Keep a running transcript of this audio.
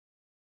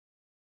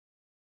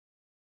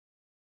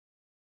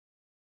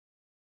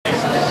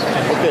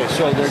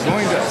So they're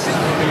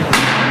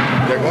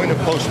going to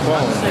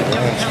postpone the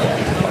land swap.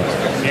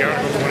 The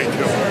Article 22.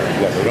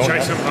 Yeah, they don't Which I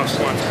have- somehow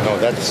swapped. No,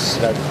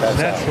 that's out.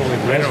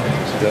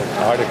 The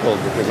article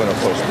that they're going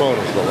to postpone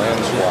is the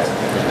land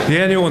swap. The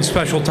annual and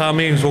special town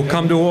meetings will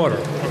come to order.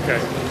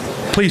 Okay.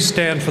 Please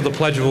stand for the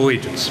Pledge of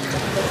Allegiance.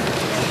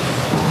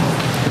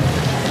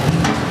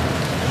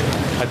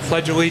 I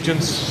pledge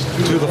allegiance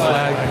to the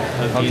flag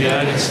of the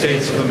United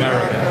States of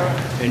America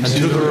and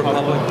to the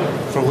republic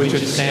for which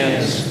it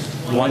stands,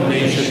 one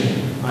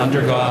nation,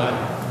 under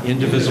God,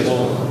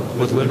 indivisible,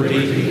 with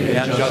liberty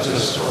and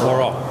justice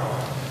for all.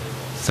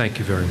 Thank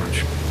you very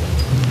much.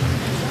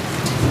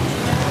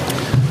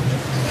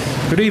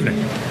 Good evening.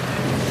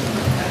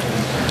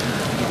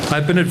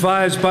 I've been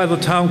advised by the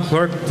town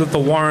clerk that the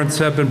warrants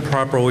have been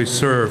properly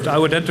served. I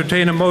would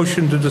entertain a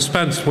motion to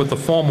dispense with the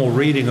formal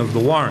reading of the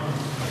warrant.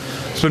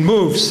 It's been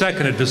moved,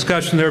 seconded.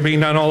 Discussion, there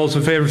being none. All those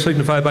in favor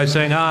signify by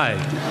saying aye.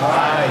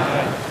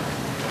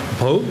 Aye.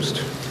 Opposed?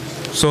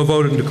 So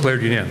voted and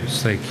declared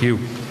unanimous. Thank you.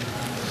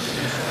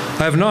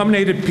 I have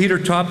nominated Peter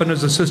Toppin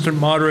as assistant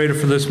moderator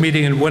for this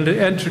meeting and would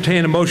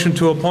entertain a motion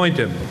to appoint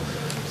him.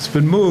 It's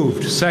been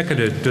moved,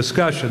 seconded.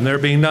 Discussion, there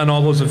being none.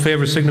 All those in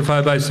favor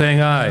signify by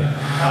saying aye.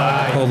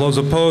 Aye. All those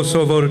opposed,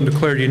 so voted and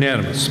declared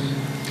unanimous.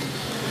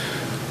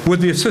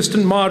 Would the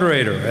assistant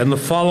moderator and the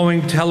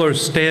following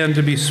tellers stand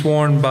to be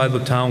sworn by the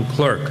town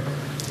clerk?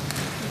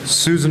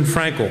 Susan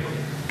Frankel,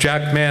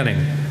 Jack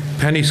Manning,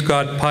 Penny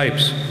Scott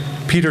Pipes,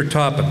 Peter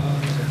Toppin,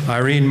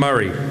 Irene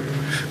Murray,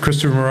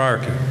 Christopher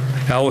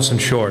Merarkey, Allison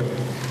Short.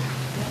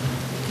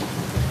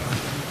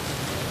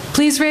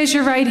 Please raise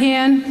your right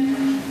hand.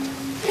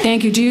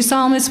 Thank you. Do you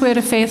solemnly swear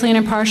to faithfully and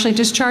impartially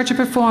discharge and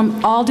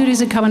perform all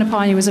duties incumbent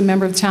upon you as a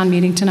member of the town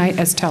meeting tonight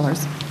as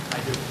tellers? I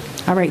do.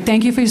 All right.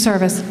 Thank you for your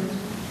service.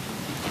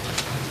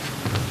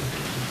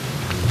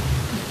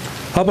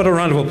 How about a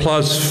round of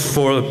applause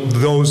for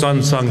those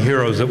unsung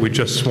heroes that we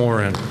just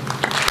swore in?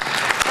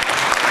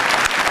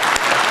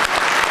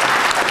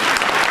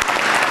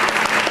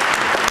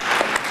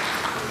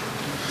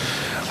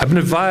 I've been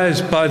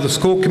advised by the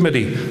school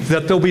committee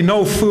that there'll be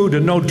no food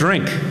and no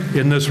drink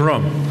in this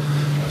room.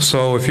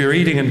 So if you're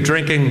eating and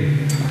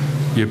drinking,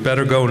 you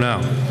better go now,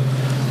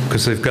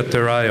 because they've got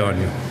their eye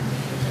on you.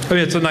 I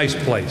mean, it's a nice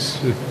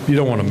place. You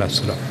don't want to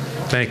mess it up.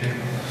 Thank you.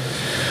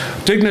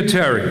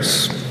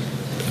 Dignitaries.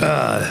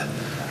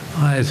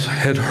 I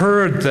had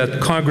heard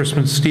that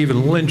Congressman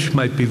Stephen Lynch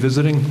might be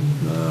visiting.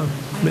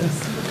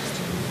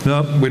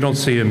 No, we don't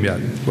see him yet.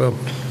 Well,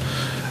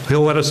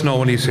 he'll let us know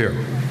when he's here.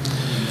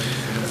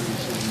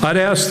 I'd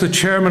ask the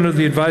chairman of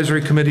the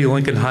advisory committee,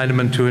 Lincoln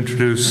Heineman, to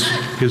introduce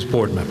his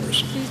board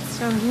members.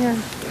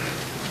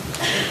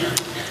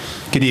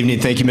 Good evening.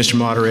 Thank you, Mr.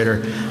 Moderator.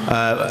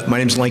 My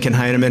name is Lincoln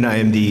Heineman. I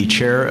am the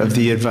chair of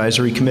the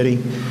advisory committee.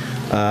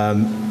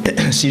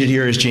 Seated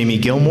here is Jamie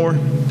Gilmore,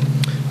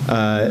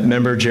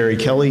 member Jerry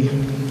Kelly,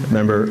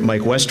 member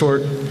Mike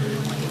Westort,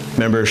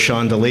 member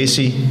Sean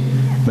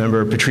DeLacy,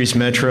 member Patrice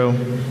Metro,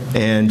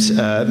 and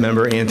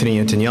member Anthony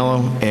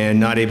Antoniello, and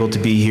not able to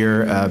be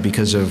here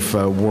because of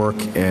work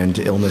and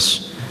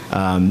illness,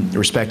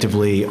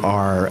 respectively,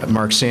 are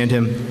Mark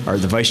Sandham,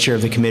 the vice chair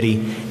of the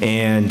committee,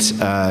 and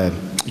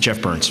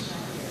Jeff Burns.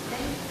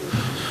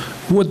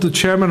 Would the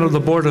chairman of the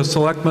Board of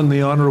Selectmen,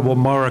 the Honorable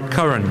Maura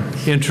Curran,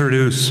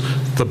 introduce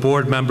the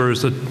board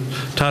members, the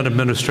town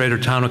administrator,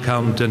 town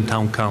accountant, and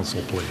town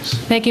council, please?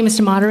 Thank you,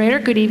 Mr. Moderator.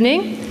 Good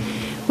evening.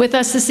 With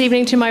us this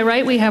evening to my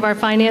right, we have our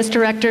finance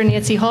director,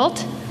 Nancy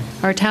Holt,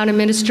 our town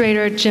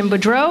administrator, Jim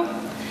Boudreau,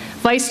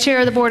 vice chair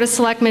of the Board of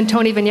Selectmen,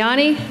 Tony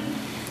Vignani,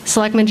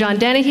 Selectman John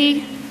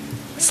Dennehy,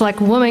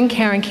 Selectwoman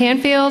Karen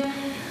Canfield,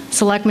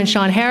 Selectman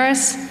Sean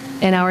Harris,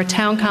 and our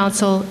town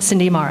council,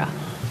 Cindy Mara.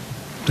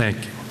 Thank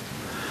you.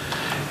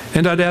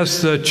 And I'd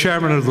ask the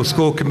chairman of the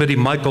school committee,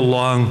 Michael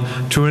Long,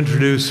 to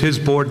introduce his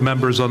board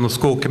members on the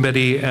school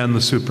committee and the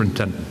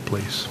superintendent,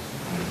 please.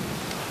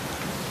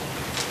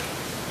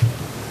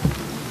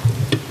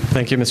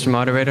 Thank you, Mr.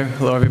 Moderator.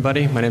 Hello,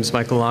 everybody. My name is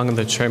Michael Long. I'm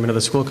the chairman of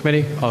the school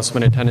committee. Also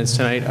in attendance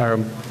tonight are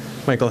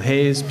Michael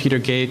Hayes, Peter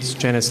Gates,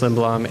 Janice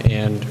Lindblom,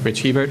 and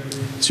Rich Hebert.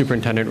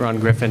 Superintendent Ron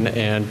Griffin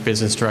and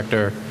business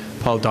director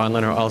Paul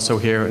Donlin are also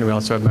here, and we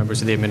also have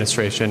members of the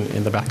administration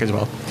in the back as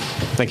well.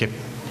 Thank you.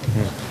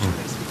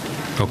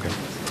 Okay.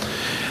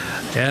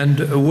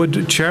 And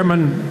would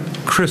Chairman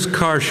Chris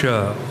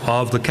Karsha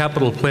of the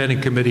Capital Planning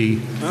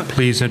Committee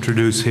please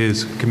introduce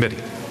his committee?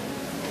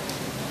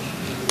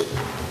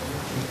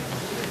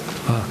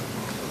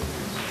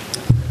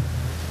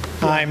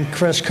 I'm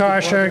Chris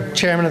Karsha,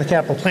 chairman of the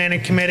Capital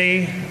Planning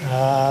Committee.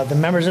 The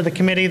members of the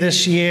committee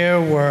this year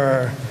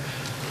were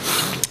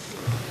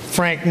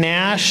Frank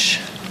Nash,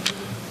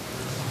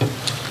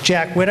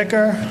 Jack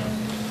Whitaker,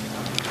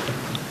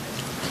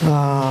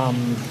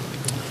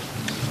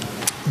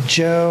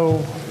 Joe,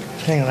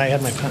 hang on, I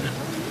had my pen.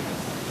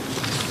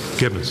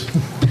 Gibbons.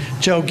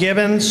 Joe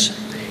Gibbons.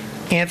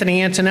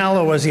 Anthony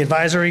Antonello was the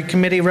advisory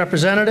committee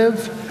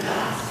representative.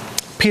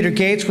 Peter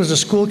Gates was the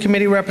school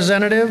committee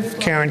representative.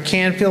 Karen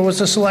Canfield was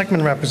the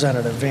selectman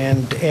representative.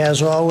 And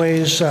as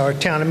always, our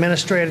town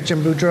administrator,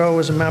 Jim Boudreau,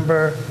 was a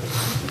member.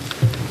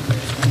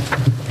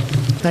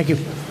 Thank you.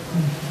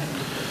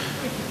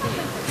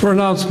 For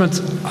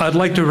announcements, I'd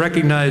like to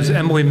recognize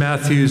Emily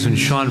Matthews and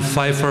Sean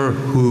Pfeiffer,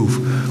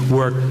 who've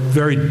worked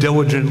very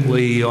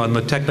diligently on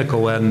the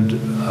technical end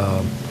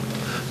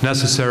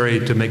necessary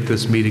to make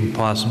this meeting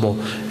possible.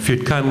 If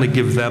you'd kindly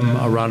give them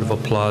a round of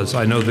applause,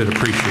 I know they'd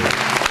appreciate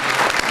it.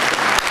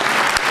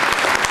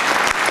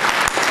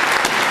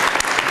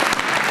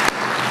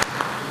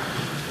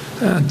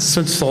 And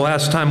since the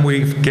last time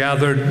we've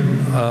gathered,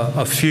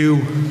 a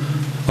few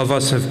of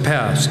us have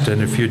passed.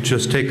 And if you'd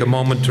just take a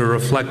moment to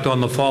reflect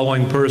on the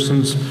following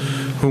persons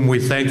whom we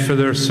thank for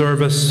their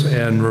service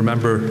and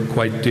remember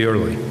quite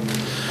dearly.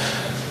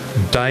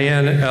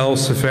 Diane L.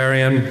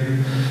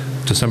 Safarian,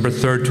 December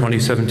 3rd,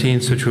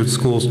 2017, Scituate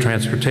Schools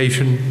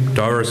Transportation.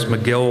 Doris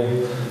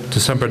McGill,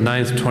 December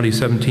 9th,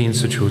 2017,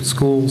 Scituate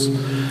Schools.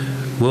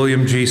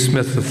 William G.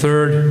 Smith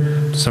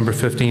III, December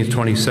 15th,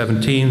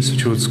 2017,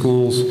 Scituate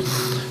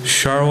Schools.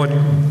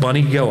 Charlotte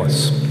Bunny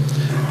Gillis,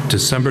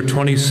 December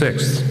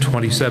 26th,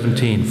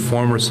 2017,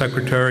 former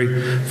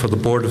secretary for the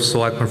Board of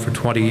Selectmen for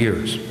 20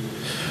 years.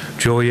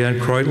 Julianne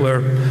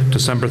Kreutler,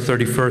 December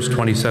 31st,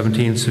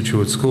 2017,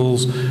 Scituate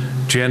Schools.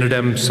 Janet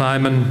M.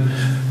 Simon,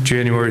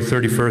 January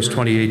 31st,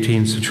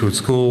 2018, Scituate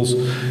Schools.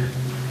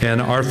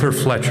 And Arthur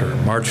Fletcher,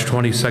 March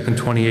 22nd,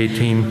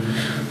 2018,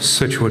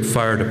 Scituate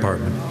Fire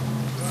Department.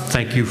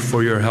 Thank you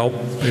for your help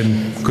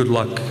and good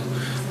luck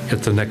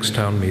at the next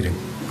town meeting.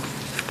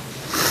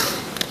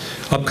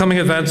 Upcoming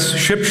events,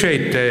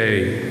 Shipshape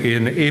Day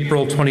in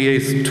April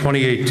 28th,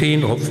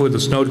 2018. Hopefully the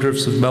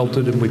snowdrifts have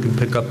melted and we can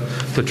pick up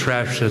the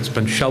trash that's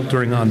been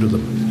sheltering onto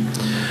them.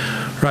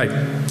 Right.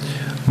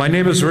 My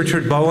name is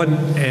Richard Bowen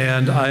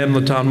and I am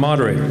the town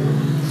moderator.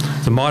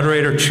 The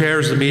moderator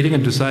chairs the meeting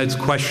and decides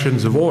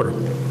questions of order.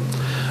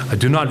 I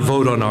do not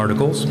vote on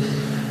articles,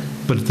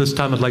 but at this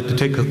time I'd like to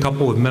take a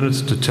couple of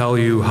minutes to tell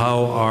you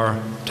how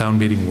our town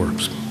meeting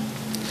works.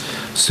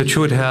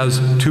 Scituate has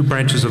two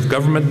branches of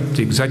government,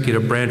 the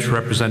executive branch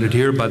represented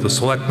here by the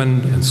Selectmen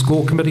and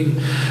School Committee,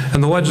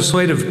 and the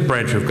legislative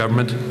branch of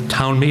government,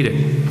 town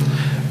meeting.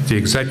 The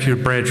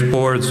executive branch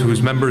boards,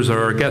 whose members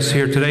are our guests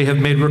here today, have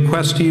made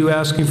requests to you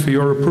asking for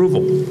your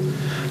approval.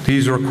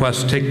 These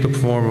requests take the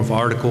form of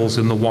articles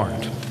in the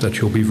warrant that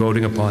you'll be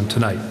voting upon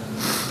tonight.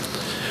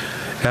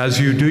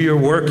 As you do your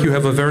work, you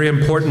have a very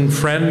important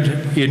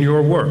friend in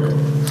your work.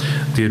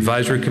 The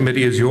advisory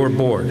committee is your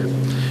board.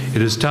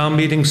 It is town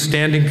meeting's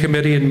standing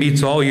committee and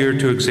meets all year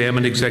to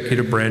examine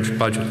executive branch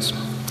budgets.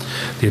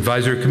 The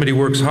advisory committee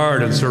works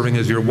hard in serving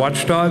as your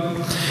watchdog,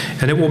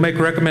 and it will make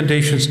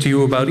recommendations to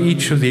you about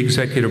each of the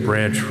executive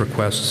branch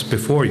requests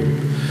before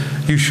you.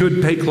 You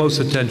should pay close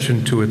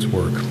attention to its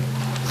work.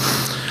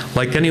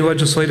 Like any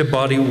legislative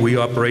body, we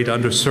operate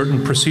under certain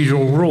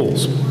procedural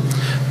rules.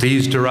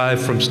 These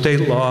derive from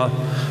state law,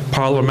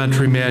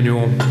 parliamentary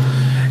manual,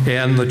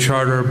 and the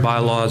charter,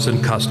 bylaws,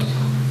 and custom.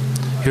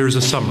 Here's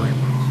a summary.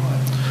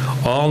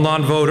 All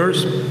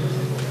non-voters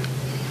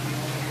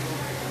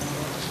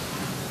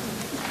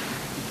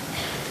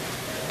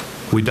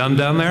we done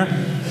down there?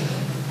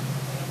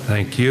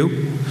 Thank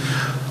you.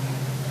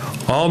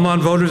 All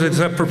non-voters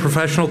except for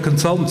professional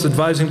consultants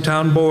advising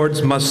town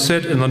boards must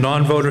sit in the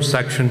non-voter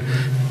section.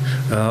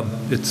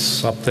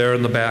 It's up there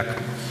in the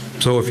back.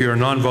 So if you're a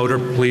non-voter,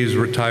 please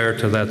retire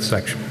to that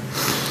section.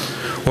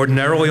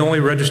 Ordinarily, only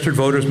registered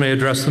voters may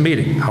address the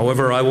meeting.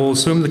 However, I will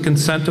assume the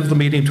consent of the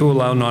meeting to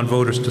allow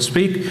non-voters to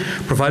speak,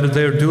 provided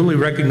they are duly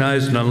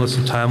recognized and unless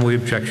a timely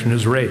objection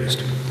is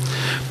raised.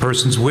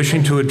 Persons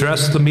wishing to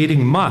address the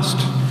meeting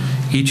must,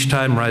 each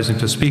time rising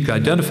to speak,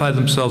 identify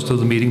themselves to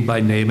the meeting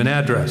by name and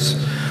address.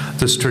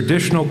 This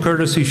traditional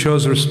courtesy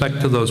shows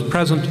respect to those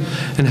present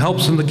and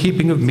helps in the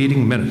keeping of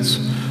meeting minutes.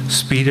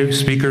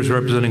 Speakers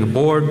representing a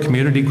board,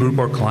 community group,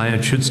 or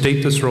client should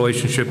state this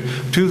relationship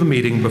to the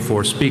meeting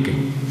before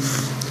speaking.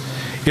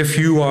 If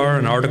you are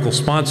an article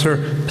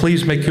sponsor,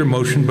 please make your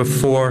motion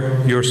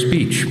before your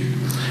speech.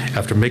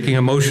 After making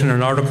a motion,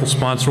 an article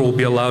sponsor will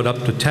be allowed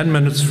up to 10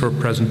 minutes for a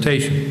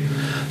presentation.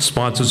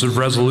 Sponsors of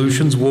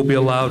resolutions will be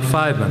allowed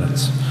 5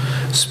 minutes.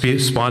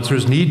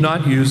 Sponsors need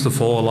not use the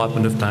full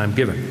allotment of time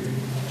given.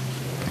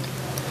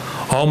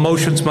 All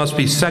motions must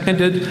be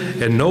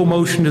seconded, and no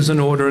motion is in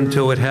order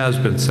until it has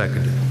been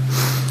seconded.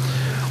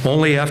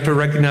 Only after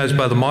recognized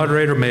by the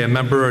moderator may a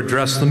member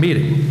address the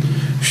meeting.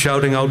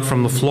 Shouting out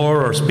from the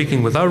floor or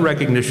speaking without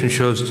recognition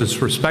shows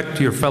disrespect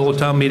to your fellow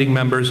town meeting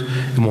members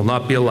and will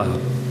not be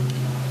allowed.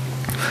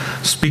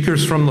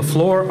 Speakers from the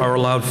floor are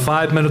allowed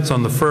 5 minutes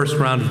on the first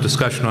round of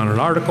discussion on an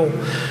article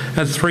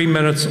and 3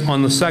 minutes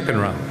on the second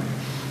round.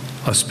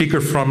 A speaker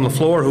from the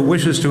floor who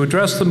wishes to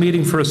address the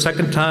meeting for a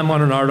second time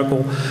on an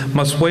article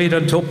must wait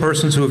until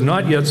persons who have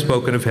not yet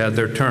spoken have had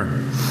their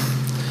turn.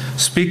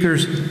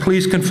 Speakers,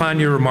 please confine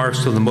your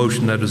remarks to the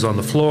motion that is on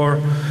the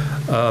floor.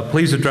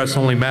 Please address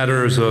only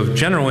matters of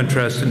general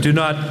interest and do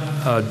not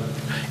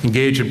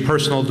engage in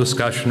personal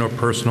discussion or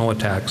personal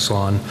attacks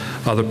on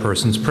other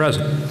persons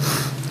present.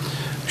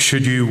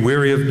 Should you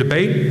weary of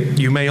debate,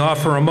 you may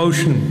offer a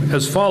motion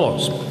as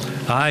follows.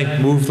 I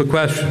move the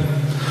question.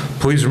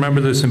 Please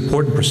remember this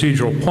important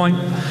procedural point.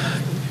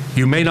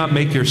 You may not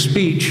make your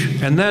speech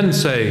and then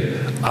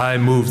say, I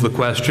move the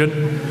question.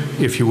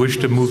 If you wish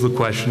to move the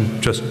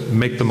question, just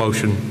make the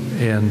motion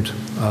and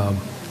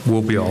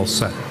we'll be all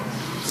set.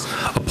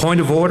 A point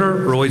of order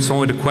relates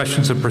only to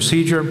questions of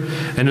procedure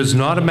and is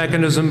not a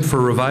mechanism for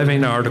reviving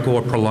an article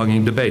or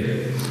prolonging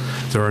debate.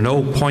 There are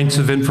no points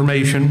of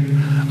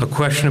information. A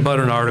question about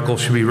an article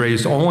should be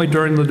raised only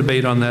during the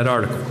debate on that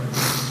article.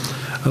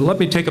 Let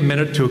me take a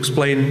minute to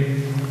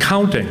explain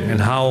counting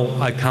and how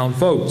I count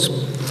votes.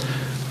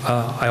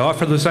 I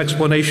offer this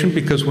explanation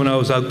because when I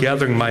was out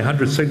gathering my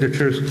 100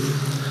 signatures,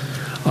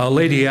 a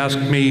lady asked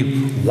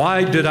me,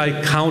 why did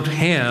I count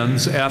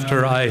hands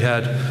after I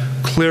had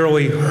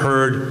clearly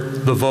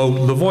heard the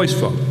vote, the voice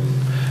vote?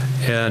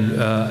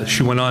 And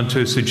she went on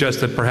to suggest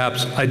that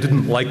perhaps I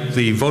didn't like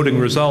the voting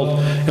result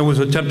and was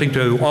attempting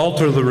to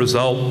alter the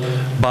result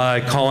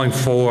by calling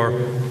for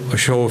a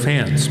show of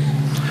hands.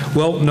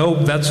 Well, no,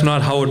 that's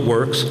not how it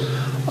works.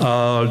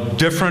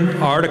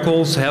 Different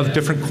articles have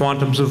different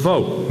quantums of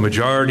vote,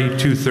 majority,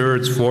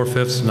 2/3,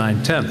 4/5,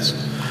 9/10.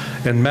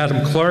 And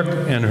Madam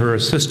Clerk and her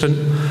assistant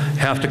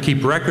have to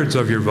keep records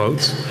of your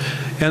votes.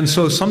 And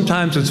so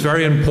sometimes it's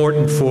very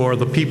important for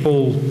the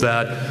people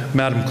that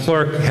Madam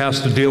Clerk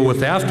has to deal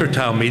with after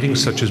town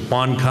meetings, such as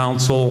bond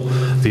counsel,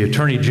 the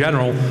Attorney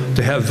General,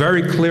 to have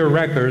very clear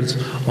records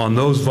on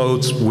those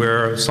votes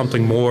where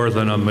something more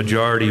than a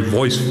majority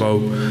voice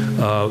vote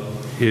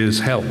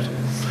is held.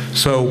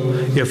 So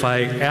if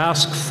I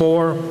ask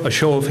for a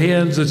show of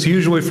hands, it's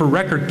usually for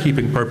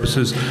record-keeping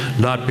purposes,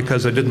 not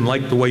because I didn't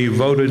like the way you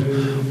voted.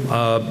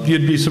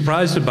 You'd be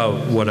surprised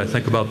about what I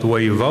think about the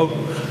way you vote.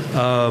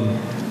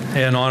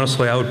 And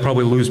honestly, I would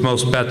probably lose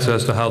most bets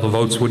as to how the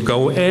votes would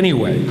go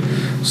anyway.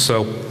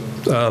 So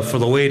for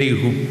the lady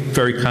who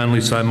very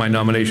kindly signed my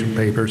nomination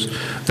papers,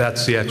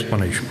 that's the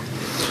explanation.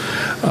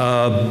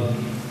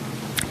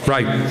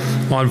 Right.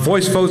 On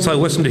voice votes, I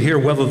listen to hear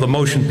whether the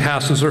motion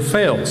passes or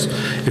fails.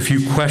 If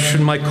you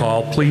question my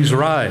call, please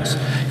rise.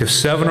 If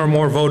 7 or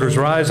more voters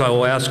rise, I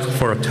will ask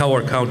for a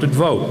teller-counted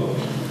vote.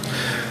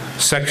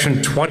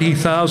 Section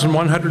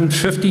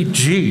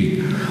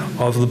 20,150G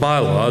of the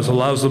bylaws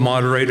allows the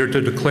moderator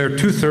to declare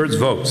 2/3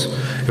 votes.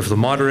 If the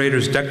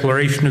moderator's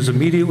declaration is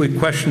immediately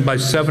questioned by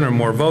 7 or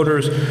more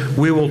voters,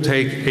 we will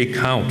take a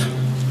count.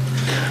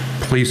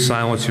 Please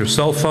silence your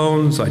cell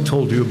phones. I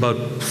told you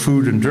about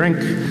food and drink.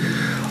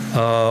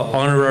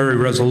 Honorary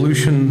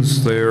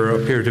resolutions, there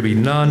appear to be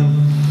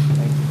none.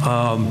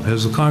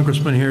 Is the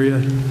congressman here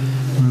yet?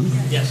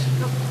 Yes.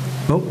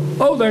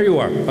 Oh, there you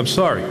are. I'm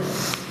sorry.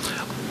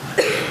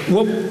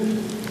 Well,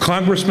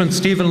 Congressman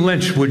Stephen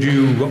Lynch, would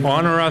you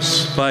honor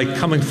us by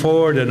coming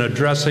forward and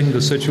addressing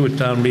the Scituate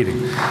Town Meeting?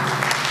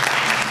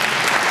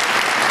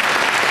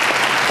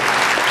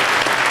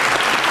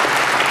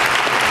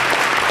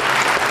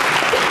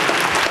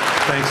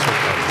 Thanks for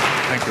coming.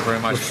 Thank you very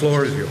much. The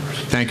floor is yours.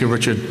 Thank you,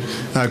 Richard.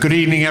 Good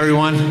evening,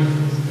 everyone.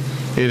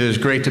 It is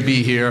great to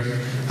be here.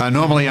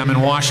 Normally, I'm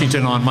in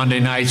Washington on Monday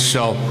nights,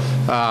 so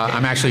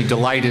I'm actually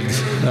delighted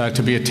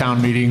to be at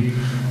town meeting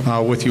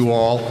with you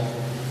all.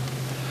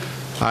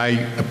 I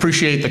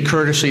appreciate the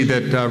courtesy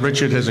that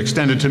Richard has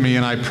extended to me,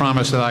 and I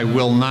promise that I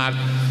will not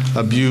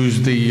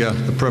abuse the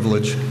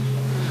privilege.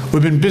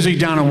 We've been busy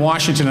down in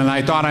Washington, and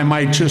I thought I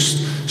might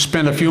just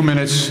spend a few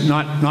minutes,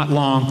 not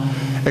long,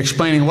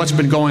 explaining what's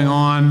been going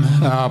on.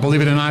 Believe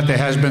it or not, there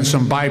has been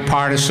some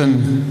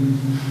bipartisan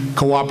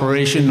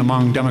cooperation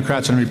among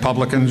Democrats and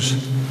Republicans.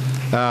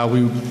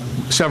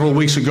 Several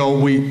weeks ago,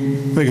 I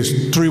think it's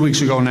 3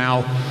 weeks ago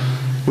now,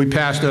 we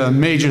passed a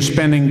major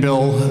spending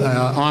bill,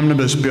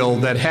 omnibus bill,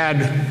 that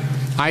had,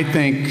 I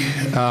think,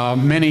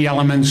 many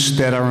elements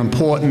that are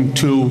important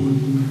to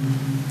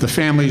the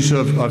families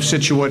of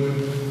Scituate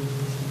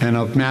and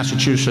of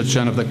Massachusetts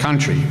and of the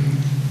country.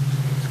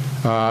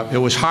 It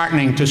was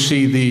heartening to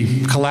see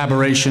the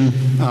collaboration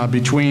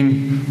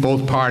between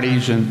both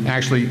parties and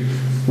actually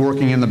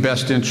working in the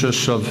best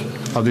interests of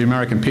the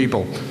American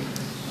people.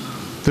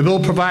 The bill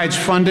provides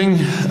funding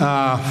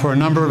for a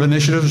number of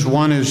initiatives.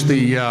 One is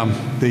the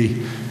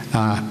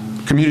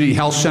Community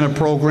Health Center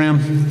program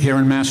here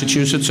in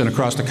Massachusetts and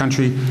across the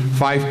country,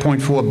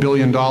 $5.4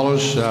 billion.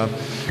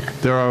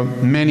 There are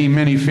many,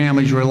 many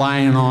families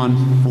reliant on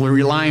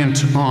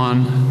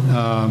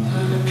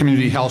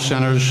community health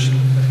centers.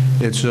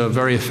 It's a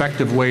very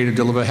effective way to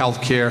deliver health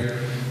care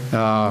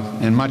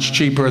and much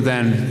cheaper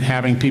than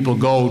having people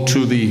go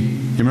to the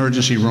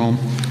emergency room.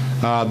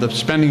 The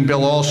spending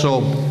bill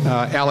also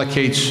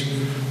allocates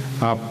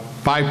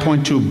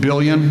 $5.2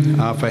 billion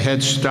for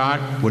Head Start,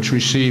 which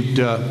received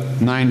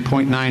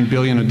 $9.9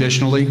 billion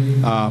additionally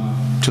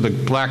to the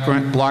block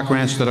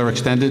grants that are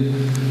extended.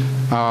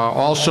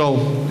 Also,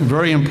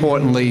 very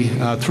importantly,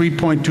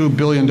 $3.2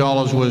 billion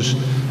was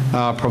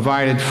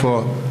provided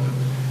for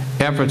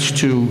efforts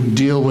to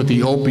deal with the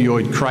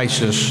opioid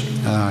crisis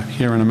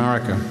here in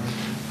America.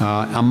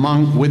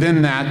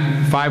 Within that,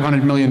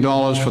 $500 million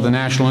for the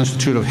National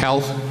Institute of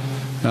Health,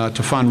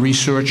 to fund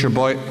research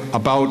about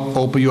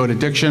opioid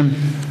addiction,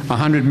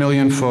 $100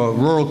 million for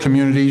rural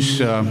communities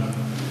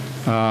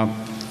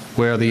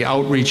where the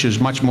outreach is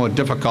much more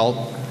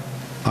difficult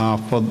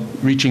for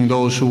reaching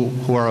those who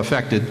are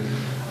affected,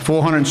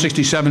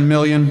 $467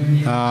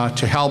 million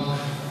to help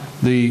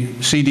the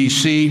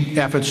CDC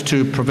efforts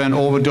to prevent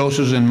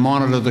overdoses and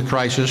monitor the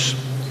crisis,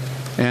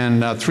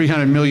 and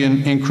 $300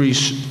 million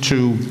increase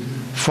to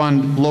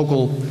fund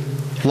local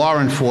law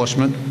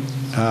enforcement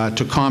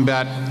to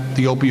combat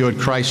the opioid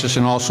crisis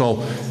and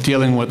also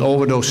dealing with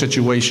overdose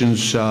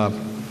situations,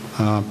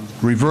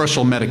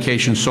 reversal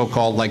medications,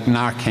 so-called, like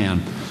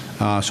Narcan.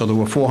 So there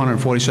were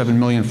 $447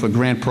 million for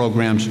grant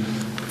programs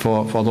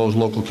for those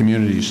local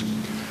communities.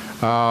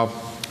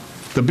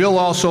 The bill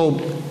also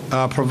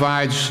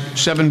provides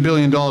 $7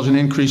 billion in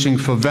increasing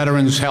for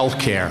veterans' health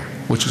care,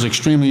 which is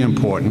extremely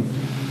important.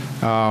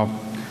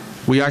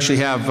 We actually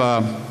have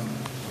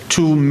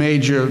three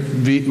major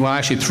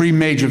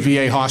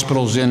VA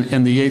hospitals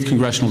in the 8th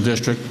Congressional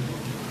District,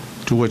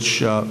 to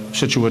which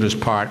Scituate is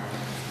part.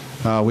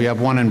 We have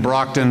one in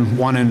Brockton,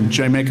 one in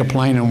Jamaica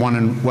Plain, and one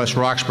in West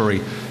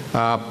Roxbury.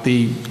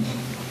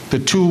 The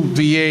two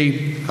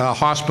VA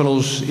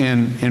hospitals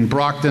in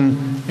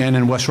Brockton and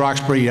in West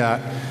Roxbury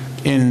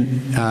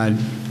in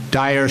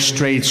dire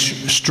straits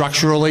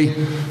structurally.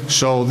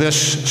 So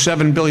this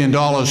 $7 billion,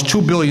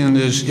 $2 billion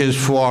is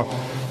for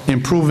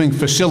improving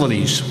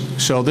facilities.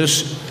 So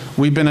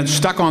we've been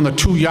stuck on the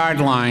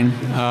 2-yard line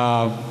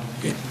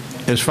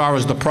as far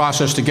as the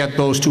process to get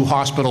those two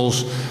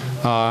hospitals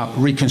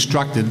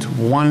reconstructed.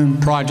 One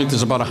project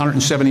is about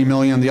 $170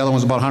 million, the other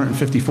one's about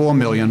 $154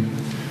 million.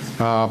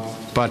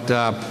 But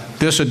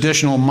this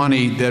additional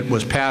money that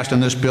was passed in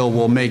this bill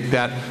will make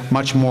that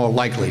much more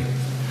likely.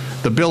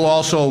 The bill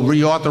also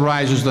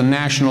reauthorizes the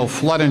National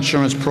Flood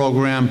Insurance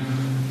Program,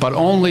 but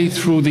only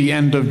through the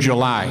end of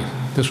July.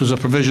 This was a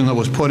provision that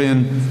was put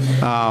in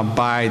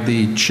by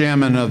the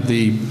chairman of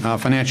the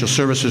Financial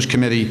Services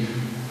Committee,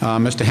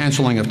 Mr.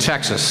 Henseling of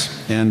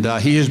Texas. And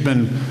he has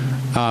been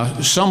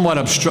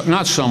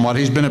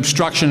he's been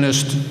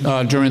obstructionist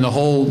during the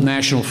whole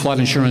national flood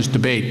insurance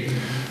debate.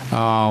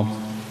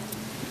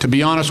 To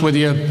be honest with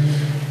you,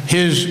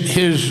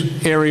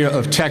 his area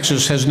of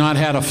Texas has not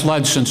had a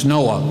flood since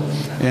Noah,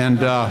 and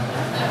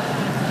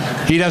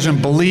he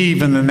doesn't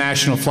believe in the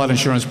National Flood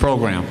Insurance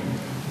Program.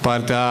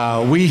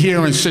 But we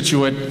here in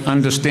Scituate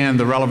understand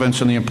the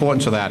relevance and the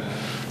importance of that.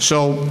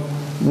 So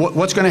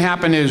what's going to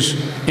happen is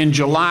in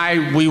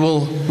July we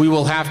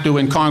will have to,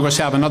 in Congress,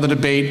 have another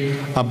debate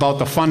about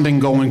the funding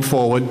going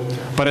forward.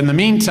 But in the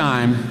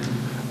meantime,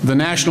 the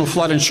National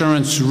Flood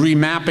Insurance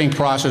remapping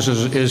process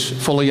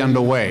is fully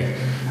underway.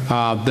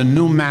 The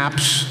new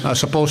maps are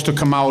supposed to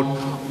come out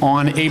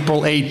on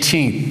April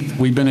 18th.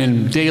 We've been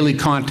in daily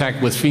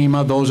contact with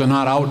FEMA. Those are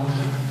not out.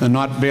 They're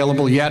not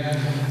available yet.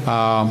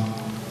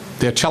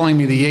 They're telling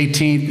me the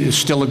 18th is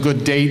still a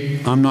good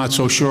date. I'm not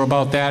so sure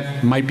about that.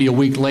 It might be a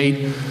week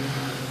late.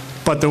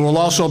 But there will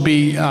also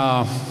be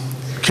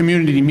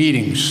community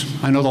meetings.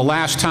 I know the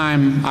last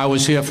time I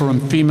was here for a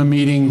FEMA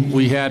meeting,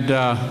 we had,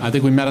 I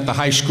think we met at the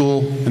high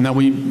school, and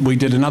then we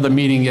did another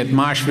meeting at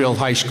Marshfield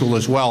High School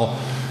as well.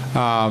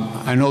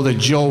 I know that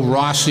Joe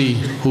Rossi,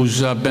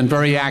 who's been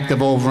very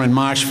active over in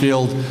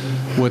Marshfield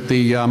with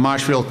the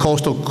Marshfield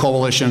Coastal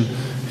Coalition,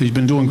 he's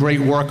been doing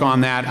great work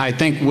on that. I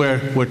think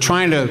we're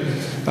trying to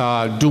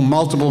do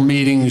multiple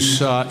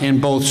meetings in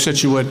both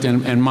Scituate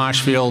and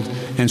Marshfield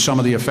and some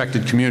of the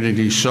affected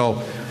communities.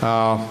 So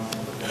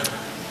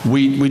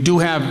we do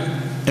have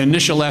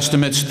initial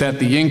estimates that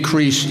the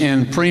increase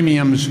in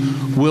premiums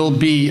will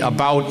be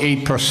about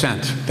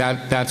 8%.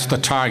 That's the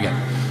target.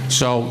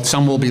 So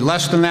some will be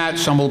less than that,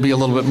 some will be a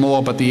little bit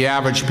more, but the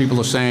average, people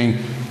are saying,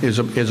 is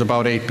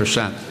about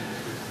 8%.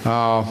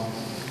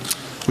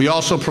 We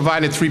also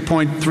provided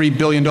 $3.3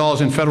 billion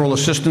in federal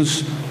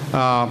assistance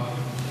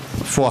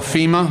for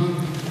FEMA,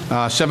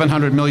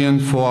 $700 million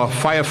for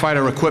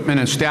firefighter equipment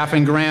and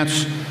staffing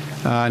grants,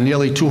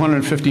 nearly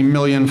 $250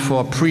 million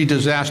for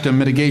pre-disaster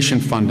mitigation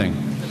funding.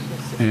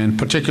 And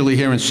particularly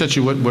here in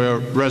Scituate, where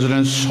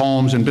residents,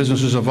 homes, and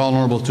businesses are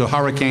vulnerable to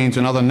hurricanes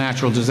and other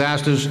natural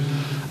disasters,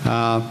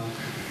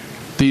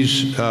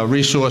 these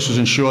resources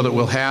ensure that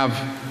we'll have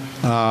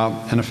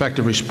an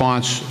effective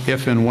response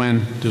if and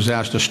when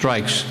disaster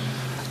strikes.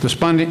 The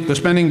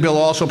spending bill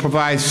also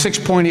provides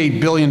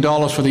 $6.8 billion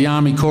for the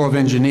Army Corps of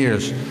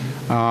Engineers.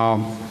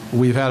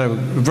 We've had a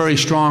very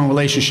strong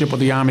relationship with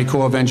the Army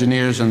Corps of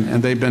Engineers,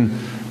 and they've been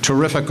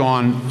terrific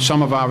on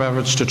some of our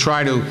efforts to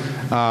try to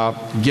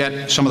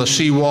get some of the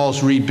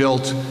seawalls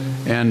rebuilt,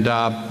 and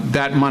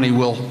that money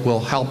will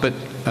help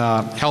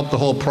the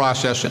whole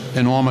process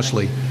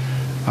enormously.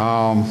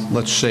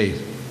 Let's see.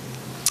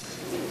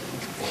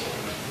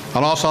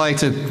 I'd also like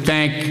to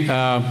thank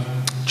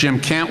Jim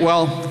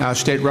Cantwell, our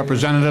state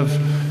representative.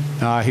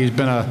 He's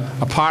been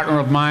a partner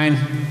of mine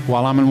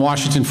while I'm in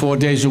Washington 4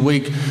 days a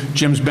week.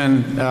 Jim's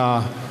been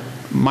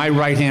my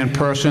right-hand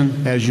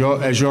person as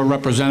your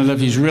representative.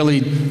 He's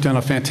really done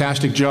a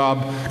fantastic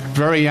job,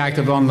 very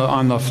active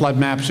on the flood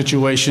map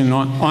situation,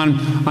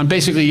 on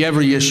basically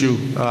every issue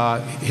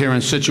here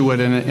in Scituate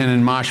and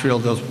in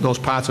Marshfield, those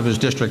parts of his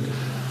district.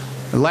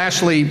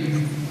 Lastly,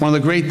 one of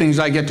the great things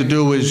I get to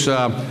do is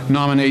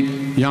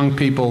nominate young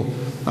people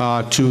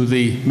to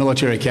the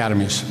military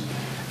academies.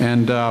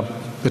 And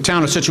the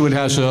town of Scituate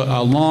has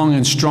a long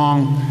and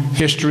strong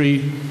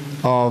history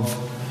of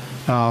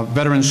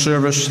veteran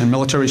service and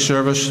military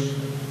service.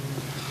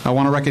 I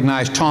want to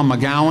recognize Tom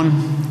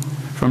McGowan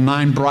from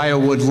 9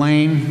 Briarwood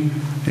Lane,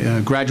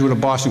 a graduate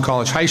of Boston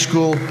College High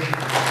School.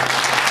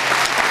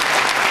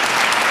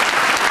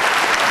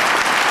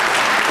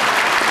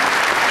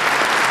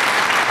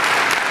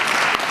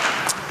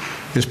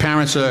 His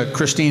parents are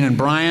Christine and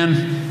Brian,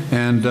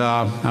 and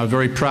I'm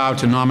very proud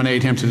to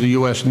nominate him to the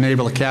U.S.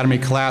 Naval Academy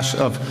class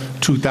of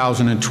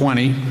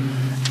 2020.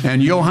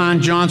 And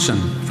Johan Johnson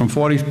from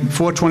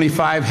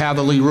 425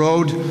 Hatherley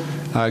Road,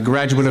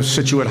 graduate of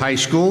Scituate High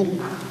School.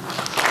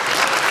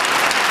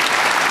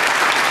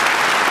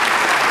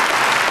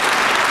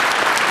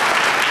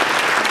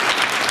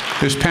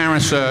 His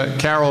parents are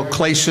Carol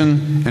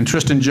Clayson and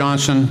Tristan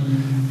Johnson,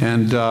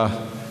 and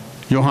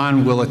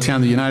Johan will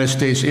attend the United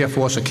States Air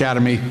Force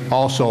Academy,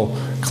 also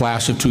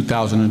class of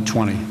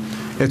 2020.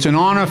 It's an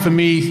honor for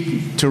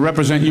me to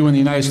represent you in the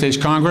United States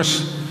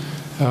Congress.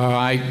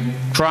 I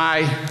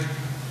try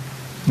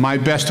my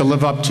best to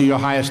live up to your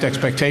highest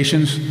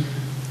expectations.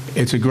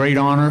 It's a great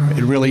honor,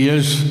 it really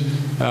is.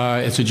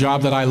 It's a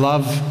job that I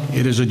love.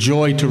 It is a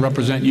joy to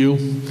represent you.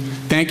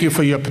 Thank you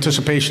for your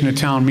participation in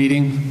town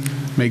meeting.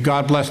 May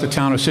God bless the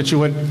town of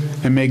Scituate,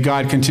 and may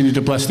God continue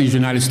to bless these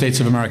United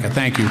States of America.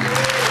 Thank you.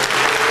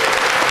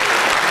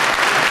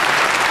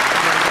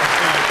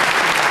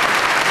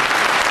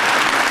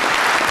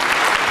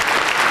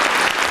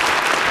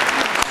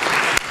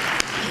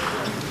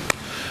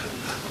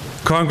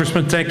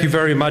 Congressman, thank you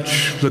very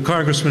much. The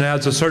Congressman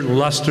adds a certain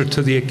luster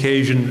to the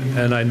occasion,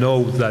 and I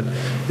know that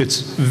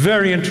it's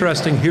very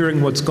interesting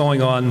hearing what's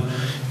going on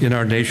in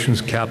our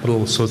nation's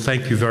capital, so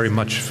thank you very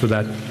much for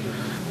that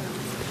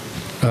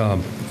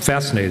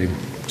fascinating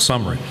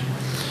summary.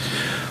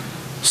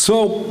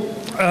 So,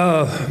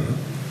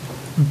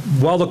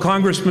 while the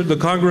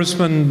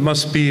congressman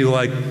must be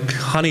like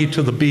honey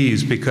to the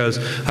bees, because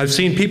I've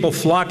seen people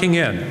flocking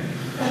in.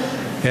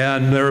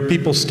 And there are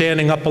people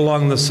standing up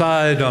along the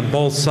side on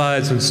both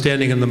sides and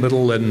standing in the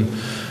middle, and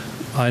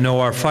I know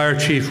our fire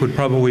chief would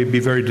probably be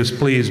very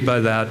displeased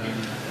by that.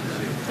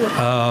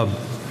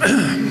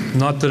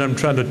 Not that I'm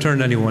trying to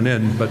turn anyone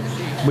in, but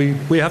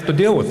we have to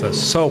deal with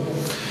this. So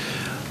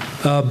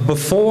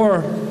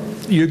before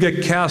you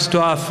get cast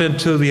off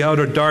into the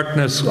outer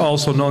darkness,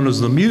 also known as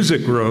the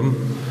music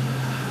room,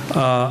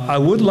 I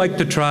would like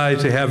to try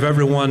to have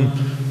everyone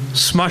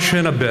smush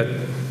in a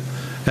bit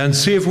and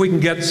see if we can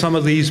get some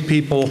of these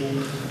people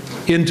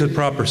into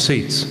proper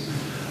seats.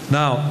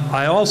 Now,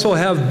 I also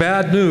have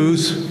bad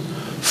news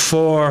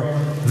for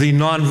the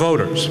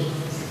non-voters,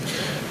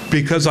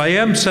 because I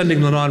am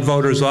sending the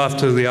non-voters off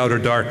to the outer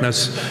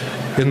darkness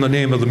in the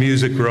name of the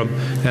music room,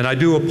 and I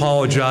do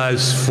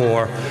apologize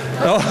for...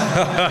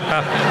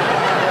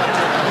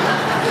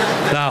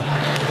 Now,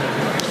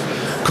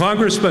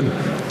 Congressman,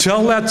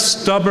 tell that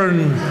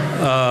stubborn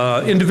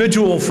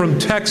individual from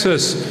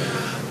Texas,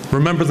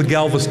 remember the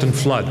Galveston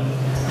flood. No,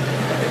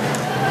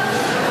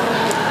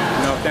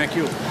 thank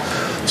you.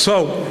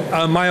 So,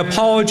 my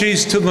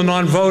apologies to the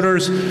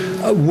non-voters.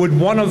 Would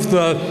one of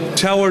the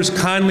tellers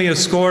kindly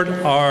escort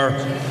our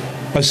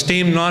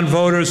esteemed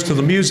non-voters to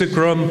the music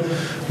room,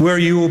 where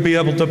you will be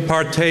able to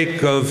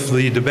partake of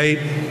the debate?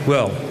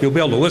 Well, you'll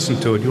be able to listen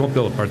to it. You won't be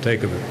able to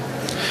partake of it.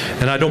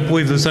 And I don't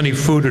believe there's any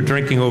food or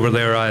drinking over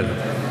there either,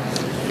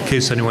 in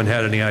case anyone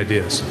had any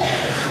ideas.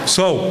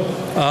 So,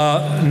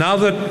 now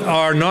that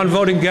our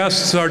non-voting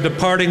guests are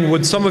departing,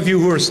 would some of you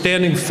who are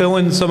standing fill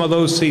in some of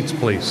those seats,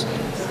 please?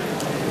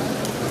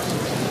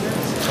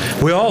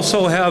 We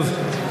also have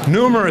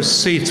numerous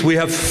seats. We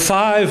have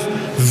 5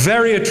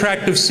 very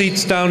attractive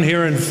seats down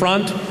here in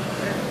front.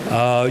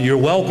 You're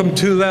welcome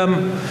to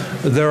them.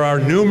 There are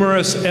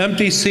numerous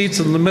empty seats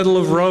in the middle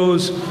of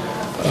rows.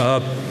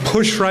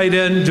 Push right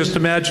in. Just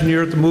imagine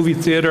you're at the movie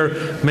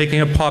theater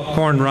making a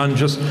popcorn run.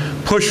 Just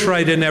push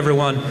right in,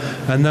 everyone,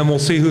 and then we'll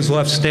see who's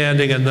left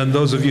standing, and then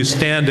those of you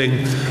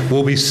standing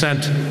will be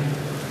sent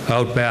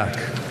out back.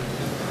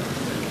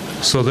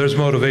 So there's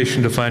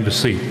motivation to find a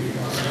seat.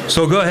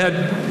 So go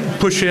ahead,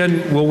 push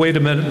in. We'll wait a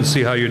minute and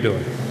see how you're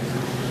doing.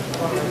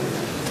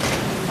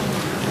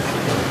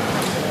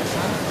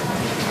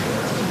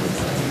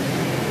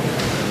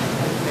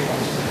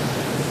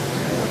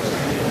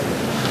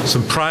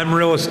 Some prime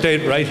real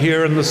estate right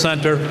here in the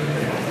center.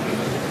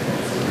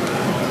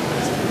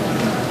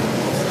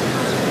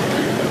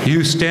 You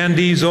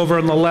standees over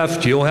on the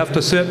left, you'll have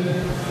to sit.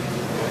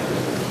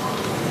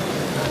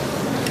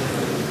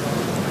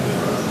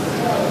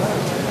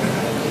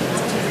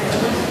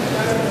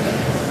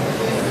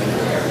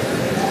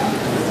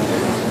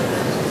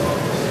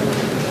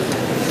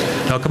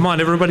 Now come Come on,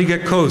 everybody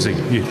get cozy.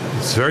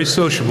 It's very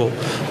sociable.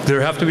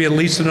 There have to be at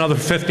least another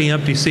 50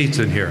 empty seats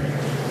in here.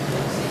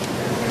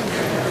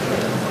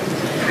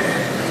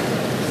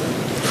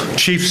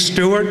 Chief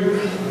Stewart,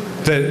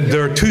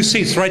 there are 2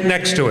 seats right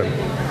next to him.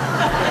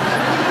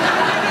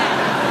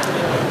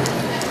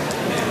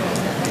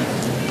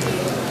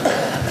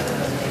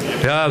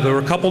 Yeah, there were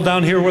a couple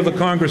down here where the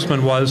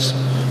congressman was.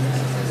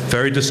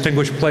 Very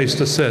distinguished place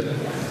to sit.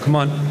 Come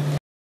on.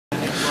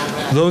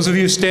 Those of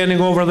you standing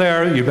over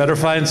there, you better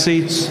find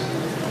seats.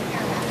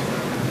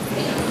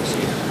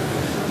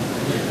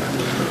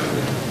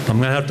 I'm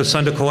going to have to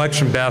send a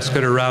collection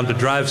basket around to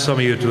drive some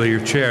of you to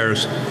your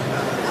chairs.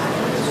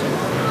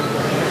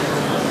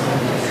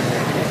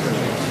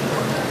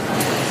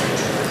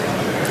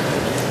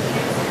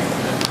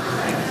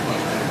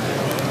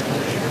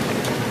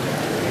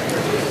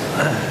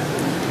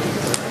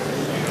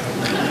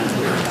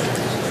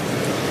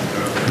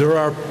 There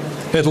are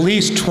at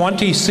least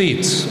 20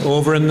 seats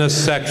over in this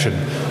section.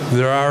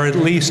 There are at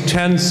least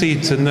 10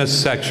 seats in this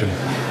section.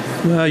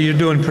 Well, you're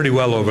doing pretty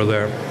well over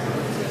there.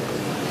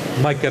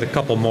 Might get a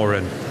couple more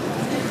in.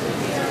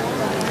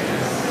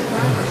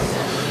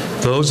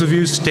 Those of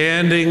you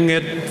standing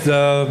at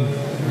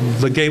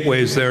the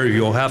gateways there,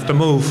 you'll have to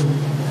move.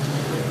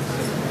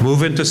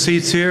 Move into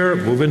seats here,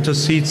 move into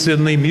seats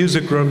in the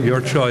music room, your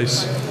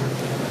choice.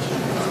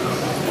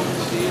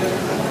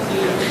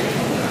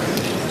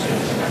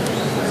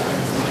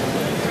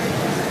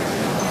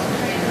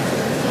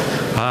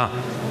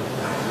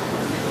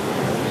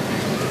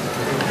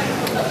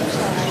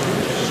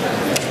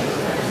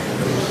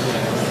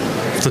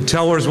 If the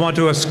tellers want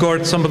to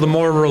escort some of the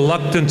more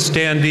reluctant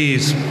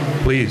standees,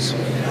 please.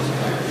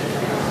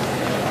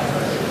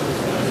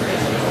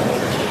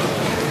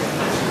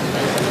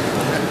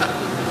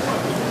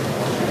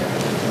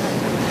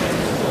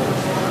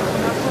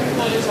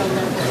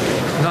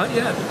 Not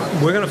yet.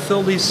 We're going to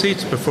fill these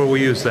seats before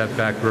we use that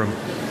back room.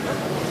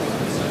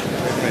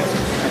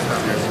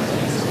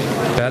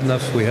 Bad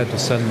enough we had to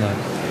send the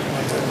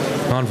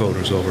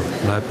non-voters over,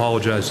 and I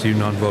apologize to you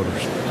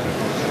non-voters.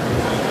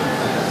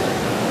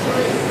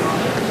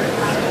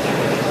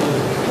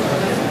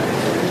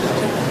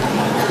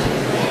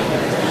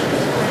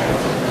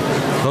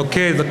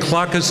 Okay, the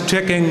clock is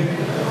ticking.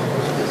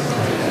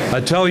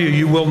 I tell you,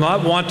 you will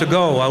not want to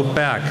go out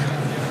back.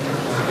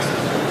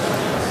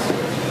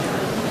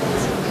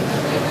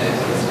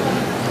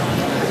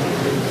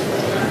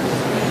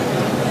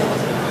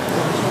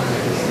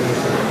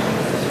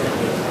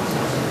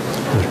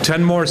 There are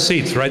 10 more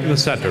seats right in the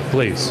center,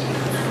 please.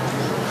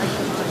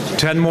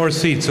 10 more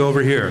seats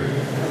over here.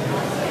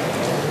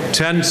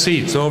 10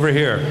 seats over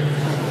here.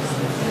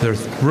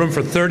 There's room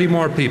for 30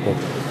 more people.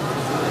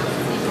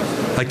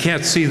 I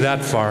can't see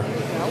that far.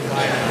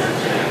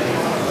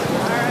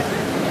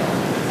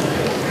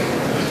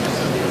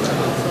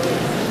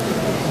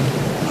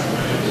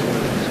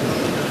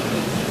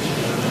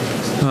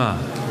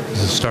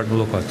 This is starting to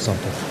look like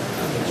something.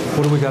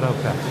 What do we got out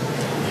back?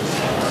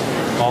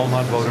 All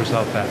non-voters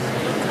out back.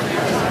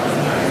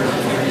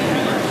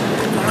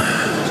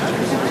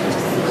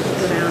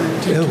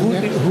 Yeah,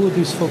 who are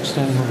these folks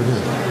standing over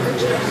here?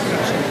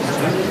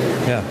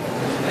 Yeah.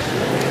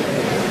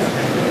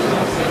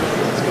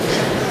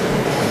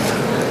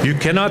 You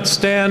cannot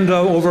stand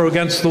over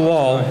against the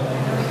wall.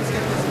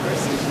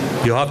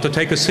 You'll have to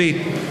take a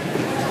seat.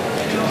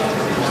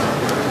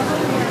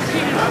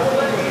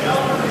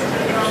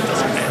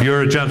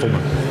 You're a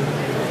gentleman.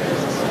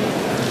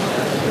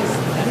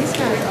 These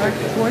guys are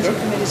boards and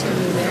committees can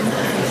move in.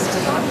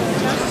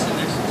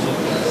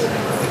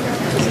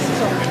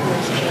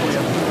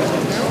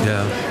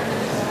 Yeah.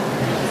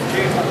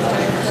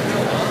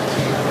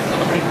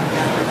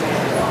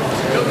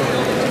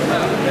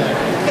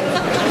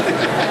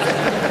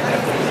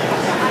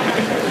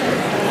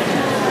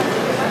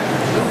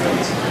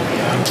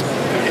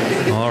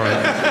 All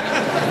right.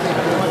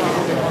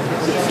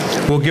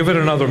 We'll give it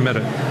another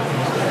minute.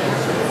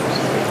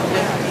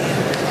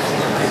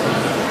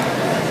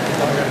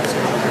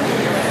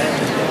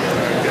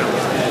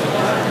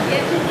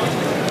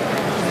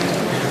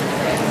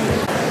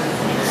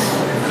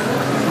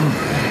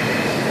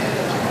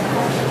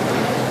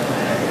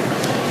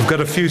 We've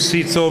got a few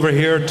seats over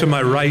here to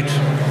my right.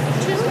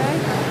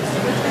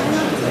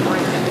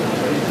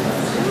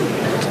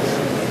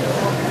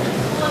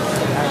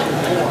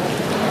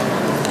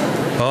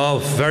 Oh,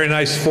 very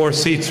nice 4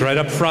 seats right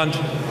up front.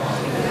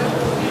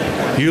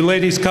 You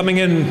ladies coming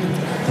in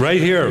right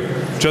here,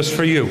 just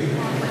for you.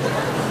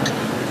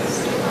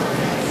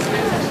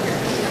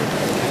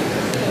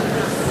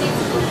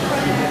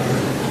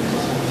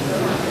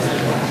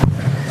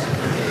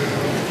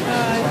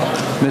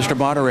 Mr.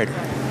 Moderator.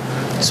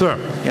 Sir.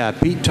 Yeah,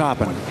 Pete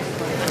Toppin.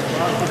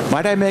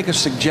 Might I make a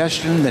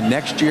suggestion that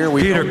next year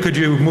we... Peter, could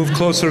you move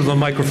closer to the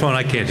microphone?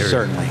 I can't hear you.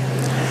 Certainly.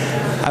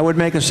 I would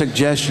make a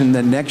suggestion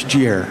that next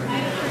year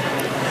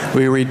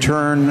we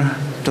return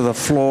to the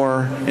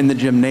floor in the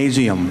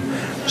gymnasium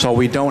so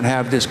we don't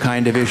have this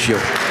kind of issue.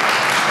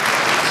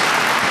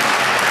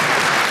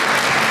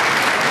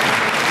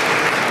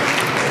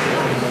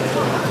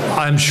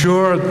 I'm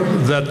sure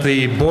that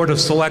the Board of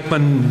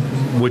Selectmen,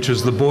 which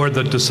is the board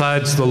that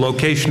decides the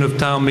location of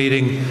town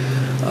meeting,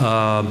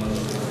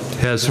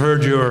 has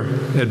heard your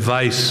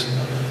advice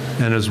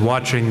and is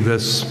watching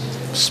this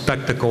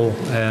spectacle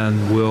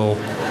and will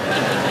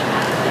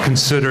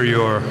consider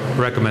your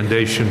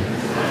recommendation.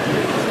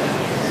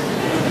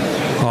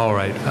 All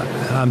right.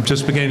 I'm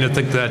just beginning to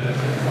think that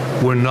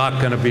we're not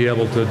going to be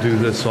able to do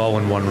this all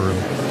in one room.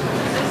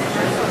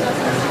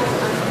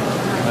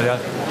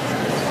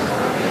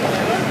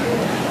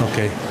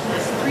 Okay.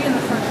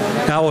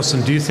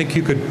 Allison, do you think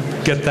you could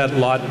get that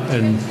lot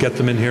and get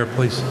them in here,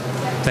 please?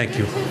 Thank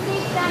you. And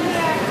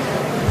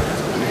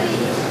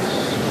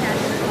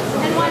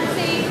one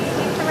seat,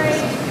 3.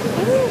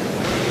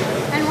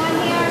 And one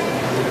here.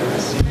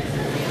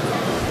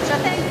 Sure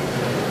thing.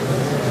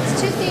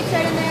 There's 2 seats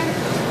right in there.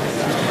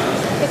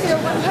 If you're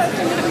one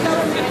person, you can go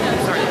in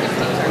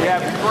there. We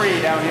have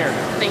 3 down here.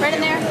 Right in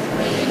there.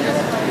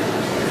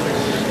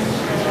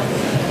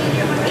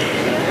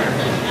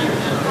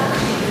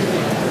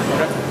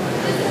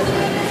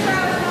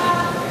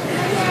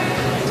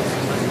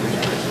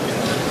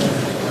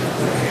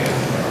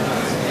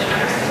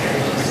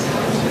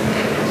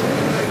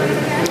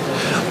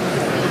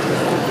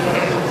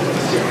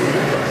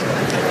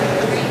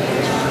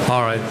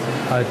 All right.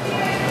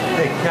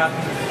 Hey,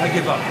 Kathy, I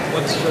give up.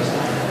 What's this?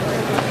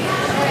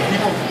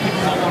 People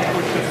don't want to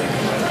push this.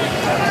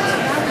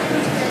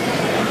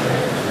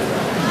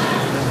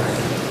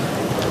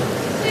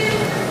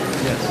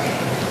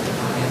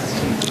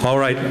 Yes. All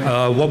right.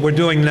 What we're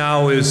doing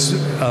now is,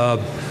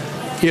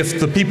 if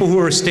the people who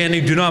are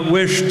standing do not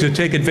wish to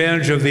take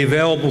advantage of the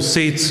available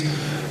seats,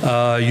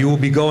 you will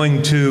be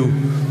going to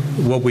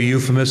what we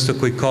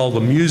euphemistically call the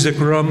music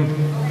room.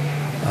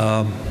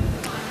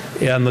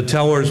 And the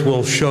tellers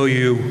will show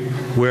you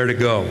where to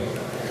go.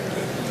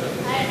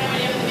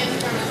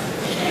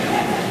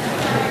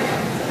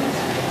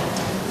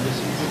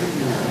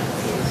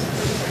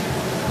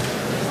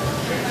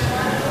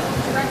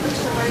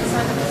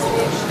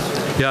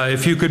 Yeah,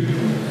 if you could,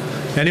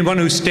 anyone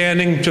who's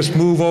standing, just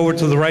move over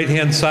to the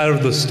right-hand side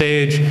of the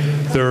stage.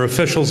 There are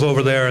officials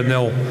over there, and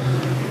they'll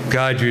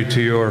guide you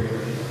to your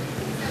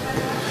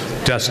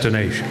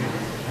destination.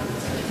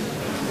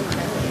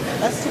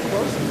 That's too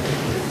close.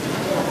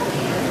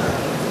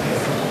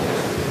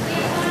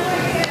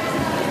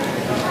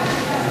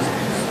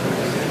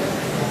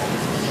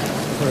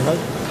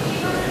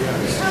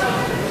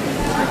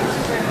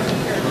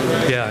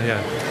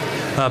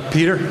 Yeah.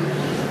 Peter?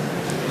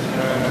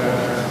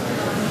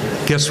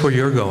 Guess where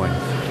you're going?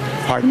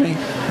 Pardon me?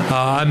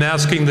 I'm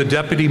asking the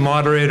deputy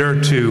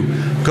moderator to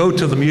go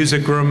to the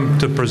music room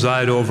to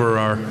preside over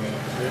our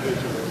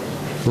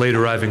late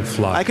arriving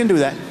flock. I can do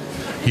that.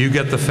 You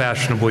get the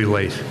fashionably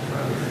late.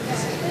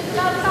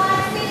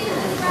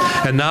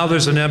 And now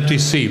there's an empty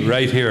seat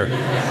right here.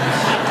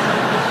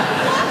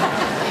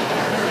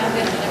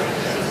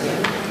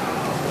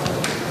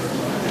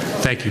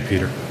 Thank you,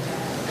 Peter.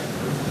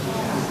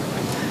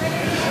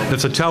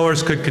 If the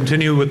tellers could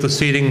continue with the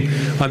seating,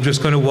 I'm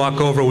just going to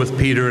walk over with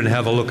Peter and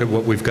have a look at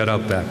what we've got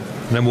out back.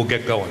 And then we'll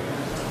get going.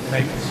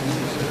 Thank you.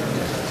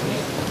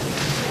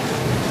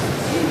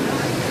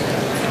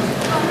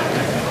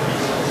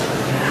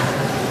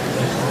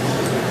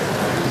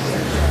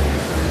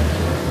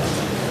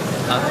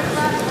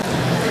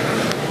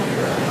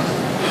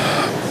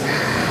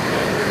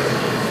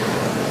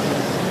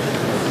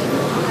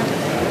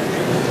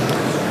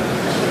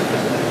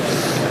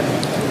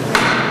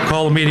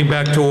 Call the meeting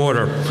back to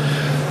order.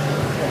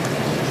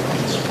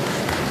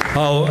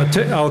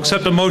 I'll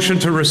accept a motion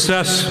to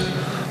recess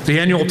the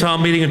annual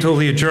town meeting until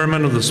the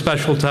adjournment of the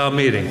special town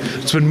meeting.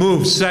 It's been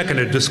moved,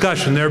 seconded,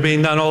 discussion. There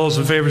being none, all those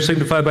in favor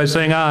signify by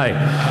saying aye.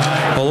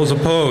 Aye. All those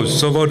opposed,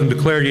 so voted and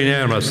declared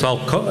unanimous.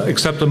 I'll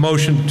accept a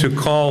motion to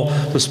call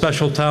the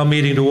special town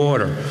meeting to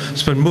order.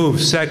 It's been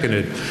moved,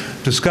 seconded,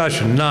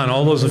 discussion, none.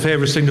 All those in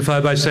favor signify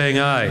by saying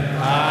aye.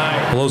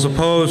 Aye. All those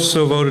opposed,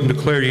 so voted and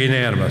declared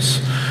unanimous.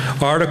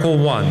 Article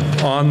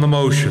 1, on the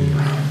motion.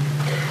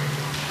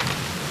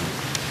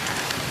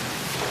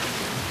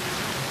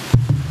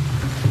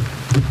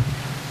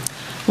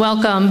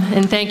 Welcome,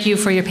 and thank you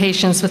for your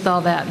patience with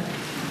all that.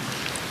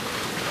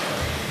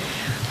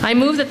 I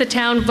move that the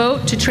town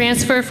vote to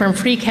transfer from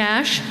free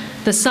cash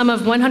the sum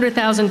of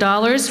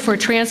 $100,000 for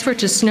transfer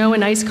to snow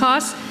and ice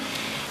costs,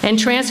 and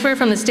transfer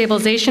from the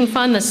stabilization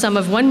fund the sum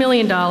of $1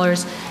 million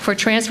for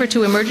transfer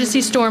to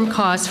emergency storm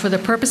costs for the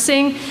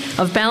purposing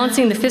of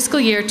balancing the fiscal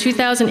year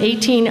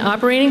 2018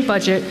 operating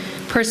budget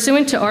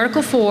pursuant to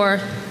Article 4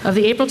 of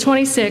the April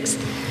 26,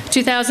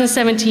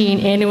 2017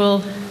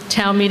 annual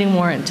town meeting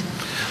warrant.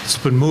 It's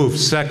been moved,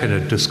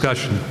 seconded,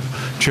 discussion.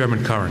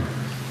 Chairman Curran.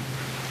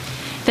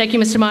 Thank you,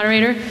 Mr.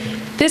 Moderator.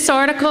 This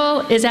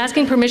article is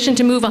asking permission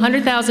to move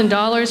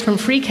 $100,000 from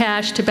free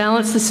cash to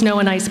balance the snow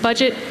and ice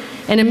budget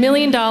and $1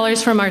 million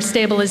from our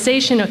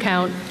stabilization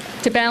account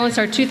to balance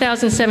our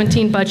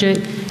 2017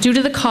 budget due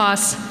to the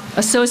costs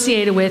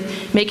associated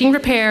with making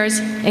repairs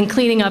and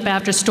cleaning up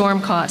after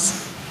storm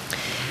costs.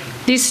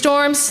 These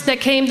storms that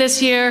came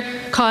this year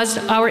caused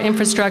our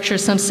infrastructure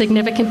some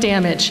significant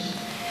damage.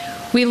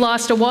 We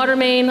lost a water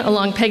main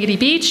along Peggotty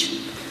Beach,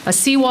 a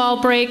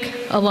seawall break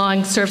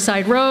along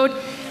Surfside Road,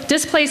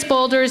 displaced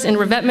boulders and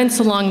revetments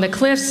along the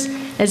cliffs,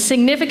 and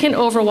significant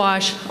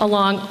overwash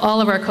along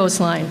all of our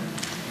coastline.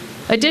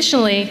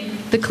 Additionally,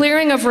 the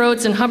clearing of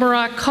roads in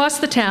Hummerock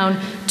cost the town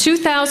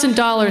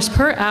 $2,000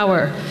 per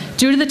hour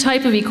due to the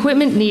type of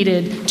equipment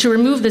needed to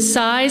remove the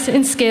size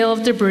and scale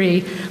of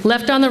debris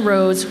left on the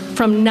roads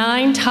from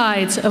 9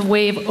 tides of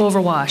wave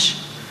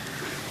overwash.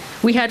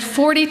 We had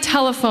 40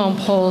 telephone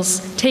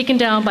poles taken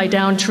down by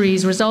downed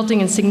trees,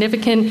 resulting in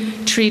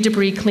significant tree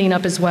debris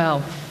cleanup as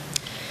well.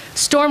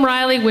 Storm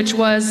Riley, which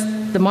was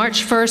the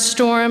March 1st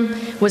storm,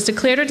 was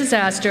declared a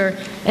disaster,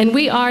 and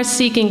we are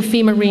seeking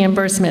FEMA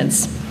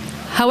reimbursements.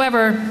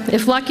 However,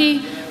 if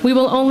lucky, we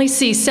will only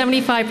see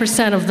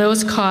 75% of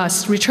those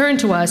costs returned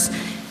to us,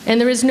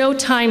 and there is no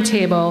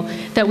timetable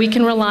that we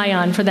can rely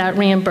on for that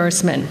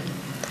reimbursement.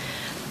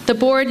 The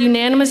board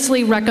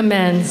unanimously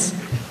recommends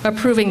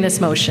approving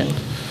this motion.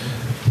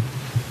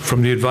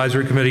 From the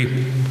Advisory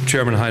Committee,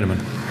 Chairman Heineman.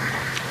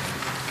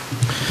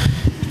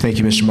 Thank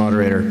you, Mr.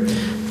 Moderator.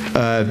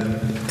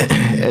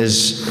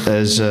 As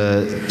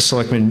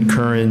Selectman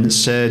Curran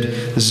said,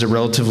 this is a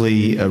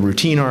relatively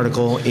routine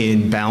article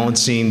in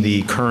balancing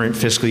the current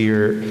fiscal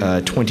year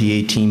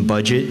 2018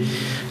 budget.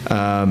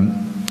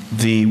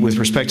 With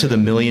respect to the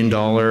 $1 million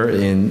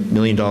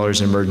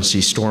in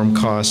emergency storm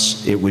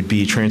costs, it would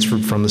be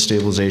transferred from the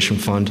stabilization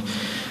fund.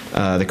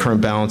 The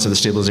current balance of the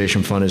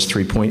stabilization fund is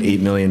 $3.8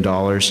 million.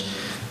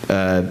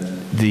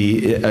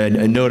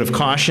 A note of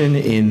caution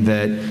in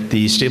that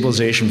the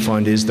stabilization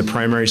fund is the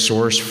primary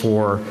source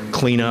for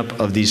cleanup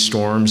of these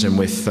storms, and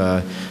with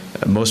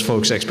most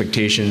folks'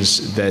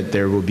 expectations that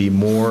there will be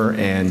more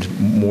and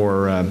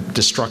more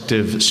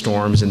destructive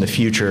storms in the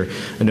future,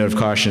 a note of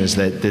caution is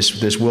that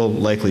this will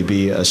likely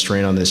be a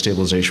strain on the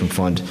stabilization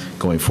fund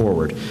going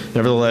forward.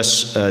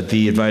 Nevertheless,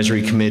 the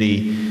advisory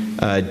committee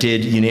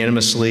did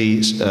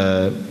unanimously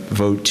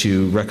vote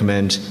to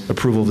recommend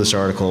approval of this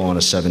article on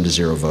a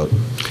 7-0 vote.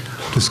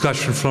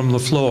 Discussion from the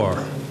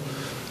floor.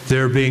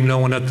 There being no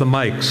one at the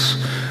mics,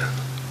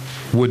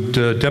 would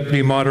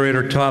Deputy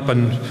Moderator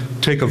Toppin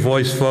take a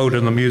voice vote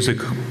in the music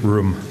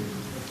room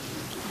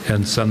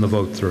and send the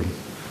vote through?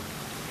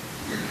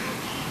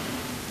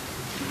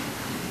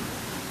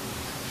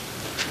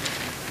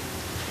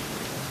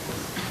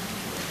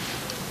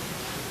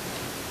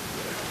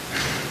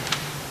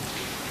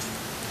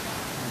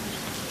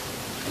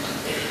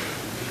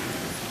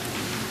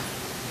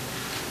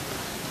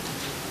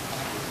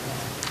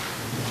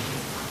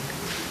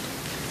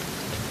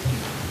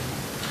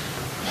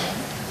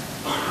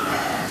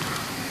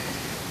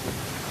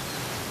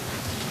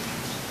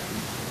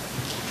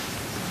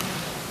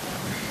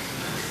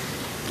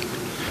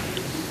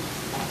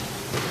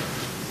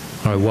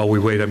 All right, while we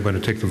wait, I'm going to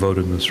take the vote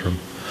in this room.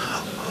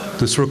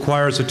 This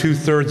requires a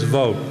 2/3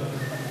 vote.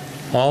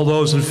 All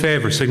those in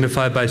favor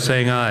signify by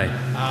saying aye.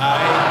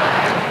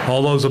 Aye.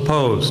 All those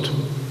opposed?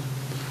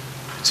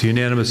 It's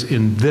unanimous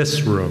in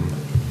this room.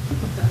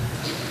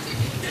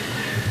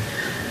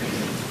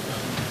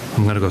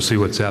 I'm going to go see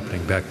what's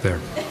happening back there.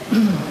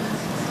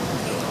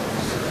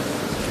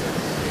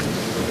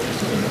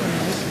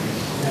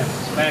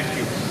 Thank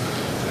you.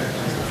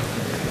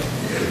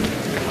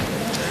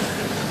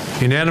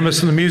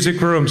 Unanimous in the music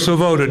room, so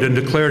voted and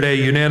declared a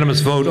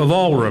unanimous vote of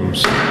all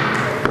rooms.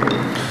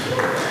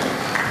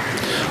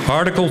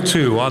 Article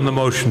 2, on the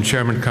motion,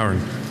 Chairman Curran.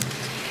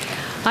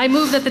 I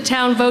move that the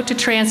town vote to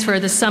transfer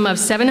the sum of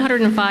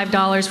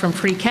 $705 from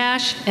free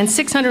cash and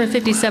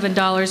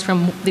 $657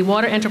 from the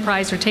Water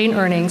Enterprise retained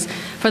earnings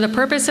for the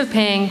purpose of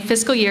paying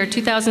fiscal year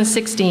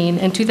 2016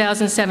 and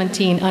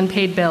 2017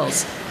 unpaid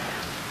bills.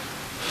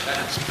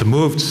 The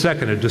moved,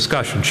 seconded,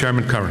 discussion,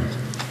 Chairman Curran.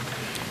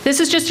 This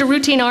is just a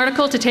routine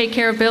article to take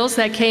care of bills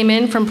that came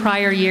in from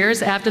prior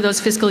years after those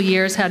fiscal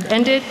years had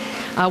ended.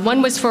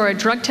 One was for a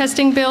drug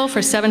testing bill for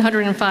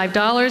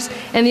 $705,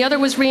 and the other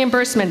was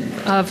reimbursement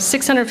of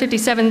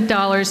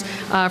 $657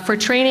 for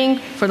training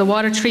for the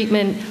water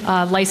treatment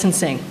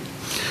licensing.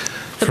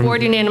 The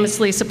board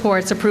unanimously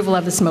supports approval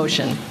of this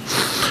motion.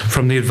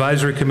 From the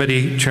Advisory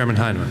Committee, Chairman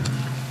Heineman.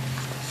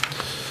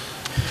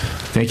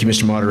 Thank you,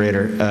 Mr.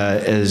 Moderator.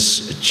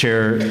 As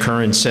Chair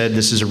Curran said,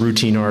 this is a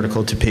routine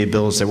article to pay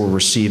bills that were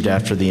received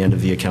after the end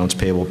of the accounts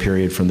payable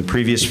period from the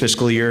previous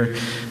fiscal year.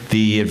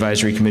 The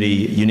Advisory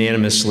Committee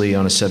unanimously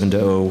on a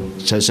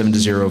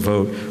 7-0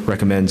 vote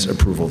recommends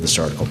approval of this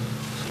article.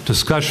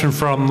 Discussion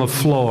from the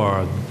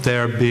floor,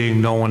 there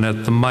being no one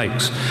at the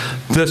mics.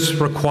 This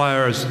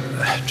requires,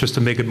 just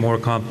to make it more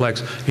complex,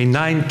 a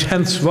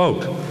 9/10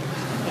 vote.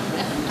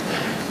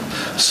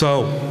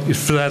 So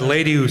for that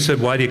lady who said,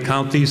 why do you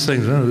count these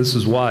things? Oh, this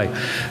is why.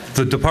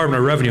 The Department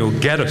of Revenue will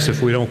get us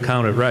if we don't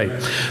count it right.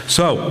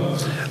 So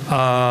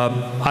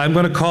I'm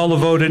going to call the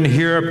vote in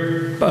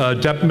here.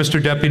 Mr.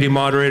 Deputy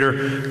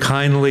Moderator,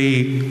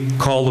 kindly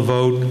call the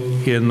vote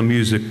in the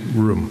music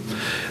room.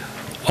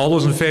 All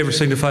those in favor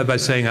signify by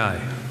saying aye.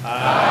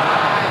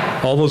 Aye.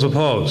 All those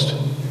opposed?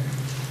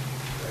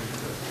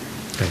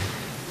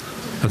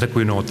 think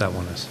we know what that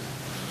one is.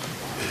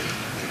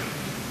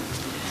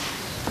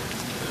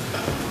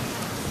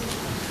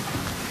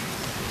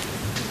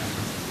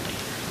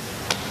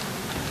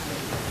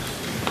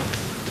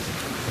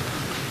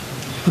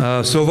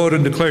 So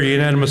voted and declared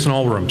unanimous in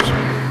all rooms.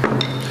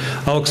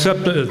 I'll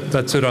accept,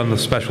 that's it on the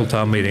special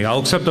town meeting. I'll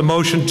accept a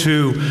motion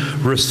to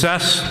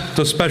recess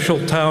the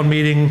special town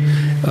meeting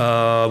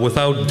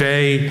without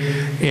day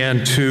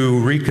and to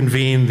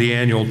reconvene the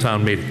annual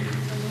town meeting.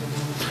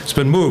 It's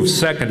been moved,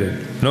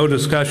 seconded. No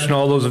discussion.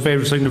 All those in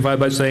favor signify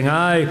by saying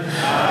aye.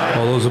 Aye.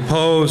 All those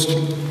opposed?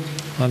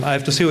 I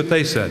have to see what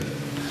they said.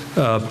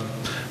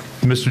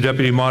 Mr.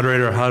 Deputy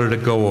Moderator, how did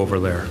it go over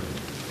there?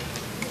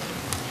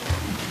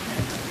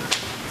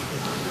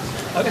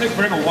 I'm going to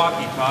bring a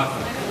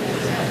walkie-talkie.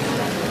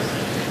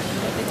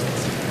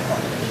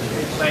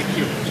 Thank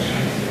you.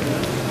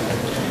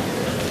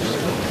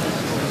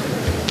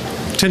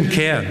 Tin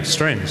can,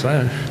 strings.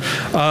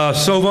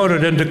 So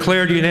voted and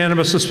declared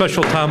unanimous. The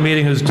special town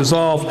meeting is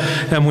dissolved,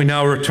 and we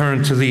now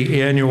return to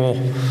the annual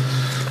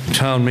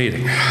town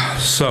meeting.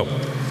 So,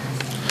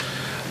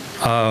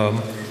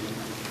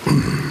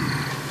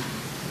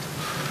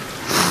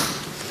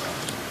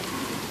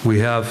 we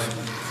have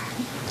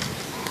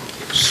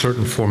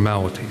certain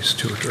formalities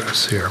to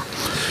address here.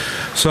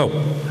 So,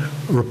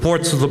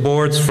 reports of the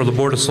boards for the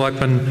Board of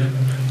Selectmen,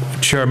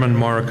 Chairman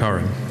Maura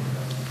Curran.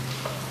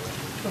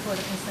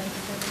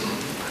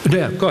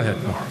 Yeah, go ahead,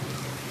 Maura.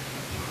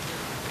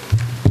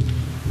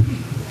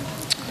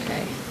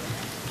 Okay.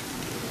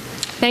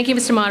 Thank you,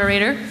 Mr.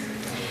 Moderator.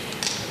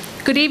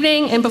 Good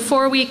evening, and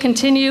before we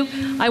continue,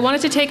 I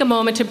wanted to take a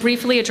moment to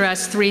briefly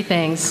address three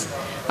things: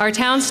 our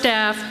town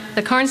staff,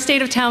 the current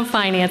state of town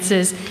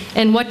finances,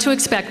 and what to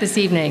expect this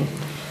evening.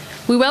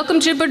 We welcome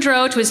Jim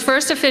Boudreau to his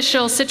first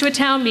official Scituate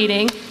town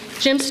meeting.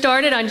 Jim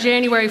started on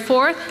January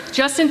 4th,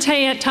 just in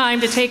time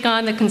to take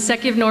on the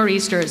consecutive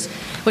nor'easters,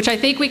 which I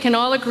think we can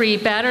all agree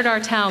battered our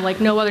town like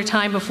no other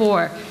time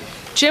before.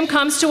 Jim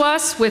comes to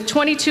us with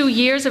 22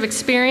 years of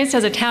experience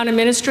as a town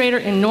administrator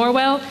in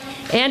Norwell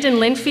and in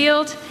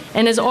Linfield,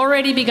 and has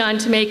already begun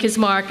to make his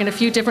mark in a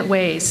few different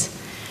ways.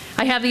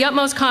 I have the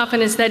utmost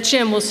confidence that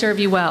Jim will serve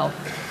you well.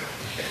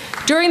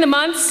 During the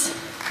months,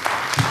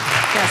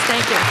 yes,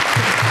 thank you.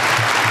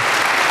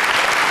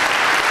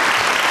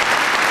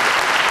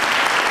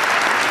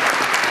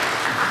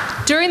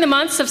 During the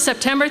months of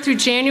September through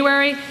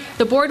January,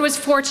 the board was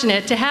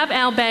fortunate to have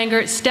Al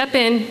Banger step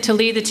in to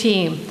lead the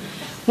team.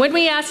 When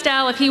we asked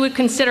Al if he would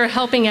consider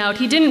helping out,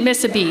 he didn't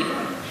miss a beat.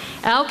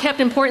 Al kept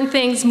important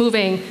things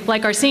moving,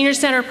 like our senior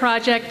center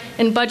project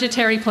and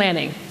budgetary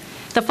planning.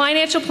 The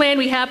financial plan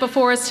we have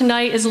before us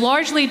tonight is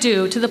largely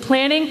due to the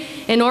planning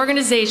and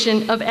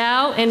organization of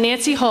Al and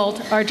Nancy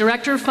Holt, our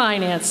Director of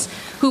Finance,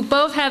 who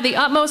both have the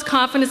utmost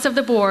confidence of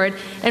the board,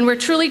 and we're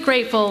truly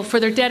grateful for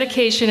their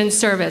dedication and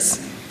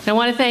service. And I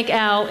want to thank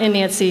Al and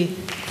Nancy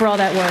for all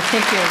that work.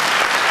 Thank you.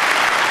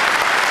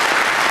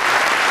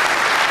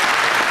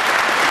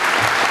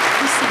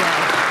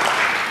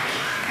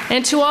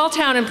 And to all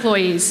town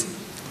employees,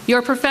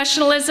 your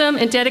professionalism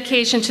and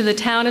dedication to the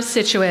town of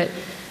Scituate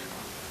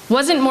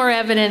wasn't more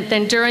evident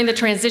than during the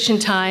transition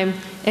time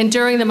and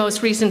during the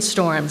most recent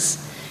storms.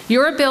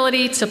 Your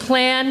ability to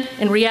plan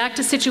and react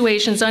to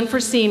situations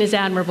unforeseen is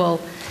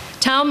admirable.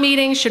 Town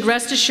meetings should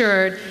rest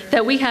assured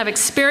that we have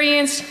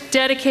experienced,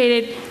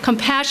 dedicated,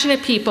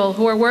 compassionate people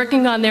who are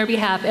working on their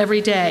behalf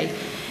every day.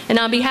 And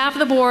on behalf of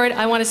the board,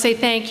 I want to say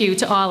thank you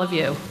to all of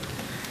you.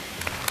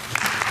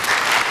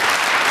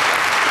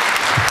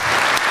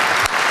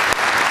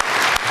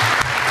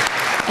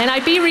 And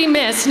I'd be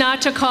remiss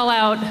not to call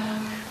out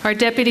our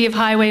Deputy of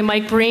Highway,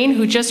 Mike Breen,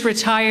 who just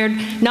retired,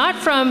 not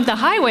from the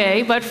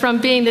highway, but from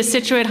being the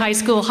Scituate High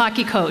School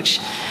hockey coach.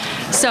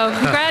 So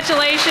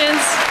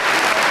congratulations,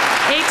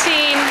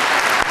 18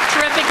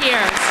 terrific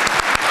years.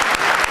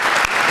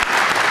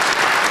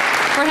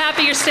 We're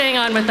happy you're staying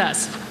on with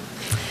us.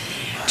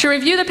 To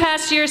review the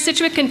past year,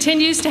 Scituate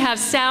continues to have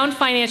sound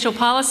financial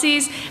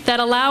policies that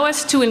allow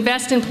us to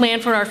invest and plan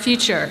for our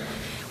future.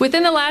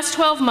 Within the last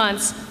 12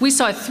 months, we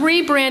saw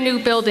 3 brand new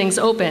buildings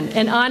open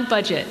and on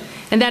budget,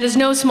 and that is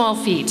no small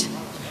feat.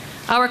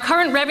 Our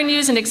current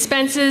revenues and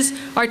expenses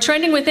are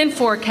trending within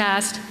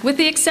forecast, with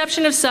the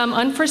exception of some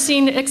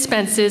unforeseen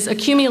expenses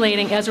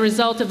accumulating as a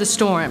result of the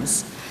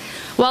storms.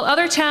 While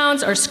other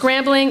towns are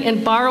scrambling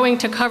and borrowing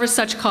to cover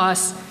such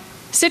costs,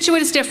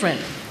 Scituate is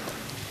different.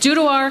 Due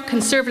to our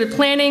conservative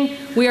planning,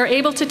 we are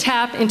able to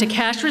tap into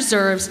cash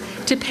reserves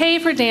to pay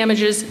for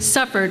damages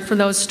suffered from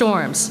those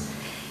storms.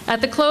 At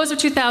the close of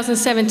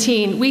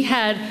 2017, we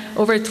had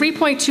over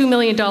 $3.2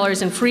 million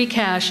in free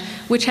cash,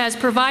 which has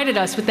provided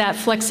us with that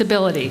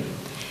flexibility.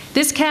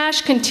 This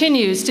cash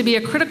continues to be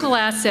a critical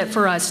asset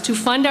for us to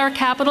fund our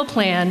capital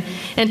plan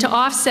and to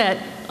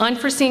offset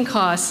unforeseen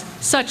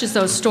costs, such as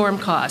those storm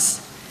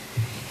costs.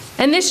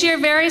 And this year,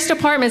 various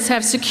departments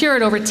have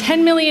secured over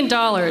 $10 million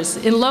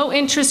in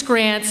low-interest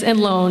grants and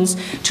loans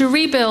to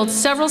rebuild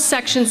several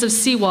sections of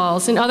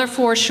seawalls and other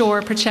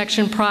foreshore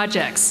protection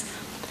projects.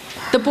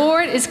 The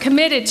board is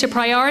committed to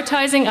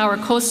prioritizing our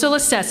coastal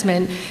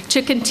assessment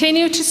to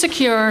continue to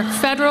secure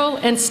federal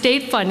and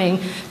state funding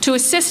to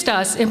assist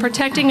us in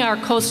protecting our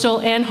coastal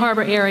and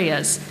harbor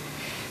areas.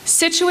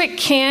 Scituate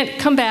can't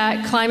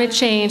combat climate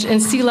change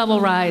and sea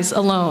level rise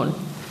alone.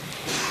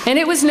 And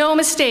it was no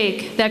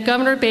mistake that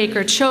Governor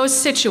Baker chose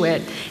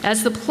Scituate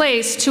as the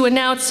place to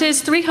announce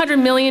his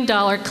 $300 million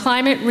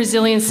climate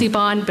resiliency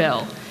bond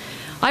bill.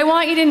 I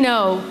want you to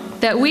know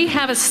that we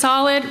have a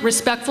solid,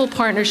 respectful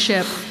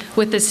partnership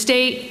with the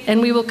state,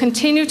 and we will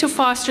continue to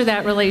foster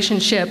that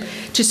relationship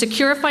to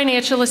secure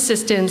financial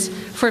assistance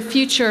for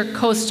future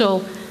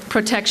coastal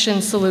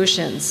protection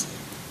solutions.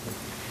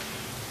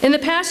 In the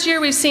past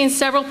year, we've seen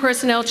several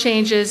personnel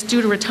changes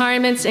due to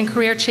retirements and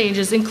career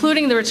changes,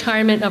 including the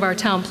retirement of our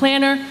town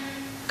planner,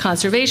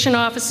 conservation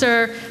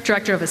officer,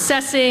 director of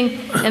assessing,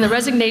 and the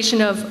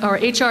resignation of our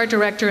HR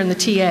director and the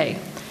TA.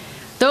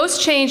 Those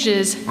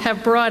changes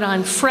have brought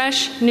on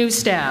fresh, new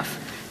staff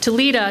to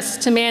lead us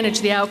to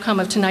manage the outcome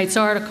of tonight's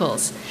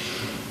articles.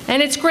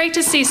 And it's great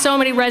to see so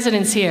many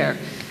residents here.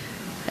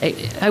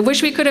 I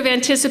wish we could have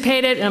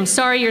anticipated, and I'm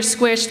sorry you're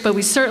squished, but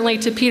we certainly,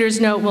 to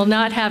Peter's note, will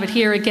not have it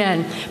here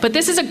again. But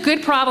this is a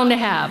good problem to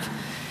have.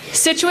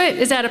 Scituate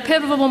is at a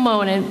pivotal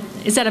moment,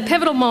 I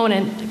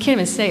can't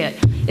even say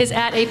it, is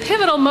at a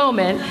pivotal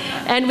moment,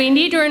 and we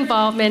need your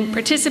involvement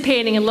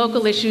participating in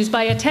local issues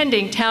by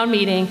attending town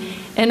meeting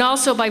and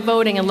also by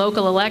voting in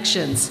local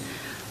elections.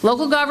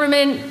 Local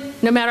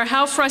government, no matter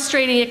how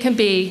frustrating it can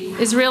be,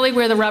 is really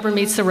where the rubber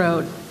meets the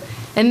road.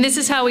 And this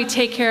is how we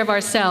take care of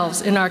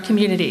ourselves in our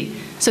community.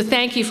 So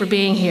thank you for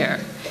being here.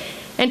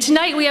 And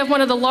tonight we have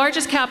one of the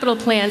largest capital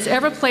plans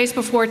ever placed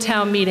before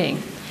town meeting.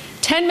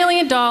 $10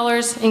 million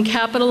in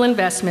capital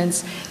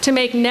investments to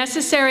make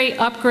necessary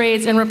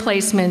upgrades and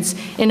replacements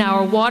in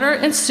our water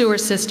and sewer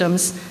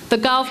systems, the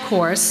golf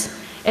course,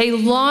 a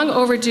long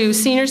overdue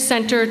senior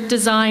center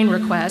design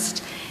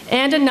request,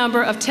 and a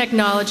number of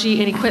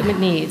technology and equipment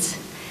needs.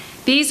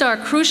 These are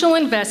crucial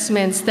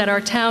investments that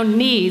our town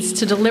needs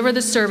to deliver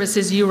the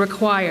services you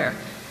require.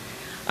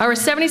 Our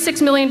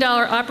 $76 million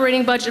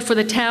operating budget for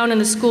the town and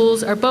the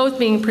schools are both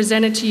being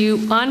presented to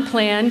you on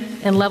plan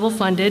and level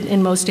funded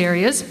in most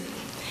areas.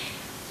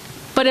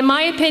 But in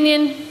my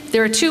opinion,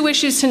 there are two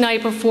issues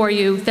tonight before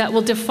you that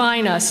will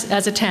define us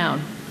as a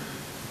town: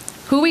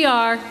 who we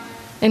are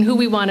and who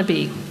we want to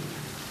be.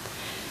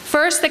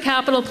 First, the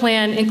capital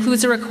plan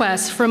includes a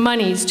request for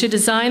monies to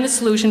design the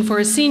solution for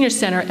a senior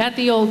center at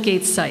the old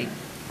Gates site.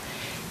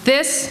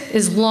 This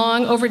is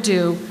long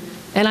overdue,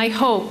 and I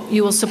hope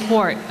you will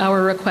support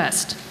our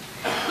request.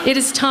 It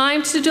is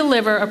time to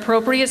deliver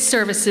appropriate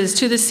services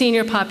to the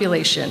senior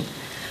population.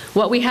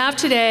 What we have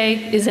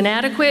today is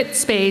inadequate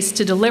space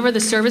to deliver the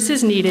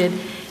services needed,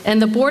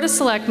 and the Board of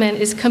Selectmen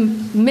is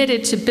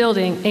committed to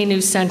building a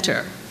new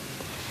center.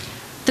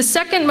 The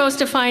second most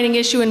defining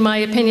issue, in my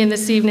opinion,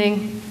 this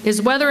evening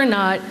is whether or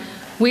not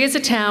we as a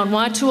town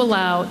want to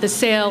allow the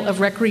sale of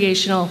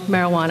recreational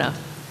marijuana.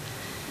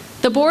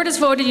 The board has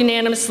voted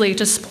unanimously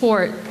to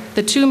support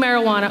the two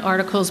marijuana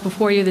articles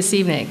before you this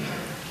evening.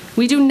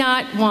 We do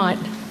not want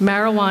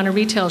marijuana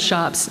retail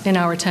shops in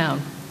our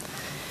town.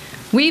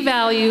 We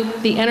value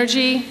the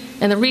energy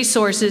and the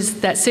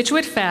resources that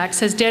Scituate Facts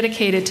has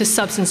dedicated to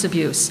substance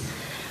abuse.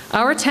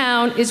 Our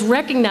town is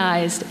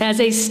recognized as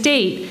a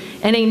state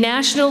and a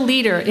national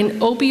leader in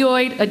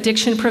opioid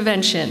addiction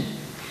prevention,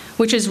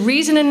 which is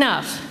reason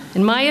enough,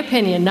 in my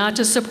opinion, not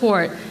to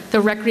support the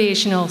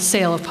recreational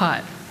sale of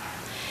pot.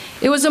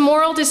 It was a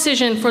moral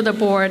decision for the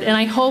board, and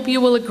I hope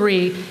you will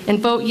agree and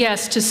vote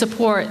yes to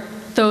support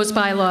those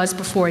bylaws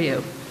before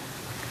you.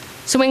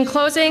 So in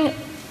closing,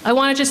 I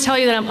want to just tell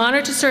you that I'm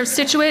honored to serve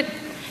Scituate,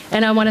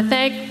 and I want to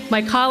thank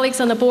my colleagues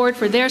on the board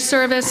for their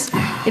service.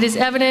 It is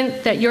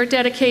evident that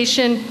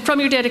from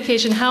your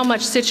dedication, how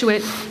much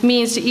Scituate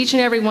means to each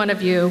and every one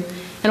of you.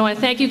 And I want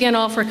to thank you again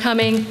all for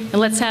coming, and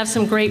let's have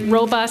some great,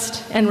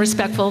 robust, and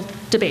respectful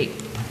debate.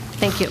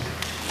 Thank you.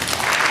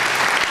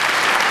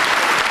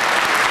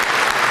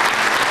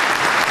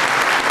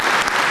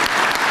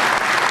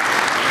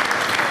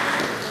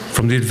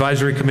 From the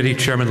Advisory Committee,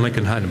 Chairman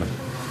Lincoln Heineman.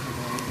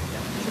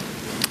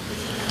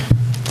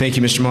 Thank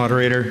you, Mr.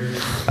 Moderator.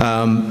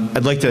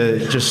 I'd like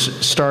to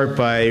just start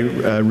by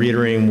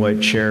reiterating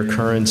what Chair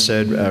Curran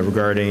said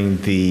regarding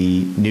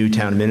the new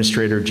town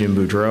administrator, Jim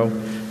Boudreau.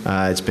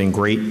 It's been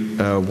great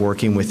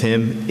working with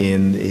him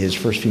in his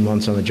first few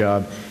months on the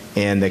job,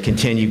 and the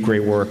continued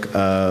great work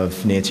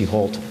of Nancy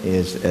Holt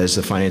as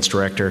the finance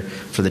director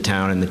for the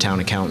town and the town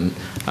accountant.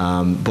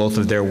 Both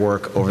of their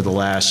work over the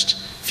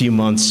last few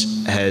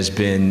months has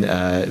been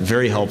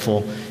very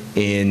helpful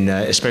in,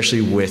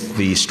 especially with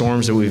the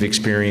storms that we've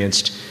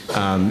experienced,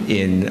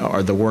 in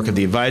the work of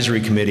the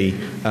advisory committee,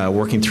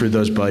 working through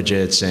those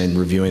budgets and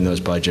reviewing those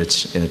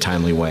budgets in a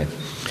timely way.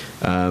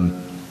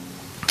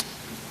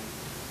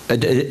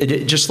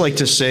 I'd just like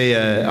to say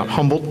I'm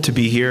humbled to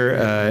be here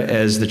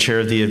as the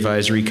chair of the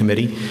advisory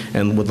committee,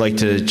 and would like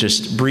to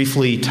just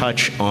briefly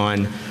touch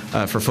on,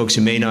 for folks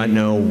who may not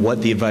know,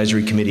 what the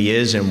advisory committee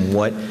is and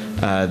what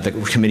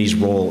the committee's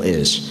role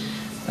is.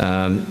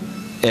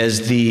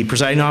 As the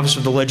presiding officer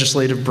of the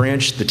legislative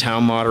branch, the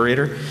town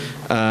moderator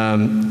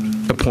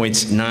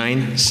appoints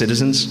 9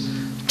 citizens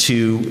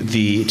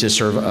to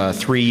serve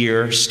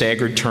 3-year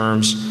staggered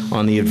terms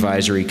on the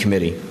advisory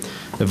committee.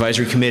 The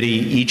advisory committee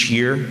each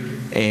year,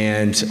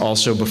 and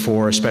also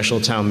before a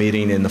special town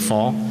meeting in the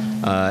fall,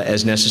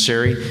 as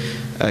necessary,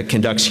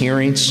 conducts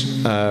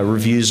hearings,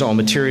 reviews all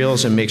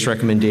materials, and makes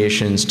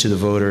recommendations to the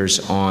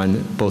voters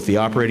on both the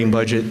operating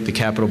budget, the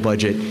capital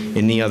budget, and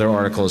any other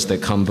articles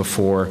that come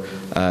before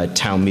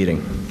town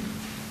meeting.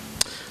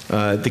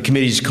 The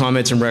committee's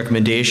comments and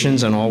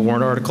recommendations on all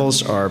warrant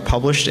articles are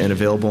published and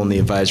available in the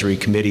advisory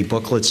committee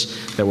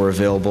booklets that were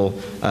available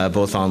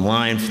both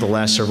online for the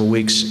last several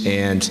weeks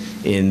and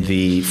in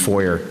the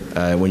foyer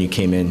when you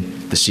came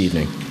in this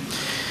evening.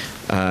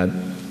 I'd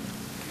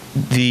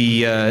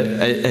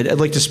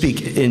like to speak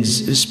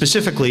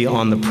specifically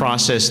on the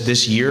process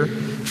this year.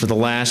 For the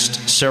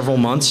last several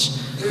months,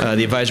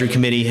 the advisory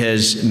committee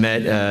has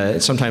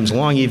met sometimes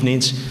long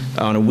evenings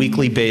on a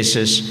weekly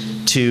basis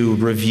to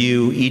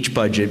review each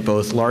budget,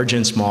 both large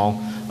and small,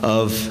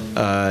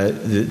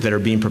 that are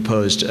being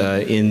proposed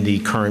in the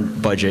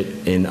current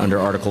budget under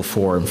Article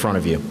 4 in front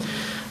of you.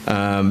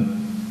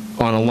 On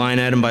a line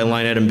item by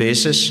line item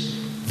basis,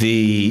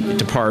 the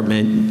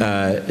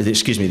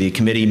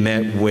committee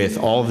met with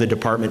all of the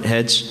department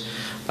heads,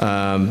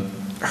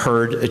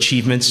 heard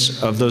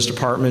achievements of those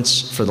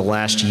departments for the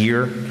last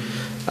year,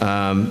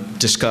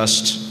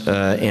 discussed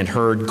and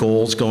heard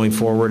goals going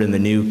forward in the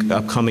new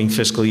upcoming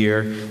fiscal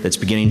year that's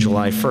beginning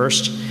July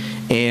 1st,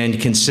 and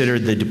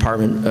considered the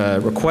department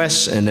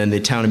requests and then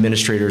the town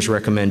administrator's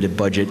recommended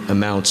budget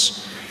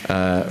amounts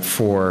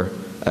for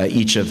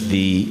each of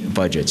the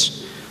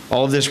budgets.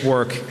 All of this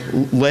work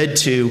led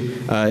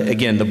to,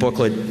 again, the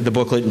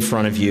booklet in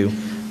front of you,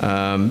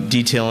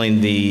 detailing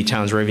the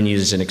town's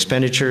revenues and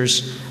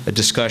expenditures, a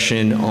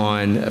discussion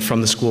from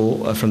the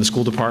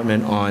school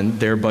department on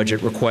their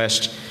budget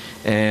request,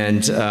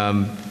 and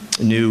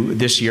new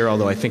this year,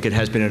 although I think it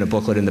has been in a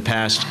booklet in the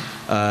past,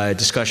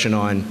 discussion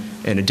on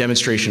and a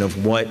demonstration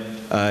of what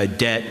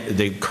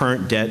the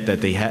current debt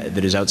that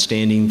that is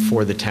outstanding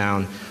for the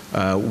town,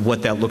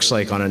 what that looks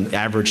like on an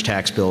average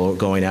tax bill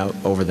going out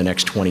over the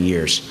next 20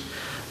 years.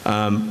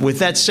 With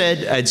that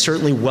said, I'd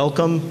certainly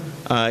welcome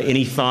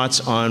any thoughts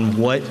on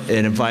what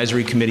an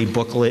advisory committee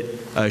booklet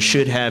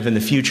should have in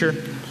the future.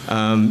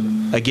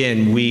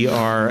 Again, we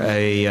are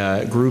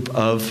a group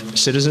of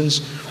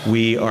citizens.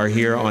 We are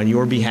here on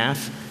your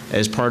behalf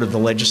as part of the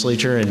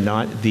legislature and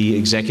not the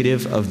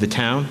executive of the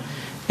town.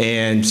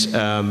 And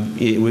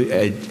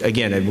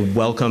again, I would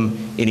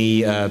welcome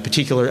any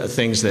particular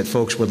things that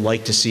folks would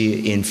like to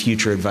see in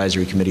future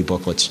advisory committee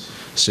booklets.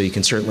 So you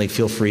can certainly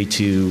feel free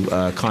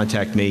to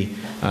contact me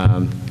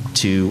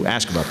to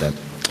ask about that.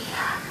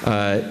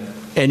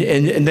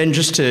 And then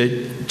just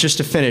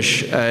to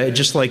finish, I'd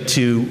just like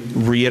to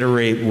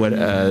reiterate what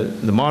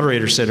the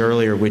moderator said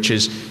earlier, which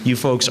is you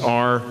folks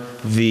are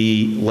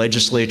the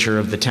legislature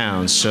of the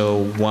town.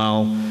 So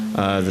while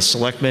the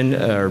selectmen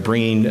are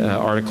bringing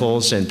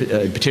articles and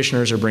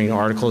petitioners are bringing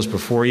articles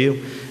before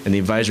you, and the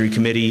advisory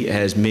committee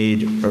has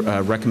made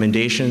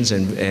recommendations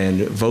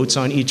and votes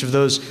on each of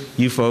those,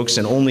 you folks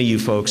and only you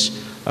folks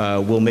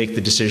will make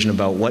the decision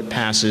about what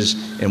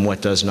passes and what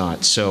does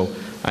not. So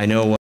I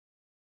know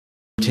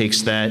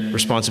takes that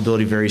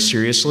responsibility very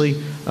seriously,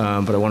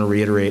 but I want to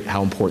reiterate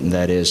how important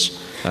that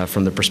is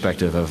from the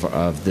perspective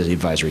of the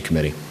advisory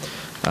committee.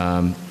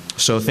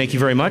 So thank you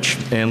very much,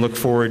 and look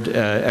forward to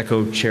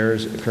echo Chair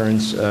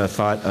Kern's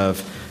thought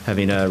of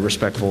having a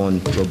respectful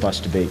and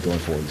robust debate going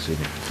forward this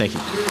evening. Thank you.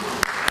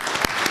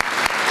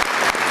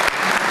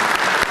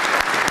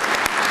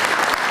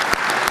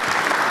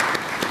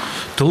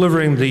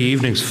 Delivering the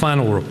evening's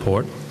final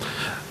report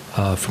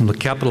from the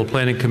Capital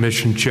Planning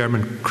Commission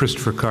Chairman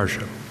Christopher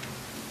Karsha.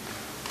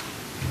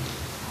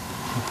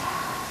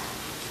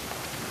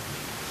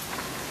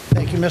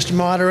 Thank you, Mr.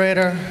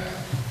 Moderator.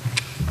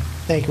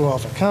 Thank you all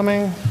for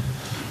coming.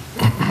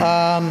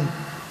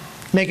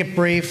 Make it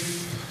brief.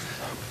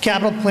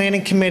 Capital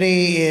Planning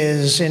Committee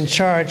is in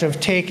charge of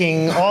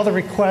taking all the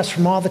requests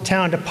from all the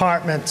town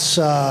departments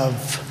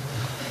of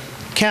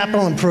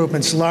capital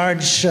improvements,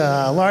 large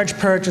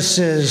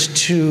purchases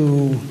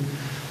to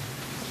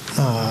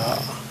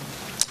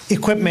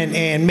equipment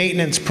and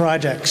maintenance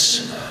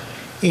projects.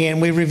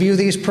 And we review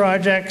these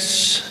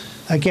projects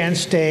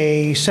against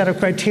a set of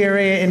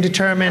criteria and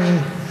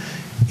determine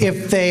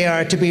if they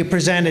are to be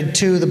presented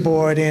to the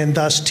board and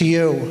thus to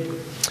you.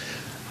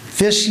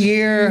 This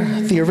year,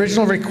 the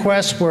original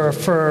requests were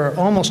for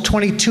almost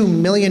 $22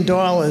 million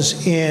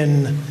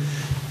in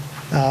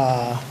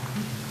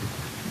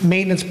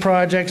maintenance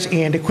projects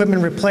and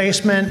equipment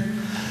replacement.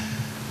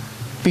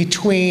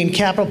 Between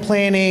capital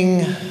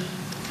planning,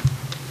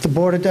 the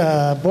Board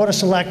of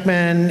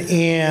Selectmen,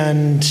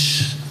 and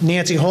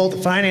Nancy Holt,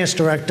 the Finance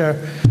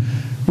Director,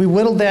 we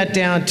whittled that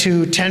down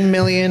to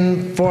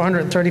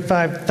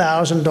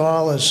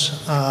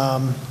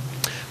 $10,435,000,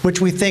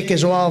 which we think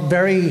is all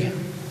very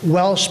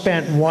well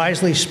spent and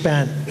wisely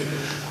spent.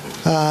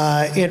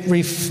 It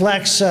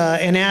reflects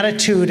an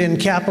attitude in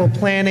capital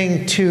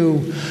planning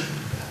to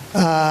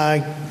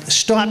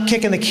stop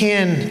kicking the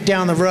can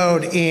down the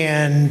road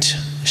and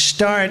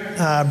start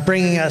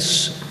bringing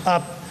us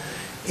up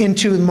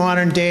into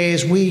modern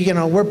days.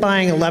 We're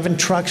buying 11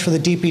 trucks for the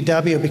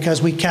DPW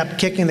because we kept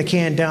kicking the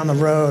can down the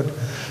road.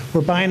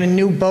 We're buying a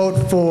new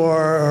boat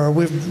or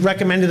we've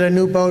recommended a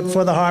new boat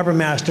for the harbor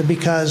master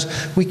because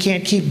we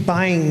can't keep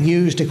buying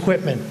used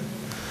equipment.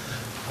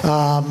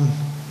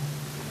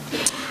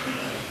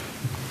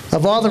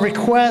 Of all the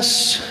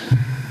requests,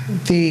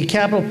 the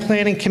Capital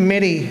Planning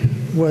Committee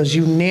was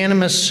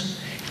unanimous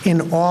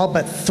in all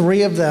but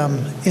 3 of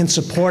them in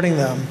supporting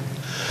them.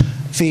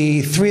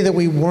 The 3 that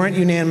we weren't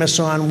unanimous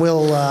on,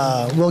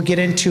 we'll get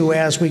into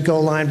as we go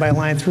line by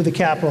line through the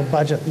capital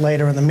budget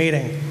later in the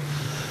meeting.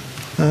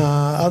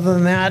 Other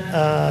than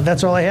that,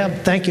 that's all I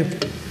have. Thank you.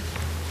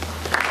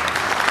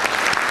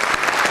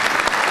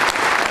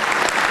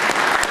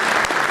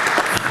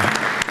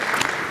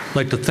 I'd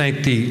like to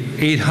thank the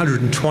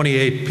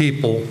 828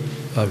 people,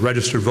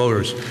 registered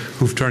voters,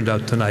 who've turned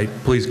out tonight.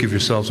 Please give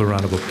yourselves a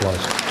round of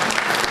applause.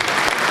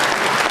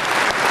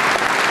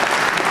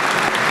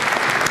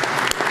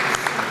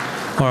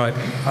 All right,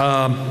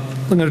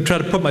 I'm going to try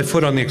to put my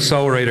foot on the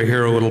accelerator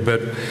here a little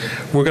bit.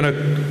 We're going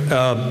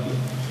to,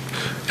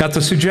 at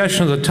the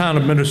suggestion of the town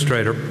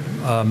administrator,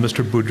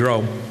 Mr.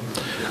 Boudreau,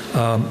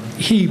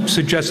 he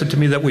suggested to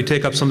me that we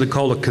take up something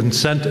called a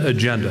consent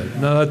agenda.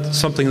 Now, that's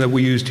something that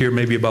we used here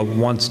maybe about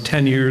once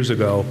 10 years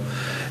ago,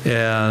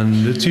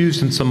 and it's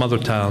used in some other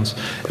towns.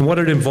 And what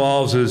it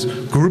involves is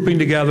grouping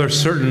together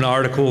certain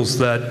articles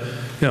that,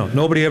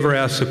 nobody ever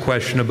asks a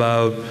question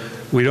about.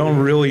 I don't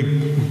really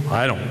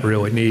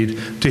need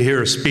to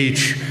hear a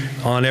speech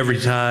on every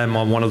time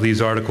on one of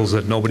these articles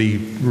that nobody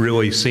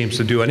really seems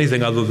to do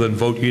anything other than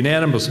vote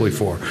unanimously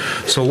for.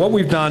 So what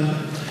we've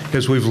done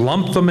is we've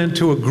lumped them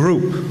into a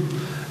group,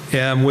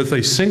 and with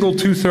a single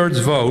 2/3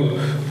 vote,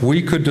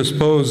 we could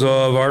dispose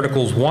of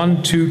Articles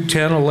 1, 2,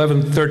 10,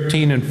 11,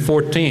 13, and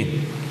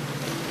 14.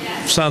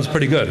 Sounds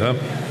pretty good, huh?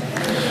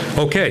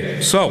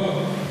 Okay,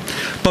 so,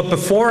 but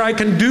before I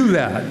can do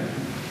that,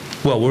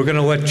 well, we're going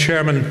to let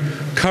Chairman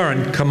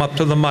Curran come up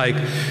to the mic.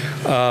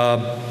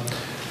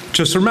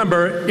 Just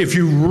remember, if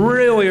you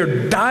really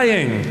are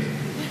dying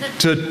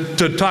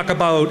to talk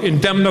about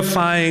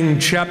indemnifying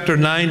Chapter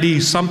 90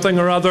 something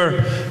or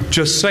other,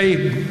 just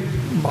say,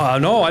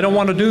 no, I don't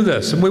want to do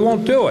this, and we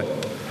won't do it.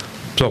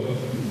 So,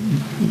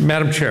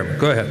 Madam Chairman,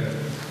 go ahead.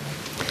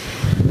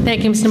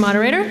 Thank you, Mr.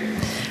 Moderator.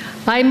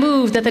 I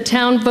move that the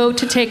town vote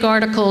to take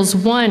Articles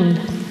 1,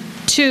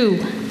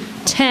 2,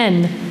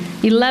 10,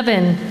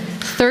 11,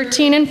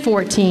 13, and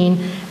 14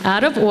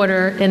 out of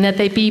order, and that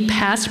they be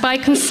passed by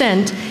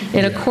consent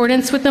in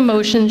accordance with the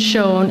motion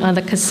shown on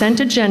the consent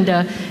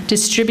agenda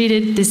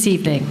distributed this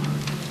evening.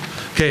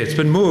 Okay, it's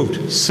been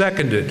moved,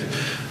 seconded.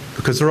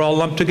 Because they're all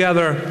lumped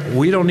together,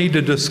 we don't need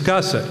to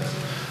discuss it.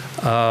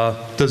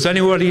 Does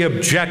anybody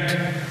object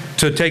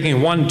to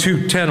taking 1,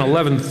 2, 10,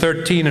 11,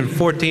 13, and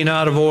 14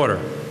 out of order?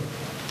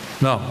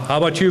 No. How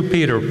about you,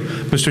 Peter,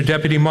 Mr.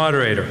 Deputy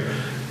Moderator?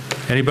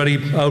 Anybody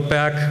out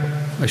back?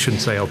 I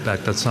shouldn't say out back,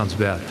 that sounds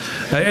bad.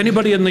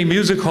 Anybody in the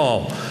music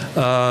hall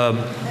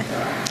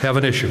have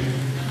an issue?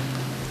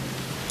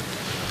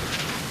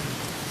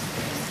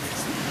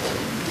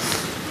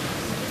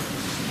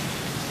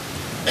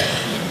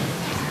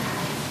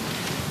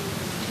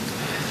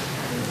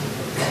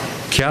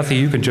 Kathy,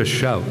 you can just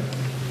shout.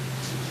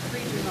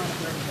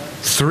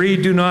 3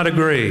 do not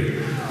agree.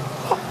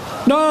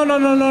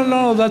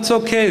 No, that's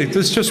okay.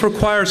 This just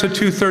requires a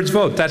 2/3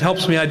 vote. That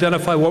helps me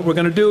identify what we're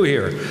going to do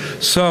here.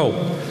 So,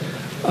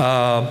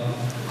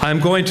 I'm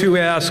going to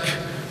ask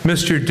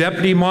Mr.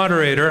 Deputy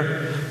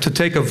Moderator to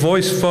take a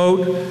voice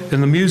vote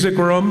in the music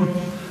room,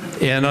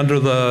 and under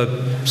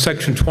the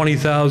section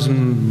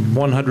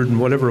 20,100 and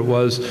whatever it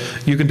was,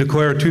 you can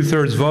declare a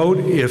 2/3 vote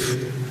if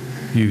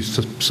you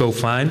so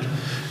find.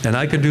 And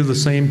I can do the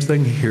same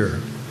thing here.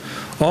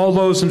 All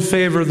those in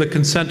favor of the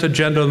consent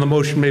agenda and the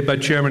motion made by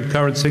Chairman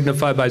Curran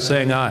signify by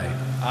saying aye.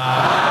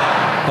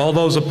 Aye. All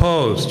those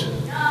opposed?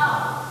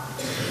 No.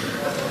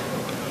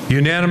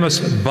 Unanimous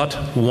but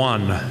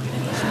 1. Now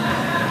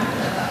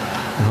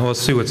let's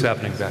see what's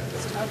happening back there.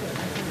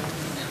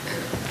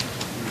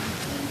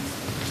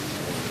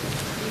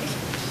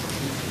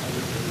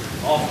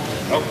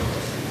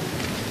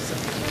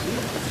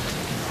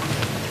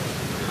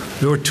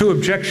 There were 2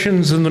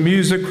 objections in the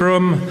music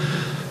room.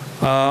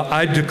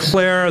 I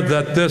declare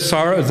that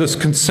this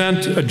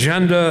consent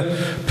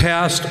agenda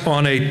passed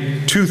on a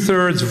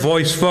 2/3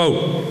 voice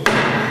vote.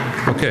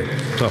 Okay,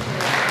 so.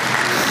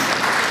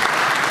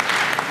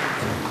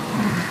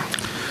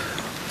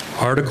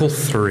 Article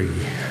 3.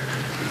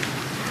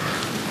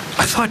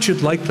 I thought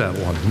you'd like that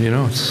one,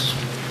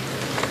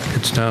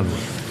 it's down.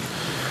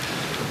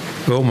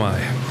 Oh my,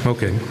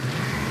 okay.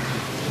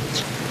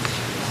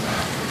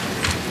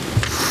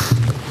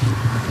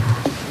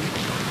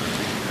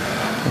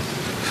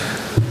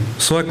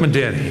 Selectman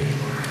Danny.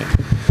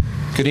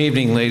 Good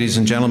evening, ladies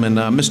and gentlemen.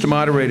 Mr.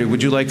 Moderator,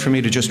 would you like for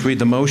me to just read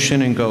the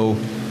motion and go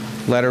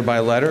letter by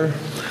letter?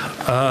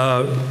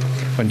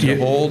 To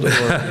hold? Or?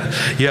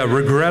 Yeah,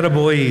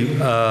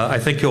 regrettably, I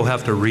think you'll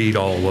have to read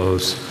all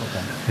those.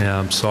 Okay. Yeah,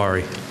 I'm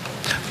sorry.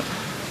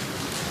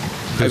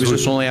 I was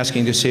just only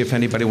asking to see if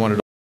anybody wanted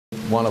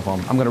one of them.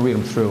 I'm going to read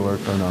them through, or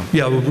no?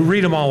 Yeah, we'll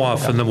read them all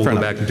off, and then we'll go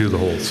back and do the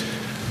holds.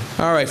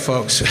 All right,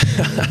 folks.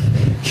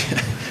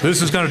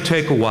 This is going to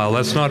take a while.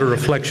 That's not a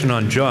reflection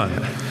on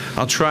John.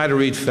 I'll try to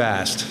read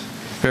fast.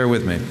 Bear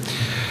with me.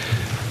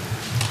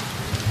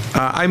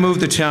 I move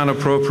the town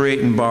appropriate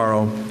and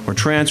borrow or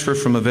transfer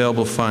from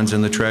available funds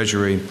in the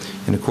Treasury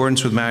in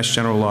accordance with Mass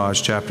General Laws,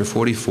 Chapter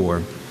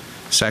 44,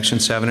 Section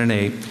 7 and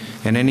 8,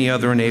 and any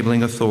other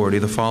enabling authority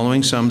the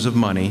following sums of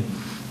money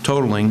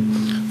totaling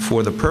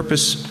for the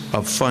purpose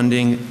of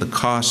funding the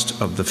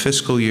cost of the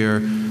fiscal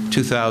year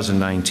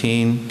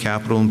 2019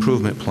 Capital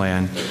Improvement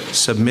Plan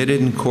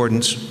submitted in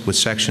accordance with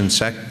Section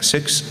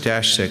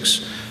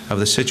 6-6 of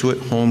the Scituate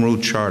Home Rule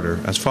Charter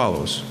as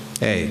follows.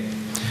 A,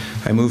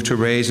 I move to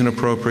raise and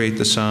appropriate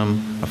the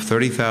sum of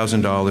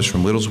 $30,000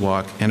 from Whittles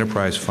Walk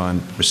Enterprise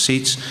Fund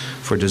receipts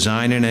for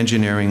design and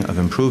engineering of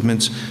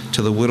improvements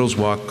to the Whittles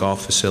Walk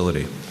Golf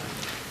Facility.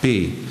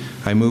 B,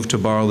 I move to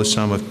borrow the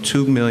sum of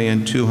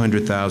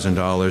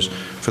 $2,200,000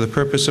 for the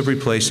purpose of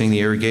replacing the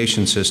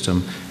irrigation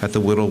system at the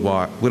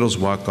Whittles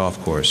Walk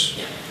Golf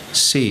Course.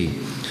 C,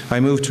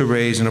 I move to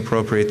raise and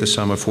appropriate the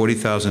sum of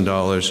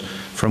 $40,000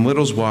 from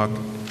Whittles Walk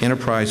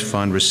Enterprise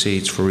Fund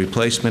receipts for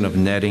replacement of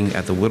netting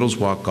at the Whittles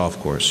Walk Golf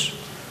Course.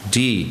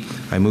 D,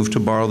 I move to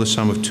borrow the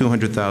sum of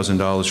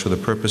 $200,000 for the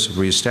purpose of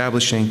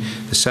reestablishing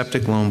the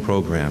septic loan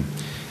program.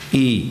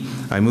 E,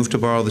 I move to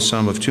borrow the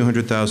sum of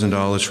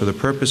 $200,000 for the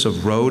purpose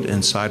of road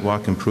and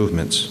sidewalk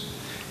improvements.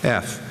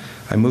 F,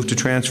 I move to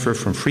transfer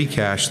from free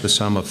cash the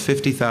sum of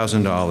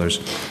 $50,000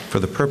 for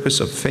the purpose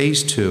of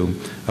Phase 2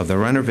 of the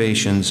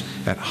renovations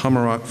at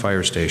Hummerock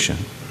Fire Station.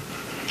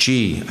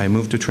 G, I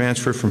move to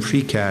transfer from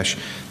free cash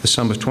the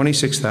sum of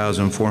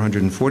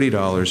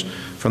 $26,440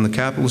 from the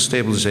Capital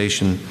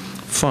Stabilization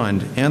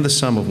Fund and the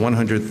sum of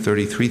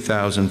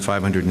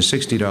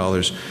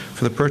 $133,560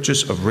 for the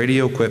purchase of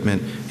radio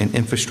equipment and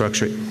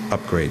infrastructure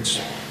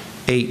upgrades.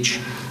 H,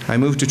 I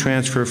move to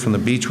transfer from the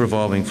Beach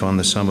Revolving Fund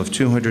the sum of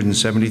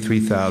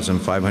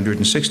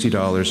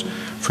 $273,560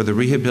 for the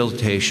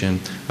rehabilitation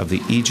of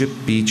the Egypt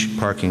Beach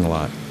parking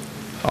lot.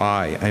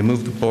 I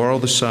move to borrow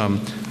the sum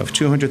of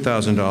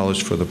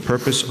 $200,000 for the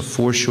purpose of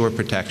foreshore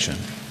protection.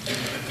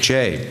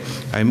 J,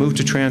 I move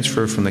to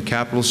transfer from the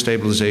Capital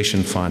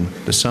Stabilization Fund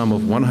the sum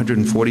of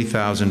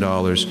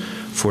 $140,000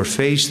 for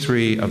Phase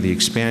 3 of the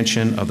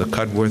expansion of the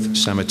Cudworth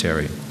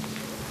Cemetery.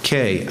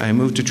 K, I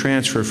move to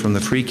transfer from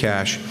the free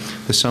cash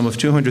the sum of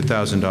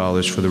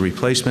 $200,000 for the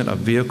replacement of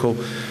vehicle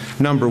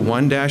number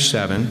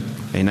 1-7,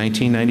 a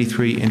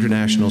 1993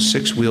 International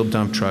 6-wheel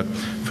dump truck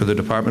for the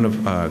Department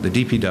of the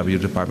DPW,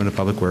 Department of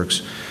Public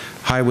Works,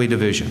 Highway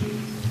Division.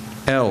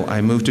 L,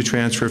 I move to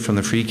transfer from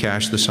the free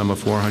cash the sum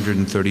of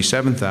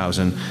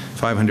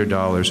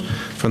 $437,500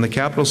 from the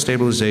Capital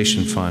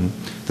Stabilization Fund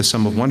the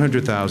sum of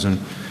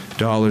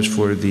 $100,000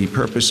 for the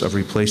purpose of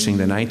replacing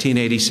the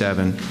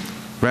 1987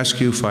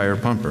 Rescue Fire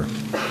Pumper.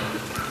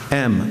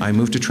 M, I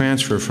move to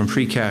transfer from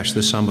free cash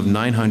the sum of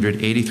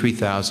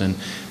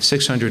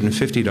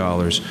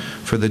 $983,650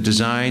 for the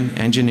design,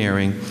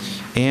 engineering,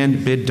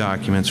 and bid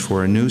documents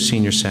for a new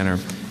senior center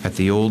at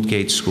the Old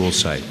Gates School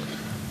site.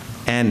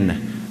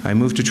 N, I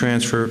move to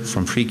transfer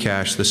from free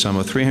cash the sum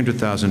of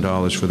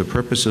 $300,000 for the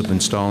purpose of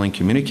installing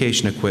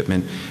communication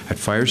equipment at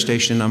Fire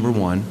Station Number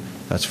 1,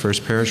 that's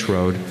First Parish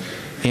Road,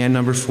 and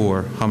Number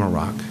 4,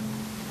 Hummerock.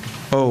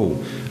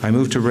 O, I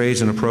move to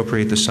raise and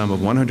appropriate the sum of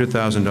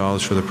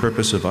 $100,000 for the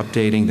purpose of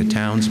updating the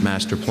town's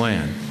master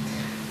plan.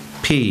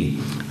 P,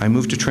 I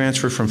move to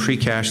transfer from free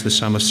cash the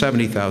sum of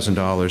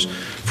 $70,000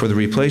 for the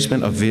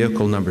replacement of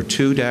vehicle number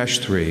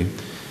 2-3,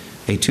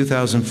 a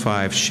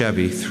 2005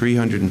 Chevy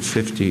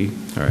 350,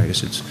 or I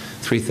guess it's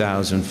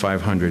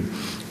 3,500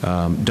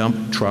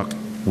 dump truck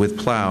with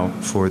plow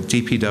for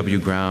DPW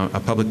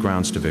Public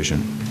Grounds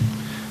Division.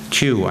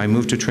 Q, I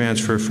move to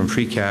transfer from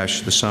free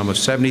cash the sum of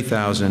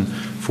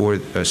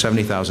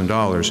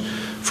 $70,000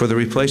 for the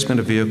replacement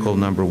of vehicle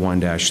number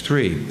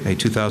 1-3, a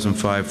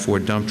 2005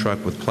 Ford dump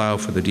truck with plow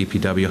for the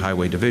DPW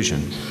Highway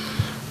Division.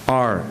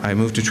 R, I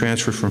move to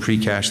transfer from free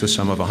cash the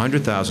sum of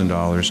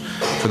 $100,000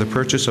 for the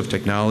purchase of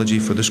technology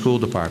for the school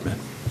department.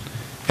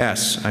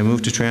 S, I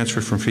move to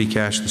transfer from free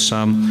cash the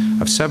sum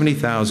of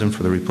 $70,000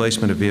 for the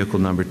replacement of vehicle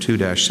number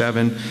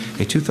 2-7,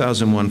 a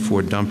 2001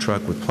 Ford dump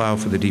truck with plow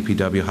for the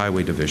DPW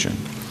Highway Division.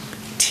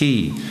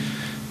 T,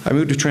 I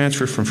move to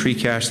transfer from free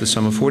cash the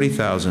sum of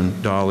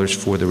 $40,000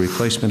 for the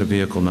replacement of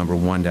vehicle number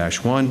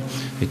 1-1,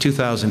 a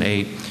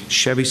 2008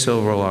 Chevy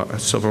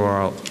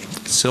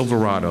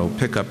Silverado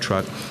pickup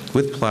truck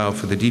with plow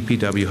for the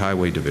DPW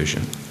Highway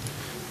Division.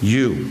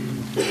 U,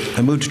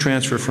 I move to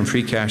transfer from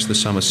free cash the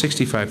sum of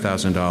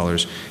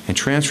 $65,000 and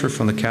transfer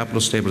from the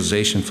Capital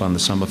Stabilization Fund the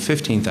sum of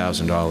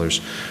 $15,000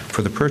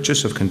 for the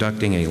purchase of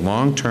conducting a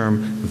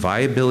long-term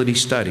viability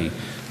study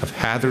of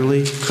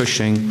Hatherley,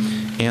 Cushing,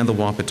 and the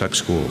Wampatuck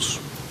schools.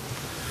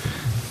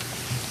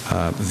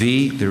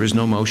 V, there is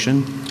no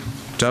motion.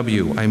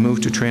 W, I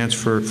move to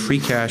transfer free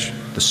cash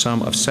the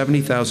sum of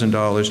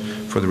 $70,000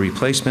 for the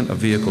replacement of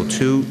Vehicle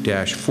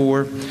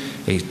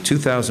 2-4, a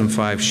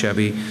 2005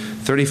 Chevy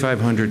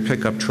 3500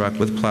 pickup truck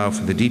with plow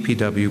for the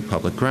DPW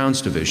Public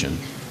Grounds Division.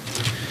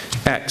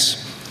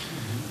 X,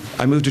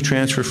 I move to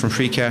transfer from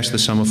free cash the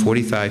sum of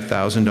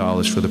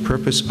 $45,000 for the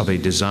purpose of a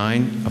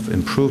design of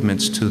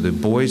improvements to the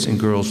boys and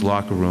girls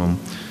locker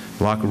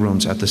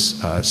rooms at the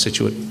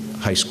Scituate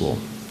High School.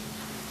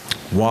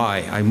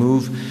 Y, I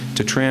move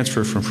to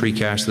transfer from free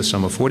cash the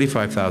sum of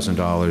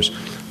 $45,000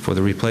 for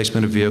the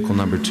replacement of vehicle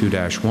number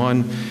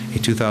 2-1, a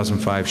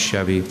 2005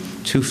 Chevy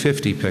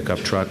 250 pickup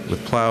truck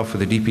with plow for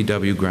the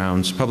DPW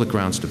Public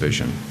Grounds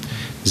Division.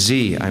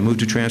 Z, I move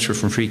to transfer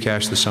from free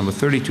cash the sum of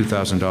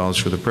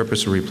 $32,000 for the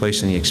purpose of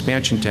replacing the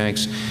expansion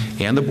tanks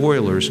and the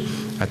boilers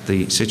at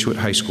the Scituate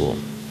High School.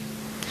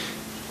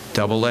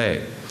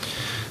 AA,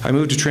 I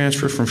move to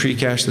transfer from free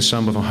cash the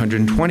sum of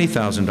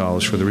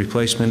 $120,000 for the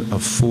replacement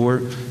of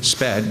 4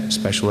 SPED,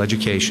 special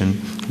education,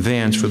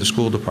 vans for the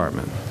school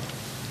department.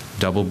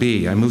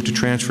 B, I move to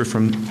transfer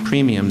from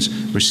premiums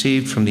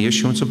received from the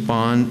issuance of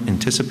bond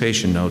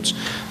anticipation notes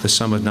the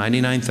sum of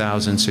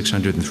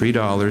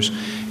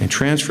 $99,603 and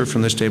transfer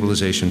from the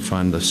stabilization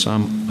fund the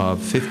sum of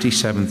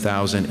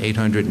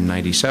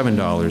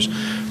 $57,897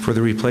 for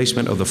the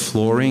replacement of the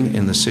flooring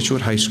in the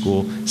Scituate High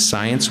School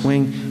science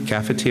wing,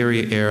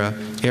 cafeteria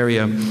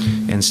area,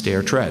 and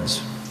stair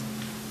treads.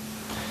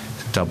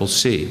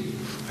 C,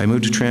 I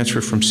move to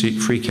transfer from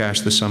free cash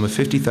the sum of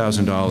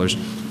 $50,000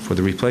 for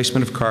the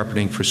replacement of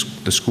carpeting for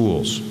the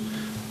schools.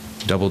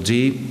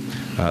 D,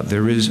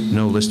 there is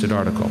no listed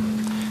article.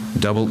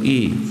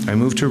 E, I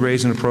move to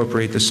raise and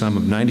appropriate the sum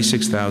of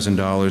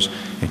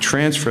 $96,000 and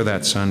transfer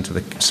that sum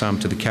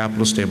to the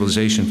Capital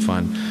Stabilization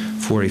Fund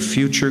for a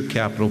future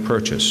capital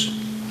purchase.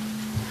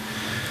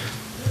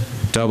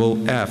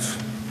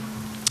 F,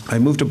 I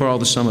move to borrow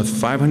the sum of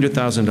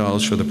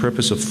 $500,000 for the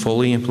purpose of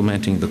fully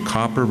implementing the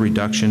copper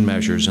reduction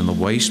measures in the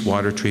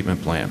wastewater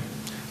treatment plant.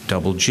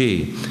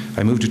 G,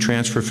 I move to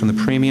transfer from the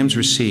premiums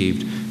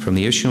received from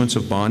the issuance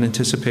of bond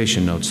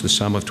anticipation notes the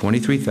sum of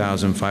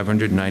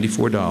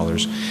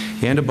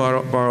 $23,594 and to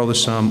borrow the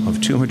sum of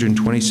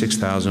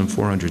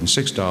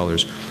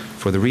 $226,406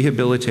 for the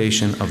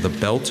rehabilitation of the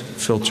belt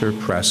filter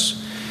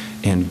press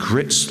and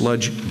grit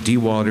sludge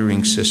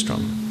dewatering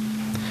system.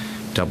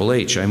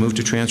 H, I move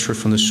to transfer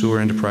from the Sewer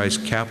Enterprise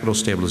Capital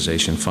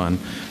Stabilization Fund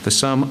the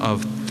sum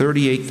of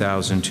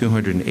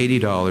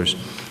 $38,280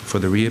 for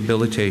the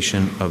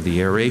rehabilitation of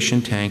the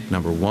aeration tank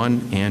number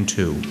 1 and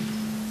 2.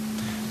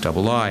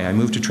 I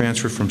move to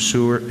transfer from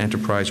Sewer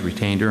Enterprise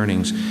retained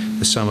earnings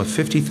the sum of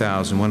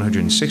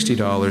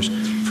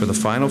 $50,160 for the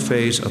final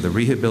phase of the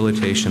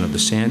rehabilitation of the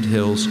Sand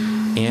Hills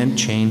and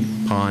Chain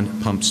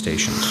Pond pump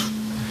stations.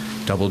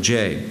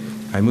 J,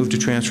 I move to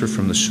transfer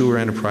from the Sewer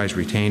Enterprise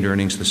retained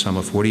earnings the sum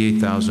of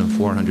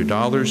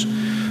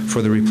 $48,400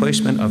 for the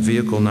replacement of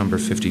vehicle number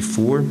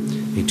 54,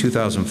 a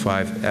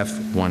 2005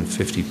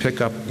 F-150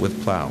 pickup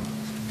with plow.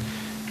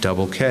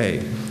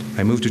 K,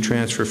 I move to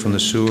transfer from the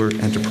Sewer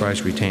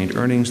Enterprise retained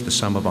earnings the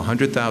sum of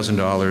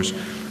 $100,000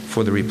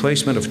 for the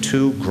replacement of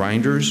 2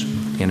 grinders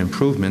and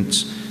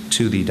improvements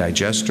to the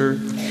digester,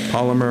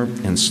 polymer,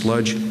 and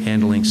sludge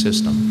handling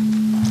system.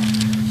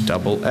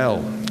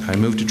 L, I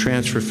move to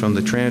transfer from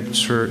the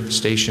transfer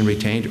station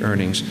retained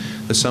earnings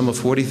the sum of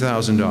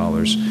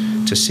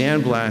 $40,000 to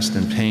sandblast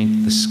and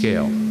paint the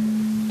scale.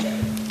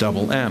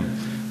 M,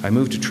 I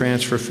move to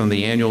transfer from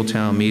the annual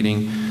town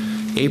meeting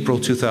April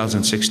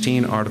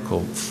 2016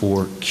 Article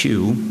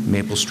 4Q,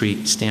 Maple Street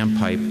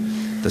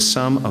Standpipe, the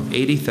sum of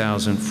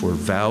 $80,000 for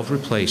valve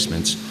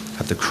replacements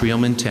at the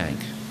Creelman tank.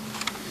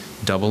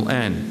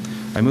 N,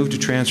 I move to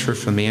transfer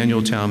from the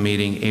annual town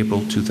meeting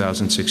April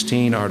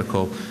 2016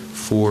 Article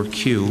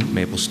 4Q,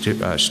 Maple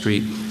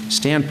Street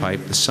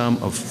Standpipe, the sum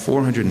of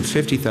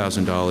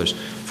 $450,000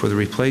 for the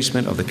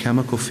replacement of the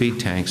chemical feed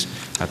tanks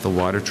at the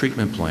water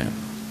treatment plant.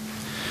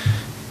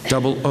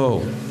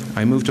 O,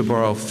 I move to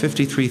borrow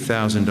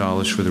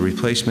 $53,000 for the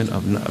replacement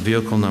of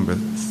vehicle number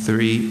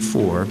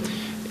 34,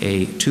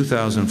 a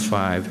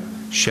 2005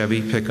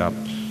 Chevy pickup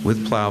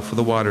with plow for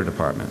the water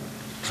department.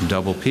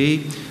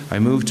 P, I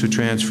move to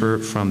transfer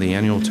from the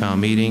annual town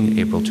meeting,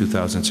 April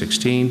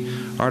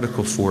 2016,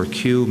 Article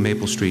 4Q,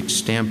 Maple Street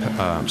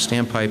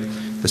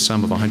Standpipe, the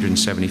sum of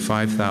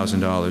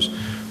 $175,000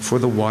 for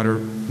the water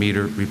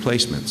meter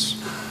replacements.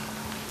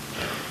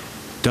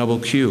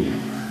 Q,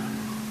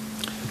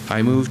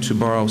 I move to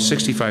borrow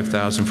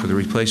 $65,000 for the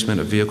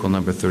replacement of vehicle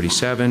number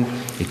 37,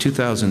 a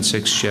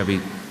 2006 Chevy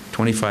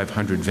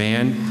 2500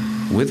 van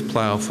with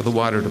plow for the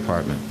water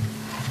department.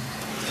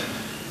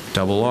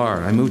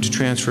 R, I move to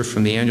transfer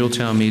from the annual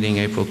town meeting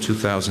April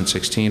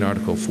 2016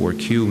 Article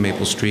 4Q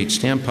Maple Street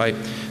Standpipe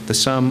the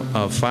sum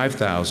of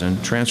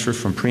 $5,000 transfer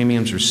from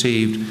premiums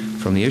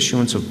received from the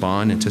issuance of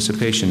bond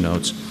anticipation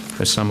notes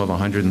the sum of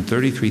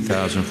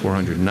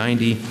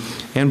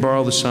 $133,490 and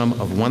borrow the sum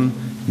of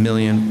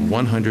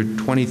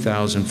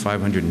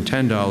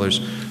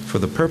 $1,120,510 for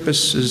the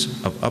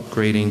purposes of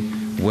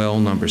upgrading well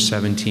number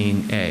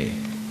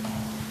 17A.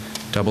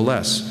 Double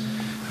S.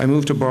 I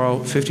move to borrow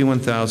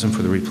 $51,000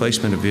 for the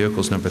replacement of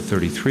vehicles number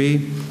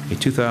 33, a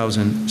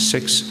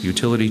 2006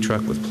 utility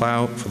truck with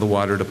plow for the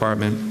Water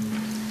Department.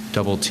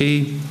 Double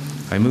T.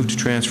 I move to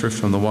transfer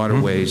from the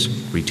Waterways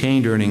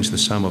retained earnings the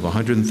sum of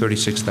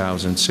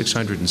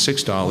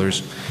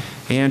 $136,606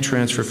 and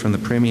transfer from the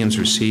premiums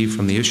received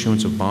from the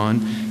issuance of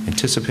bond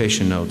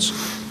anticipation notes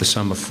the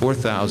sum of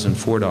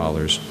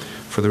 $4,004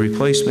 for the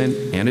replacement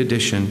and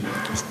addition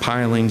of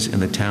pilings in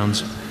the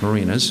town's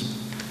marinas.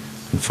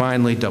 And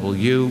finally,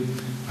 W.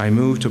 I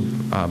move to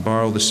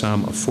borrow the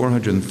sum of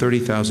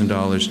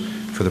 $430,000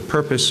 for the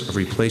purpose of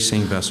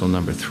replacing vessel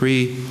number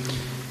 3,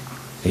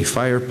 a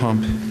fire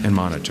pump and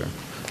monitor.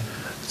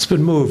 It's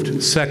been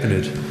moved,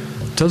 seconded.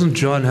 Doesn't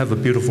John have a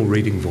beautiful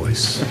reading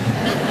voice?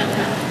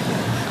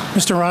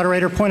 Mr.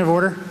 Moderator, point of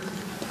order.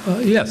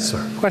 Yes,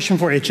 sir. Question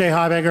for you. Jay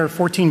Habegger,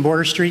 14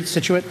 Border Street,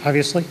 Scituate,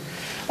 obviously.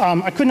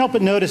 I couldn't help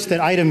but notice that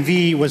item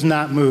V was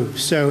not moved.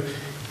 So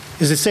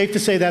is it safe to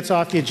say that's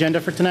off the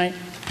agenda for tonight?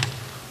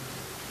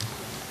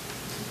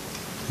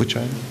 Which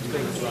item?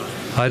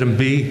 Item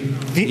B?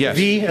 Yes.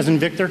 V as in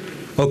Victor?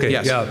 Okay,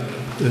 Yes. yeah.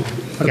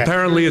 Okay.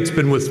 Apparently it's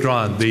been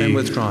withdrawn. It's been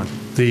withdrawn.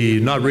 The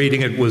not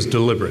reading it was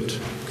deliberate.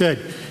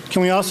 Good.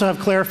 Can we also have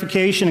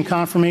clarification and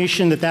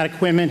confirmation that that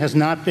equipment has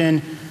not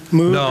been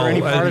moved No, or any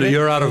part of and it?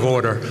 you're out of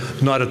order.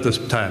 Not at this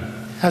time.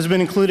 Has it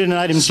been included in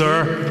item G?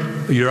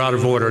 Sir, you're out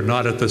of order.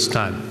 Not at this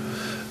time.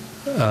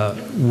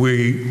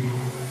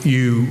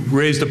 You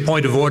raised a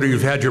point of order.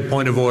 You've had your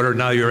point of order.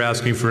 Now you're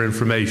asking for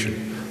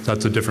information.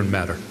 That's a different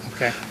matter.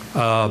 Okay.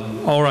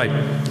 All right.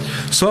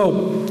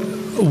 So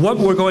what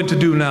we're going to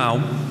do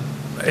now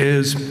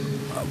is,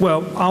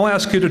 well, I'll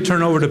ask you to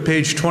turn over to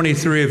page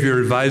 23 of your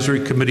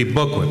advisory committee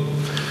booklet.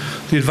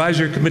 The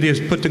advisory committee has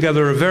put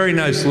together a very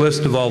nice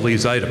list of all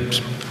these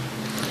items.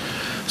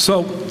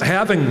 So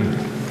having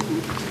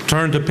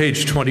turned to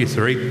page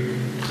 23,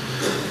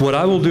 what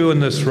I will do in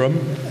this room,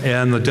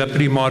 and the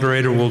deputy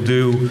moderator will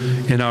do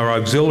in our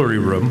auxiliary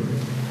room,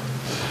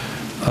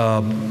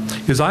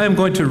 is I am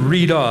going to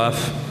read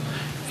off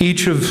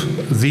each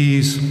of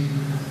these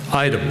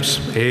items,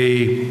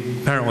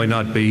 A, apparently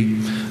not B,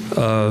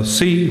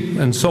 C,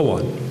 and so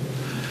on.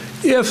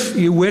 If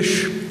you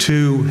wish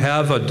to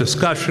have a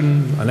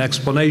discussion, an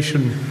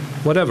explanation,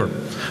 whatever,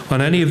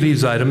 on any of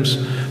these items,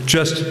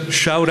 just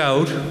shout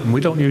out, and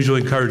we don't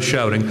usually encourage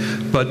shouting,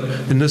 but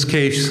in this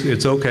case,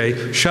 it's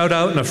okay. Shout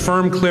out in a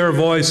firm, clear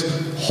voice,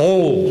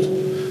 hold.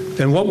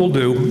 And what we'll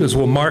do is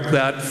we'll mark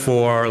that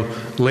for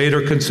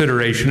later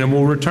consideration, and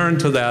we'll return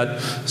to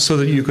that so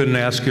that you can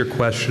ask your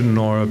question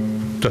or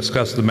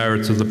discuss the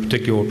merits of the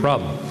particular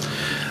problem.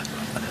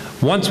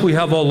 Once we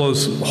have all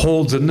those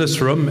holds in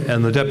this room,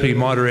 and the deputy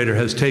moderator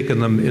has taken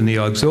them in the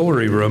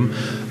auxiliary room,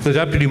 the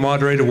deputy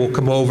moderator will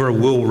come over,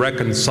 we'll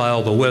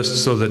reconcile the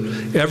list so that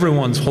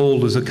everyone's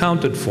hold is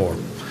accounted for.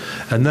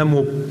 And then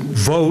we'll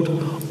vote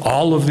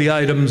all of the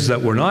items that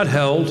were not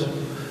held,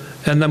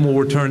 and then we'll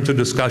return to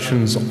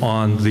discussions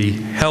on the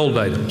held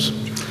items.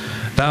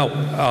 Now,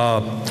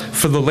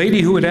 for the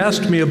lady who had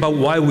asked me about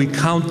why we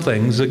count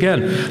things,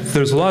 again,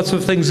 there's lots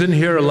of things in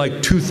here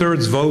like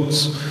 2/3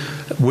 votes,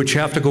 which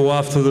have to go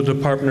off to the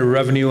Department of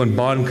Revenue and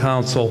Bond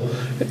Council,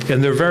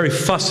 and they're very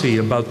fussy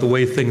about the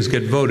way things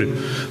get voted.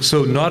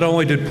 So not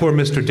only did poor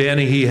Mr.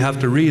 Danahy have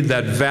to read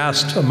that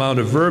vast amount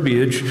of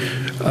verbiage,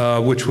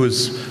 which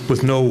was,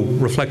 with no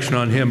reflection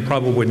on him,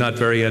 probably not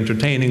very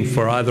entertaining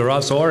for either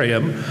us or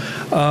him,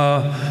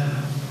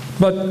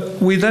 but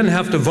we then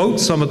have to vote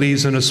some of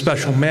these in a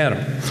special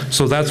manner.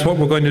 So that's what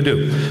we're going to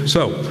do.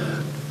 So,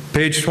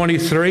 page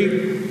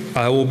 23,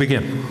 I will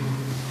begin.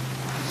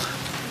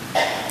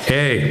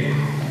 A,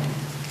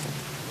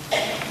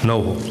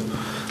 no hold.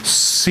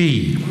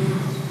 C,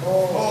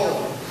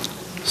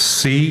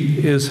 C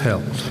is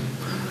held.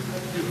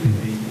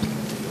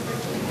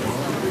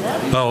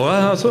 Oh,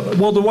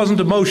 well, there wasn't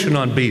a motion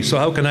on B, so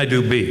how can I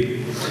do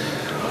B?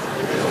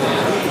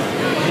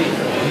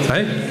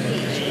 Okay?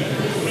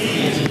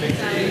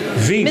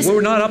 V,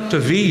 we're not up to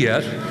V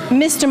yet.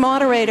 Mr.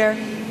 Moderator,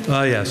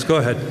 Yes, go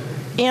ahead.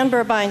 Ann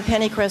Burbine,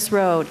 Pennycrest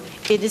Road.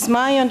 It is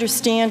my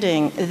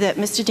understanding that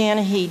Mr.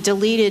 Danahy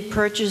deleted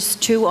purchase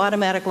 2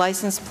 automatic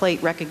license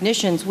plate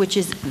recognitions, which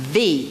is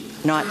V,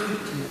 not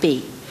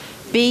B.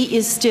 B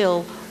is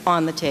still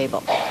on the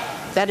table.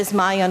 That is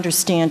my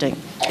understanding.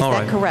 Is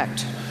that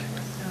correct?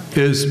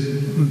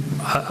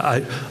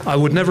 I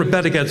would never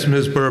bet against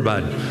Ms.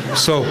 Burbine.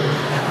 So,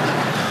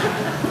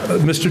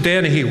 Mr.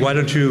 Danahy, why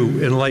don't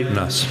you enlighten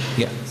us?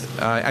 Yeah,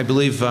 I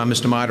believe,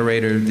 Mr.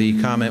 Moderator,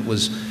 the comment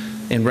was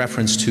in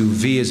reference to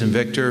V as in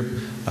Victor.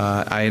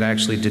 I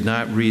actually did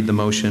not read the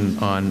motion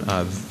on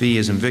V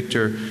as in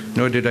Victor,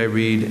 nor did I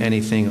read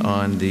anything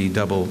on the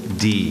double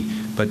D.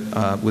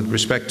 But with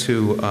respect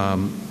to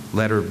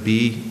letter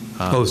B.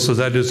 Oh, so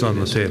that is on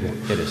the table.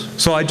 It is.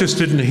 So I just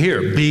didn't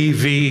hear. B,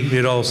 V,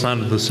 it all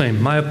sounded the same.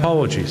 My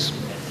apologies.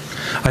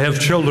 I have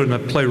children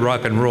that play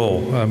rock and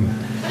roll.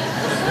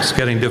 It's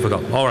getting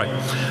difficult. All right.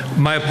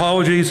 My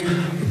apologies.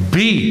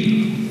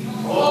 B.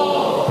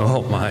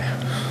 Oh, my.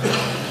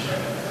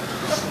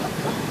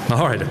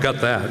 All right, I've got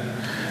that.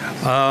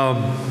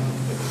 All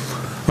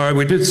right,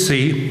 we did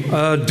C.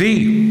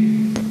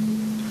 D.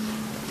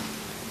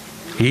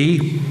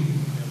 E.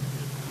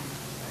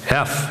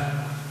 F.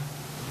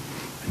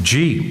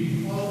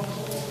 G.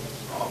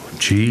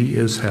 G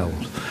is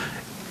held.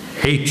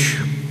 H.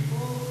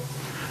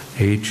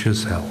 H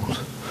is held.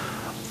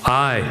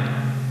 I.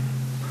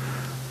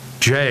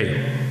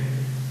 J.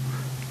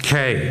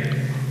 K.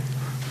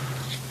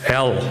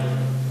 L.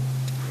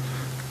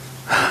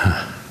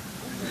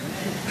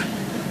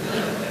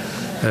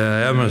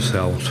 M is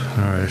held.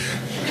 All right.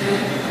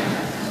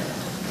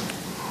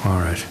 All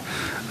right.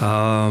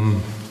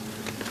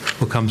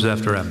 What comes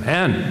after M?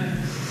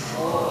 N.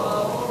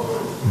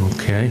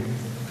 Okay.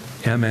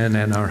 M and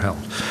N are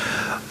held.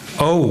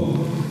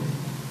 O.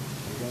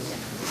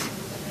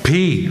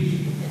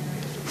 P.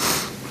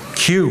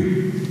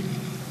 Q.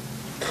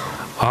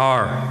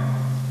 R.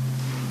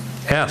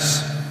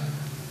 S.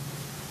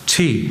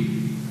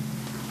 T.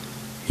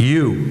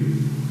 U.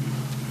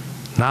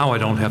 Now I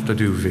don't have to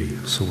do V,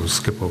 so we'll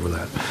skip over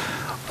that.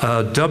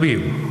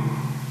 W.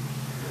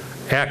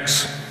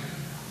 X.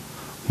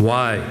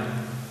 Y.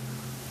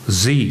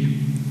 Z.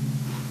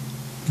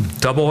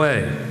 Double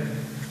A.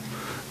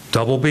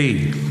 Double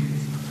B.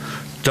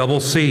 Double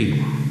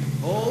C.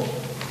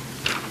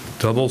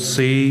 Double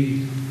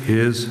C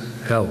is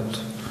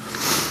held.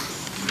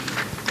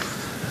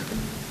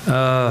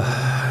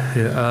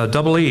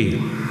 Double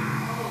E.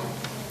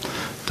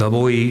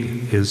 Double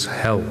E is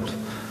held.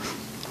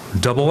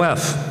 Double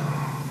F.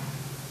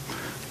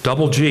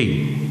 Double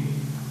G.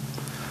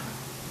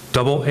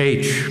 Double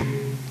H.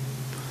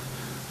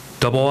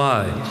 Double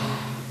I.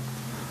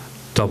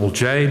 Double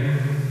J.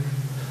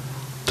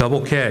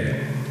 Double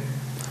K.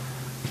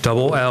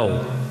 Double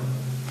L.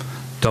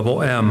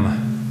 Double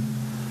M.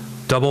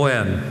 Double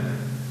N.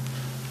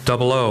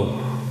 Double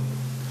O.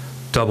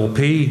 Double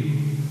P.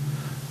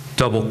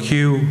 Double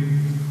Q.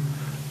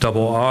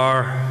 Double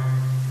R.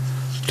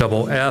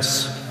 Double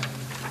S.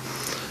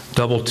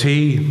 Double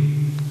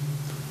T.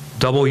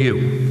 Double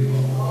U.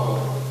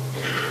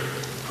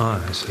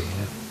 I see.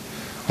 Yeah.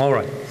 All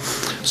right.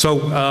 So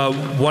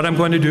what I'm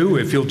going to do,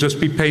 if you'll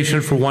just be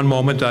patient for one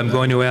moment, I'm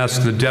going to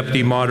ask the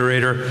deputy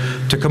moderator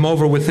to come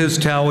over with his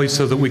tally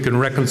so that we can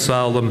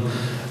reconcile them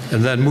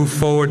and then move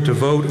forward to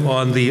vote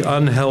on the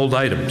unheld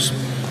items.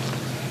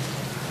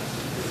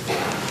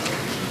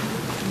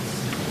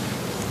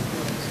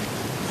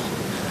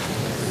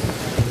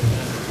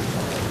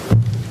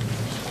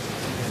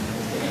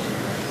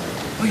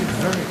 Oh, you're a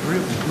very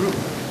agreeable group.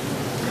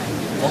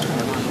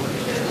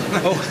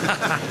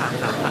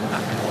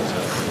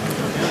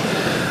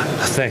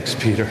 Thanks,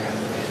 Peter.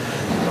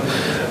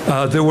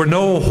 There were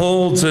no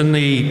holds in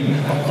the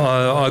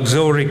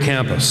auxiliary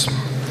campus.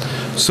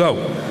 So,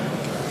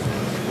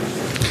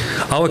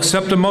 I'll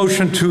accept a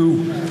motion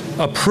to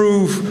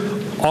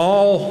approve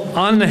all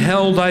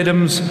unheld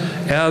items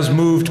as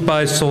moved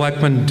by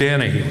Selectman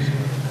Danahy.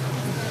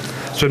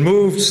 It's been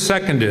moved,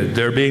 seconded.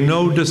 There being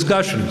no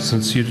discussion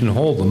since you didn't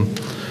hold them.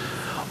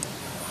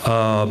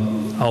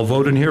 I'll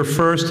vote in here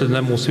first, and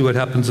then we'll see what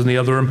happens in the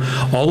other room.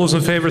 All those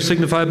in favor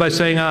signify by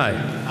saying aye.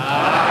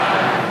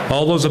 Aye.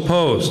 All those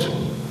opposed?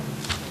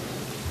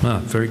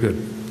 Very good.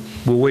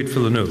 We'll wait for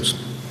the news.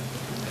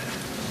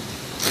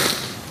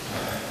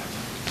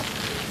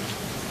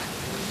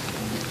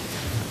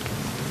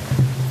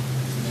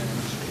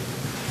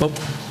 Oh,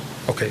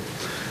 okay.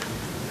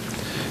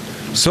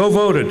 So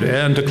voted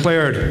and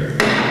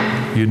declared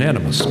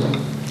unanimous.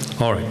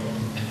 All right.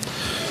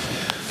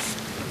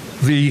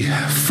 The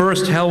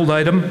first held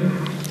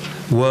item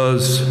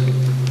was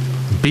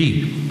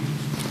B.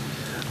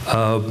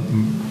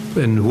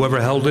 And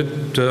whoever held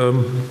it,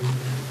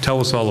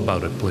 tell us all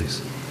about it,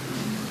 please.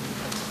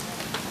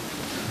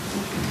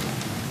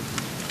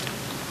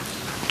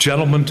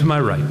 Gentleman to my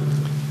right.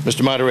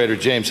 Mr. Moderator,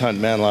 James Hunt,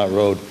 Manlot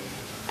Road.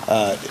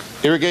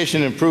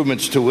 Irrigation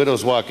improvements to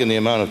Widows Walk in the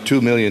amount of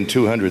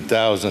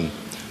 $2,200,000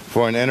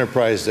 for an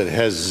enterprise that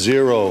has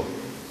zero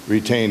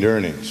retained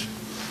earnings.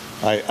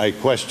 I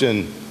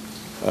question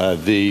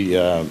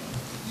the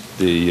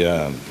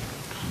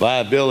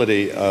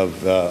viability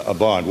of a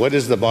bond. What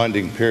is the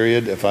bonding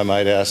period, if I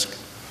might ask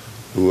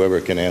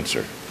whoever can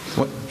answer?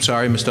 What?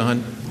 Sorry, Mr.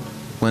 Hunt?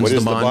 When's What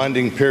is the bond? the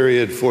bonding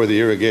period for the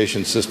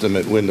irrigation system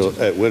at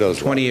Widows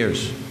Walk? 20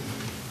 years.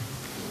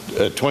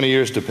 20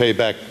 years to pay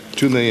back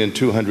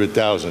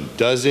 $2,200,000.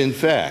 Does, in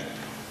fact,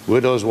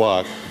 Widows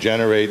Walk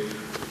generate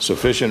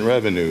sufficient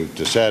revenue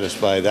to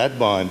satisfy that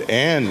bond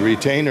and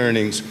retain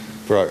earnings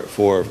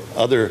for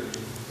other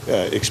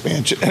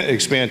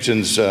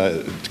expansions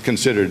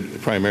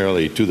considered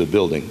primarily to the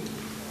building?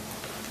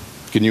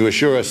 Can you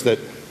assure us that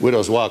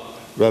Widows Walk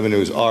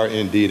revenues are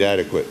indeed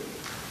adequate?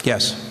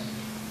 Yes.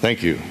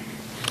 Thank you.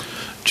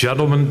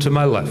 Gentleman to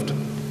my left.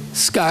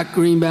 Scott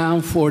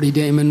Greenbaum, 40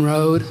 Damon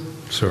Road.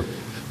 Sir.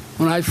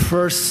 When I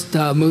first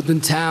moved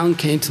in town,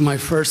 came to my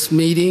first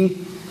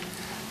meeting,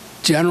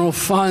 general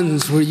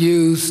funds were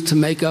used to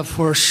make up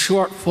for a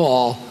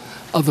shortfall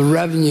of the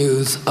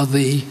revenues of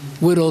the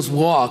Widows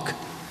Walk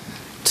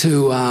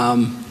to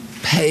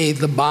pay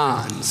the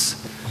bonds.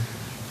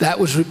 That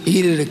was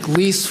repeated at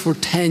least for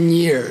 10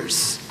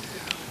 years.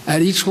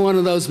 At each one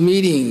of those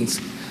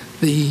meetings,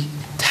 the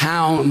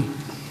town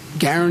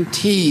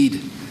guaranteed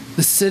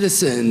the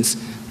citizens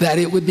that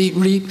it would be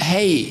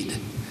repaid.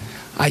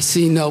 I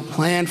see no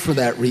plan for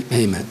that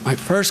repayment. My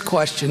first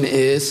question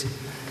is,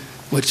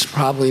 which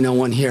probably no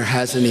one here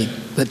has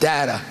the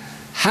data,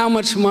 how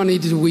much money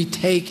did we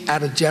take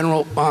out of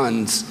general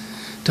funds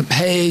to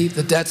pay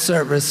the debt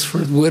service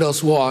for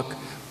Widow's Walk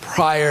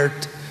prior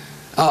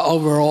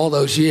over all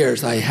those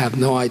years? I have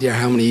no idea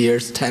how many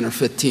years, 10 or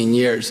 15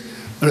 years,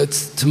 but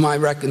it's, to my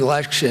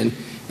recollection,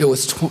 it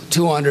was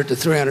 $200,000 to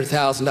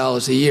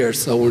 $300,000 a year,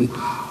 so we're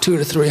 $2 to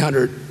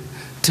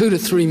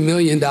 $3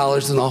 million in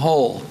the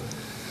hole.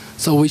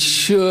 So we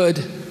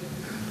should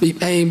be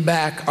paying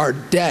back our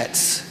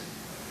debts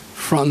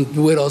from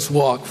Widow's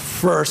Walk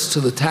first to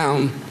the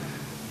town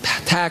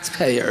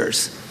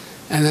taxpayers.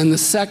 And then the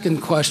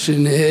second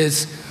question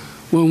is,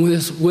 when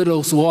this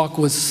Widow's Walk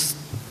was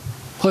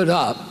put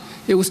up,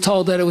 it was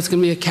told that it was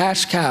going to be a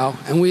cash cow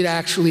and we'd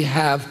actually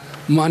have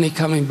money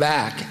coming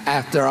back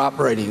after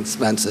operating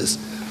expenses.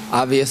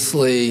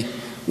 Obviously,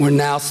 we're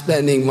now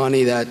spending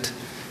money that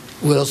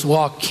Widow's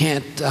Walk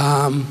can't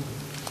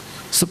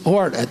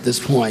support at this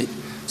point.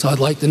 So I'd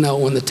like to know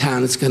when the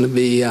town is going to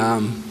be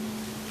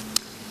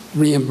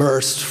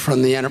reimbursed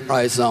from the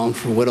enterprise zone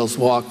for Widow's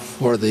Walk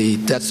for the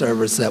debt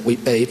service that we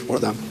paid for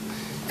them,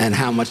 and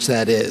how much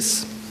that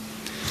is.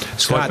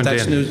 Scott,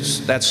 that's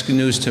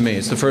news to me.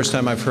 It's the first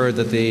time I've heard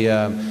that the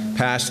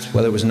past,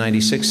 whether it was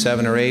 96,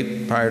 7, or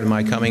 8, prior to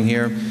my coming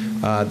here,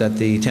 that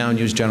the town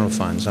used general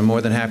funds. I'm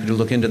more than happy to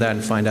look into that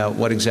and find out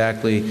what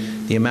exactly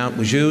the amount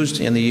was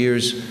used in the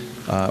years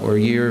or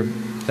year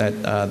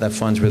that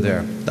funds were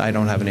there. I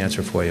don't have an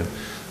answer for you.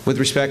 With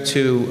respect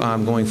to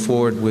going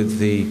forward with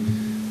the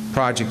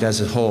project as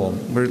a whole,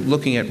 we're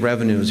looking at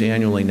revenues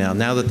annually now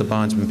that the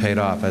bond's been paid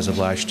off as of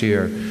last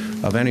year,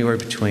 of anywhere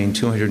between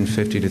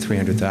 $250,000 to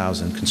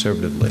 $300,000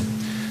 conservatively.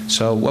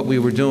 So what we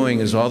were doing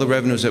is all the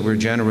revenues that we were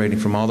generating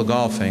from all the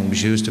golfing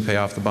was used to pay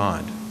off the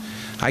bond.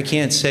 I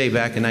can't say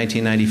back in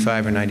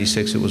 1995 or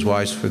 96 it was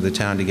wise for the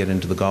town to get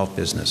into the golf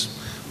business.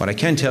 What I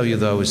can tell you,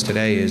 though, is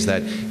today is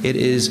that it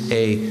is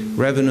a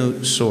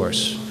revenue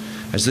source.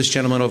 As this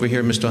gentleman over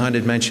here, Mr. Hunt,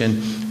 had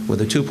mentioned,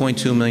 with a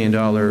 $2.2 million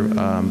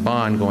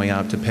bond going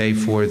out to pay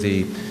for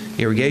the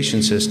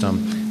irrigation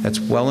system, that's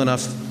well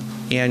enough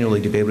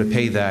annually to be able to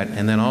pay that,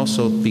 and then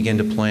also begin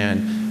to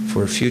plan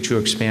for future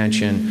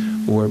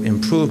expansion or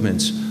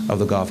improvements of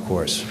the golf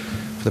course.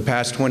 For the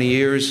past 20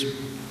 years,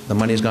 the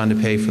money has gone to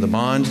pay for the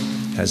bond,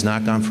 has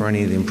not gone for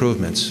any of the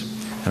improvements.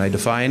 And I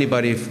defy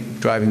anybody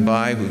driving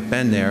by who's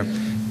been there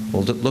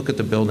will look at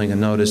the building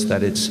and notice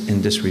that it's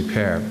in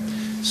disrepair.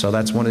 So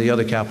that's one of the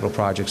other capital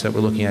projects that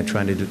we're looking at,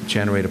 trying to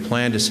generate a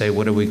plan to say,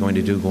 what are we going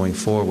to do going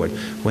forward?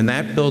 When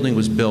that building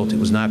was built, it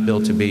was not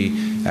built to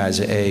be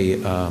as a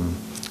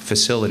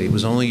facility. It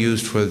was only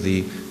used for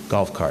the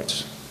golf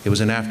carts. It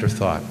was an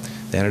afterthought.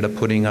 They ended up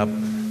putting up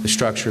the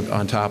structure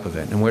on top of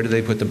it. And where did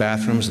they put the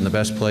bathrooms? In the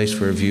best place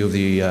for a view of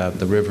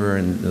the river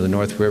and the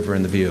North River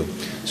and the view.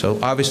 So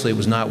obviously it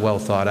was not well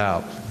thought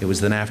out. It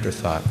was an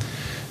afterthought.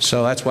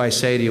 So that's why I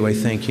say to you, I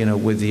think,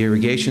 with the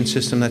irrigation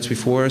system that's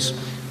before us,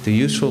 the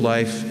useful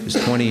life is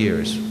 20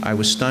 years. I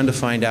was stunned to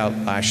find out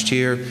last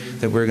year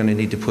that we're going to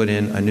need to put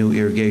in a new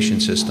irrigation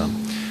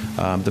system.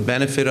 The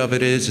benefit of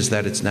it is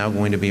that it's now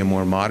going to be a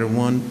more modern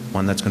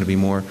one that's going to be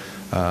more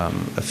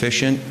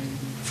efficient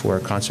for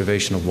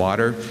conservation of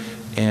water.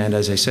 And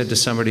as I said to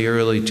somebody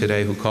early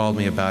today who called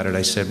me about it,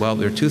 I said, well,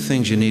 there are two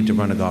things you need to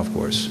run a golf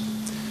course.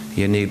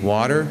 You need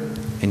water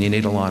and you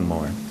need a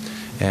lawnmower.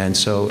 And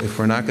so if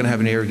we're not going to have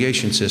an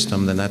irrigation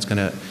system, then that's going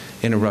to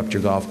interrupt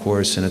your golf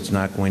course, and it's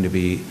not going to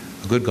be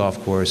a good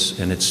golf course,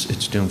 and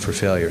it's doomed for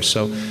failure.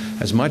 So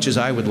as much as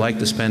I would like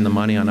to spend the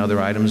money on other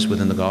items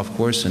within the golf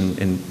course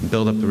and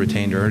build up the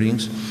retained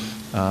earnings,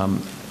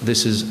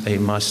 this is a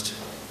must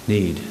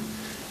need.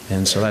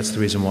 And so that's the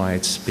reason why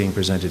it's being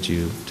presented to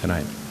you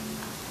tonight.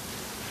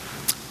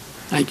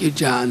 Thank you,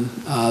 John.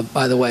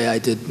 By the way, I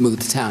did move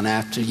to town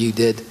after you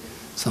did,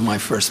 so my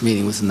first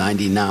meeting was in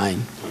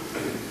 '99.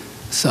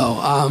 So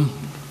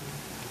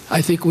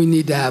I think we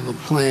need to have a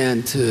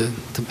plan to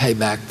pay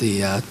back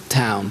the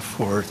town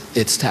for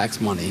its tax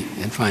money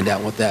and find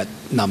out what that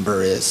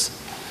number is.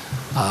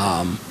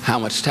 How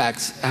much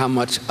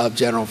of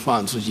general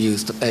funds was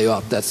used to pay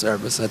off that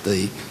service at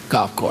the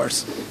golf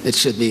course. It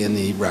should be in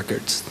the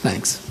records.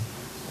 Thanks.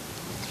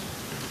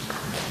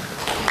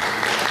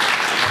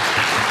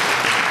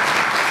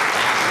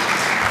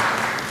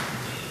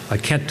 I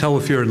can't tell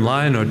if you're in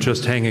line or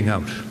just hanging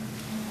out.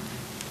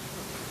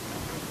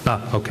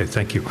 Okay,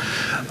 thank you.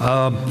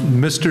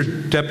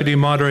 Mr. Deputy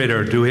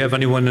Moderator, do we have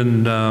anyone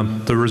in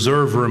the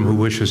reserve room who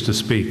wishes to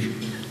speak?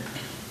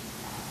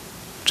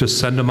 Just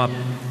send them up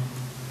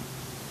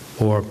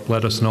or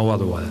let us know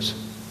otherwise.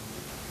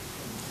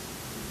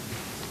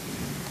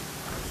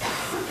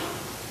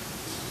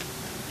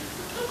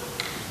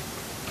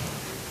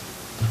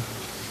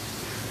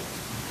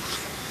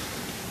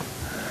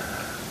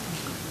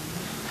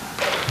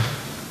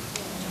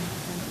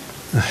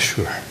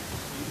 Sure.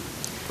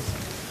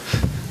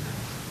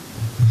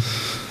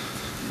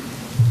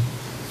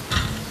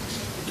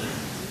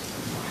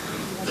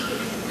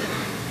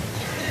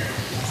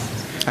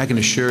 I can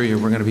assure you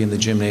we're going to be in the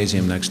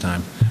gymnasium next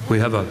time. We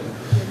have a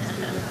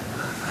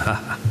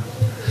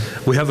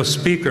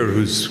speaker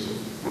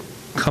who's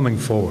coming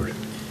forward.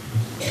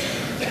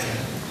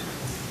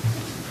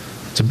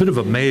 It's a bit of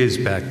a maze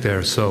back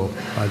there, so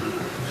I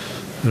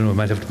don't know, I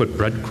might have to put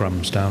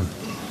breadcrumbs down.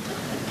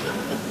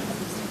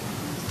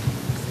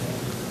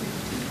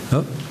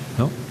 Oh,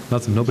 no,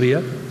 nothing, nobody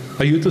yet?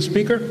 Are you the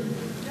speaker?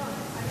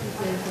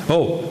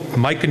 Oh,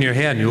 mic in your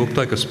hand, you look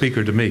like a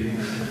speaker to me.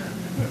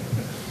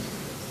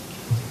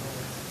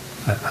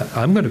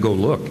 I'm going to go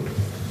look.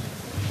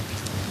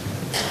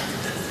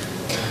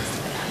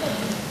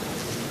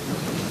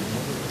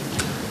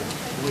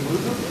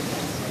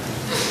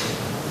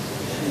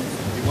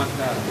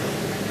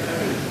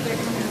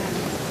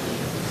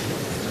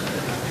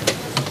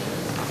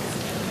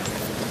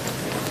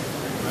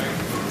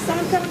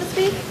 Someone coming to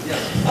speak?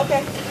 Yes.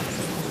 Okay.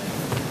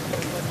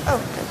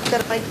 Oh,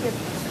 got a mic here.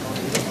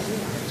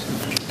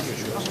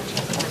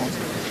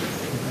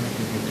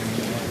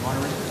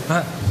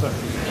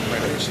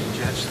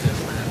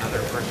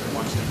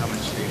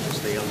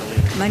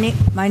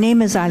 My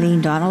name is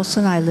Eileen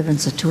Donaldson. I live in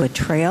Scituate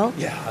Trail.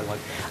 Yeah, I like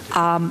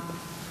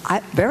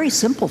that. Very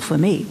simple for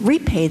me.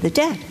 Repay the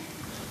debt.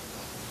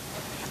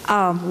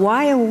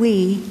 Why are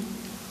we,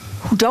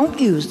 who don't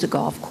use the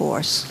golf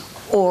course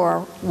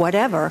or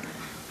whatever,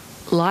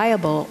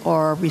 liable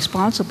or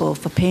responsible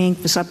for paying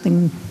for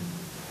something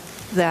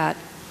that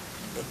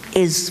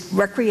is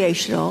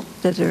recreational?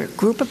 There's a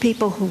group of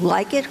people who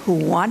like it, who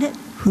want it,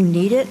 who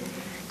need it.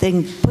 They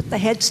can put their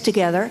heads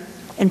together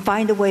and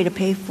find a way to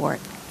pay for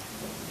it.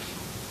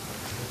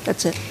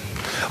 That's it.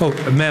 Oh,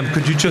 ma'am,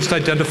 could you just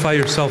identify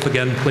yourself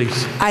again,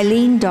 please?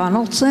 Eileen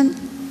Donaldson.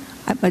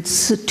 I'm at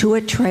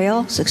Scituate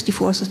Trail,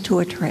 64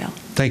 Scituate Trail.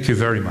 Thank you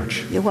very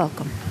much. You're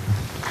welcome.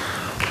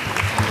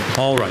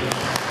 All right.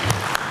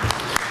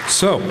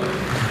 So,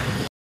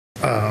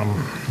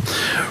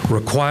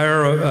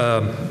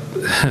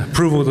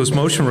 approval of this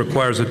motion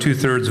requires a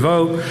 2/3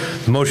 vote.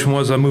 The motion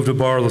was I move to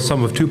borrow the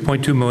sum of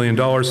 $2.2 million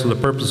for the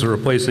purpose of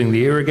replacing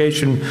the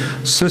irrigation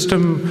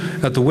system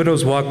at the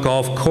Widows Walk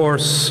Golf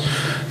Course.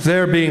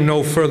 There being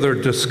no further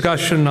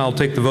discussion, I'll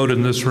take the vote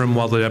in this room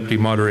while the deputy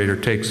moderator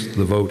takes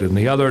the vote in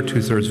the other.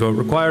 2/3 vote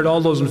required.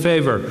 All those in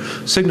favor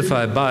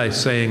signify by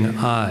saying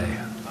aye.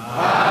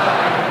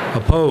 Aye.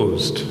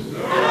 Opposed?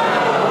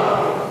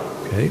 No.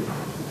 Okay.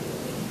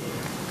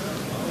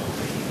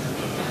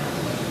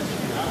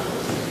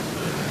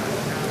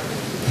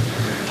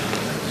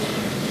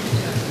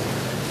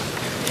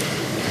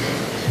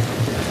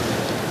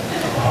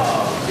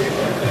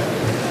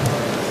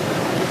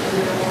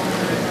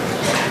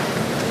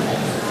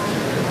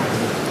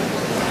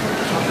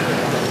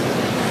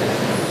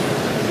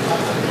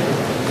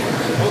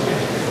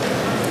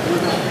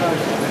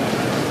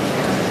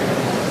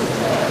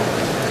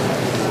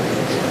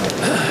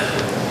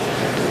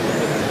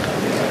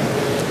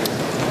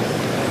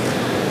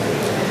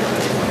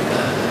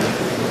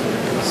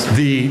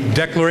 The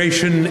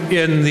declaration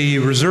in the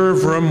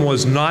reserve room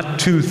was not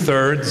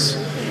 2/3.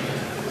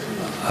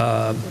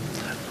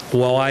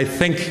 While I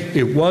think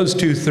it was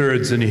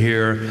 2/3 in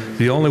here,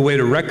 the only way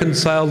to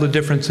reconcile the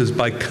difference is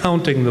by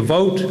counting the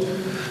vote.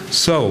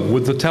 So,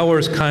 would the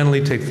tellers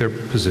kindly take their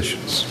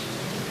positions?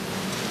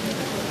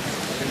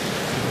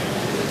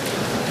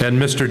 And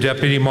Mr.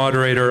 Deputy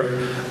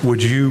Moderator,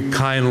 would you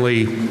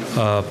kindly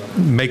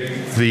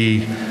make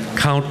the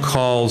count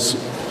calls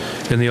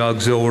in the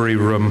auxiliary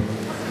room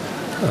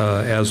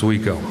as we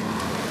go?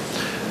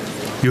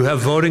 You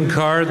have voting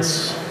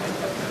cards.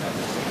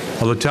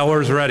 Are the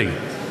tellers ready?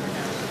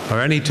 Are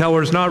any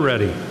tellers not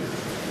ready?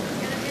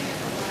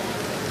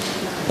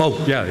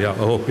 Oh, yeah.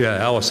 Oh, yeah,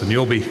 Allison,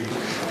 you'll be.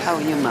 How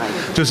are you, Mike?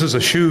 This is a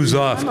shoes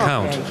off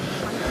count.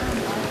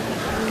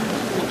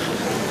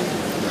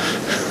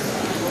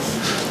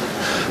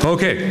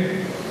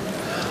 Okay.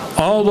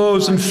 All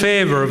those in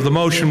favor of the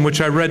motion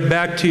which I read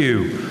back to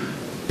you,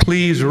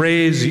 please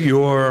raise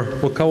your,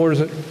 what color is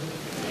it?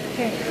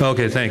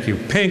 Okay, thank you.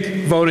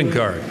 Pink voting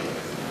card.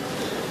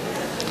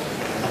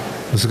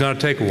 This is going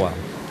to take a while.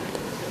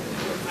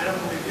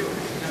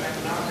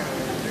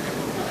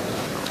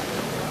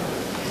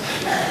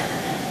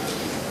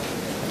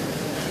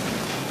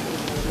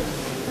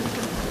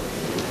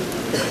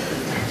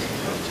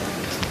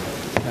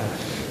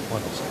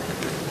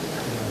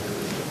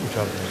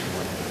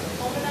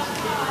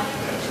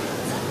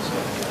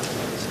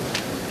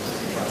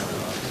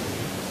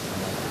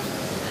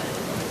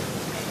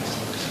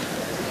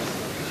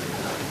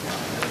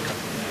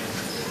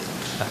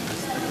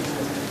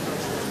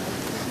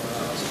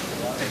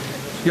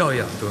 Oh,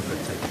 yeah, doing good,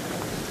 thank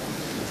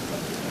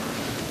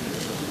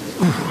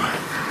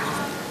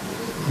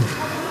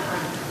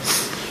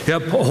you.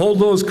 Yep, hold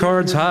those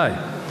cards high.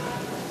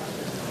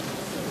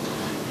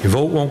 Your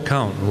vote won't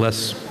count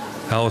unless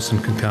Allison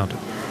can count it.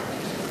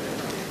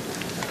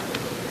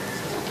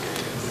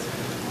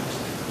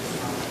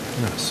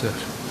 That's it.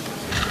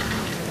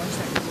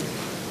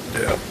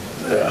 Yeah.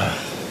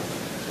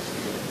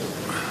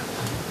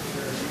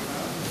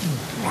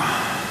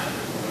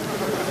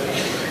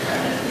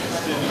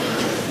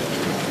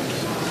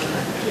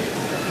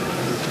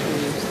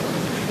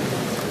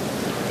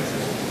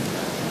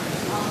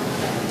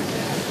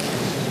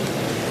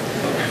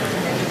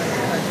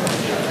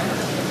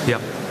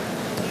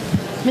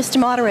 Mr.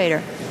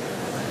 Moderator,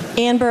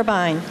 Ann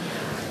Burbine,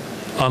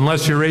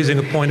 Unless you're raising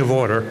a point of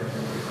order.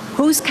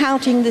 who's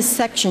counting this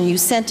section? You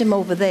sent him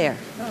over there.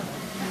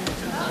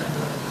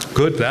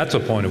 Good, that's a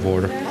point of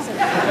order.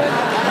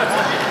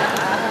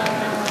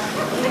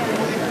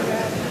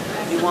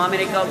 You want me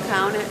to go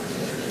count it?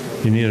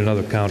 You need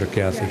another counter,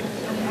 Kathy.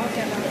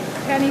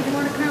 Penny, you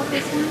want to count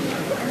this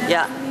one?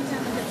 Yeah.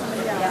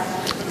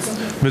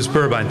 Ms.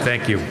 Burbine,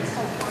 thank you.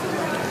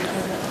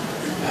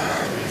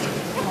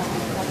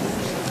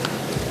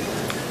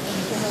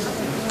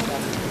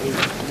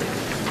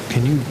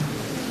 Can you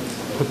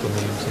put the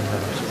names in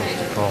that I'm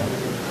supposed to call?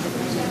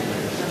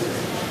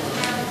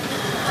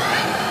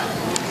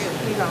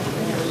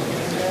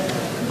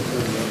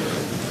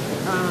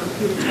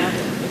 Peter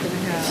Cabot, we're going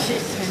to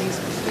have Penny's.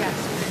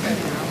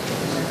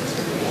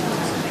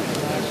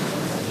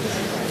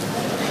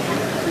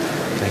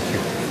 Thank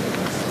you.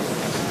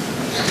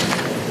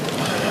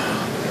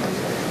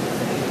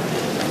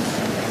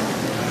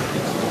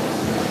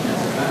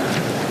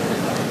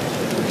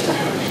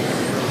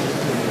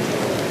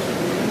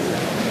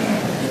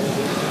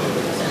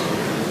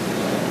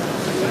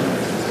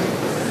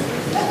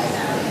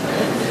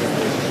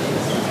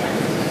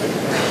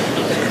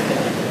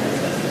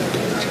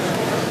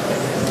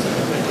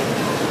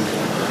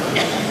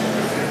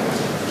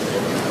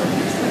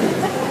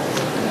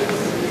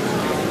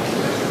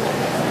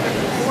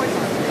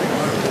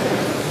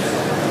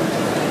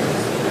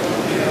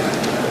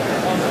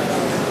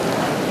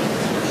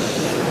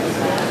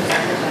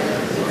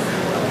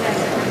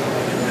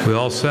 We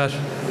all set?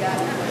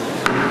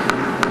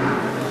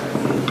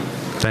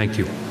 Thank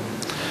you.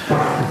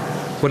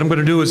 What I'm going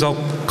to do is I'll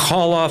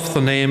call off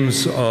the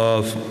names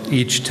of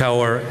each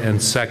tower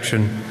and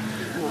section,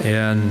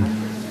 and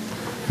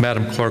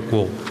Madam Clerk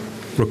will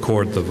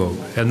record the vote,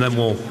 and then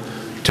we'll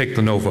take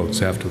the no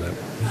votes after that.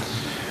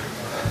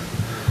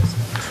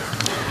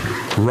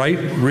 Right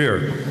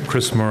rear,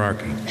 Chris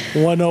Maraki.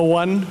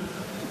 101.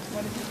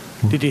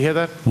 Did you hear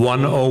that?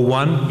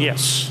 101?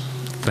 Yes.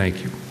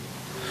 Thank you.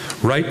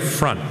 Right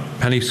front,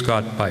 Penny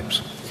Scott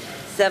Pipes.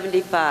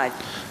 75.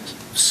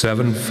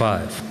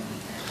 75.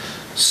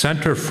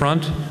 Center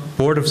front,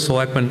 Board of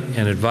Selectmen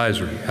and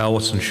Advisory,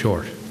 Allison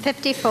Short.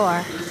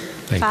 54.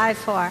 Thank you.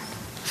 54.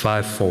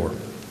 54.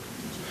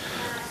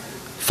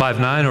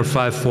 59 or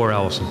 54,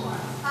 Allison? 54.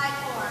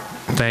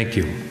 Thank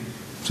you.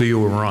 So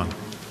you were wrong.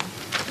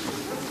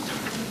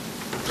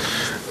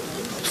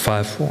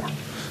 54.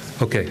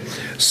 Okay.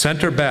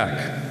 Center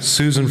back,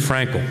 Susan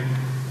Frankel.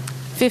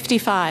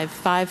 55.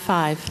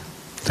 55.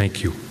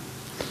 Thank you.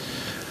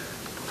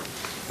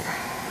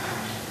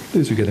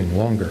 These are getting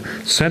longer.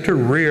 Center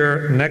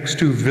rear, next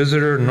to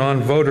visitor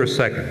non-voter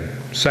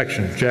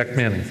section, Jack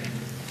Manning.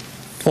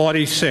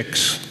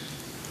 46.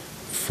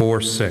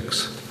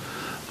 46.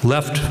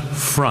 Left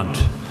front,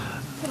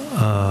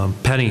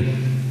 Penny.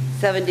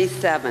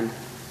 77.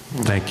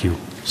 Thank you.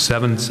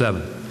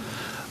 77.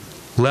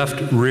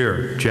 Left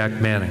rear, Jack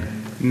Manning.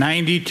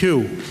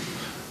 92.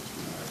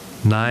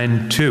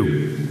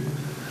 92.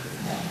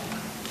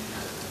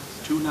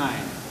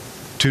 29.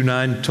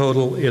 29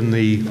 total in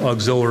the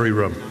auxiliary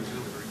room.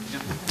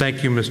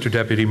 Thank you, Mr.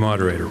 Deputy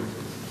Moderator.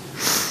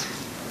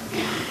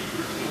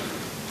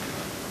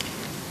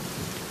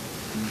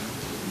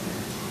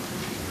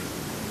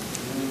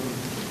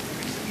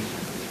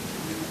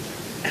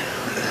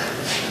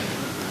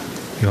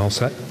 You all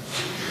set?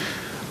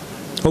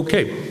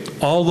 Okay.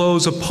 All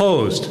those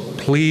opposed,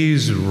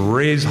 please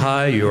raise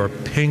high your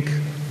pink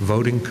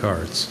voting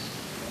cards.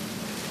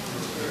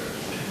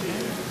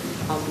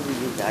 I'll do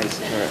you guys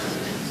first.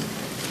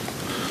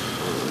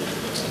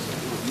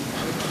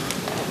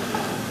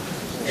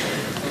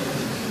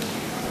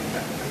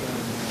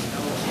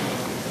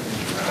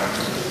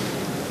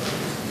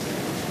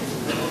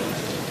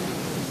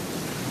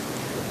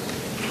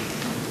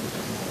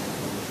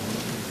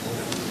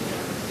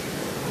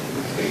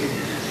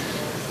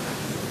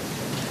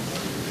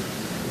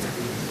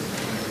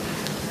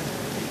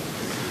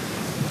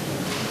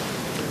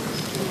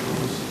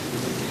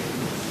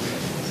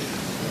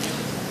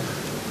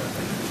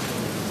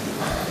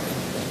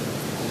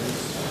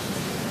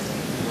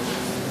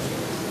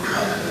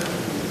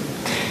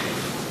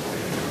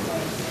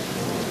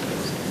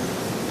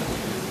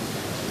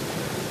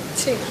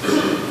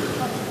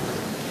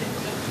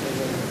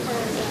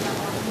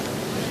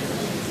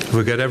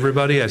 We got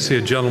everybody? I see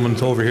a gentleman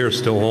over here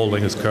still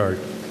holding his card.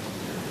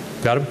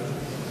 Got him?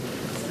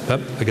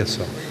 Yep, I guess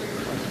so.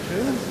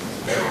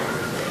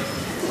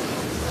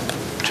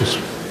 Just.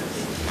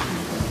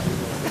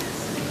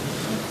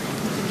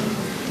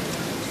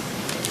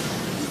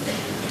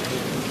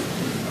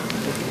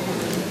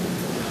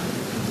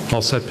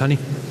 All set, Penny?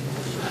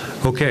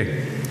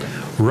 Okay.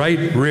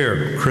 Right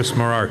rear, Chris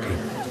Maraki.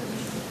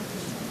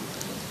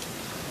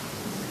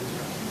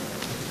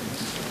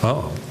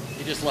 Uh-oh.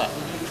 He just left.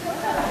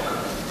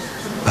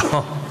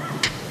 Oh.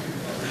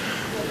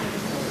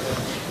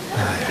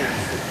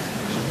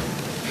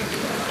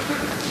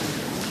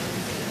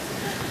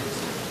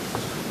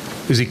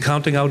 Is he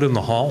counting out in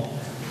the hall?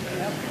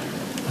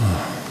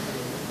 Oh.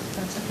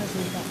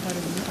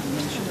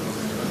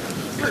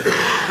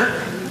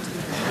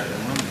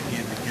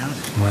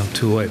 Well,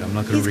 too late. I'm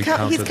not going to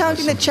recount it. He's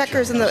counting the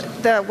checkers and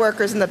the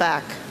workers in the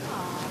back.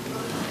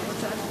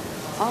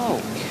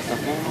 Oh.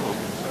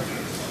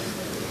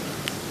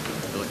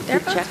 The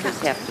checkers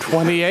have to.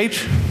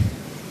 28,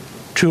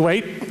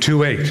 28.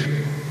 28.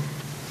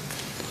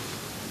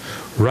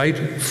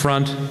 Right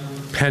front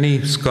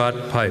Penny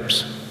Scott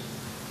Pipes.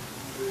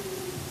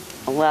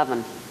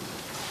 11.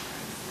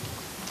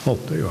 Oh,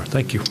 there you are.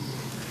 Thank you.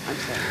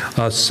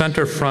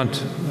 Center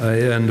front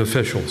and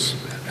officials.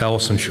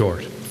 Allison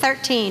Short.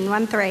 13,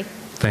 1-3.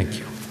 Thank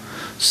you.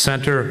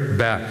 Center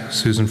back.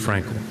 Susan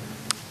Frankel.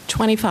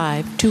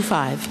 25,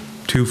 2-5.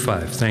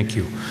 2-5. Thank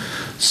you.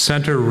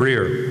 Center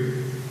rear.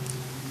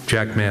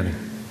 Jack Manning.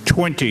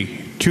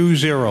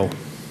 20-2-0.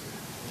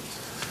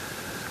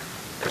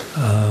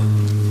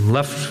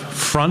 Left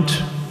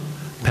front,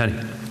 Penny.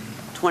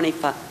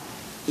 25.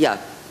 Yeah,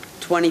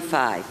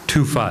 25.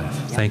 2-5.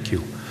 Thank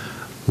you.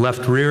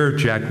 Left rear,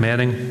 Jack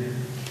Manning.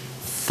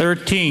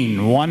 13,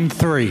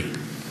 1-3.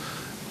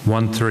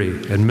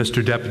 1-3. And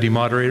Mr. Deputy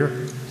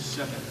Moderator?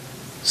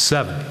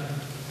 7.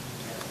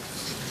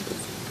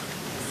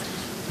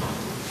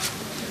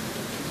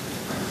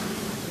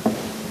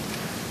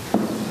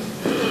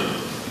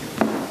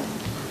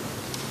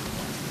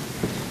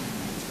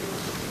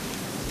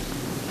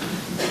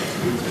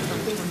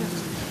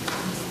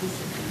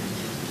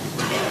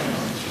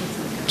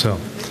 So,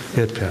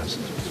 it passes.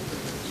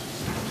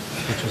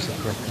 Which is the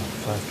correct one?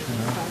 5-2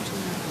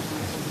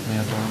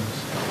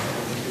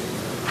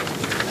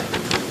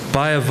 now?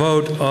 By a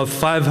vote of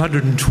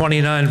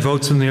 529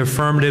 votes in the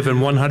affirmative and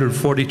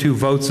 142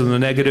 votes in the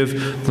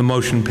negative, the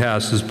motion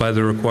passes by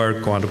the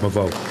required quantum of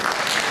vote.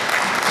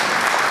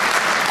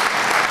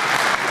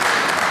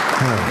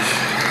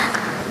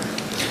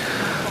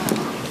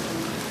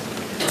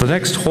 The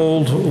next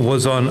hold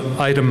was on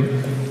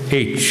item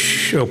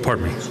H. Oh,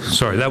 pardon me.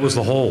 Sorry, that was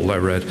the hold I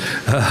read.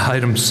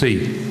 Item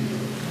C.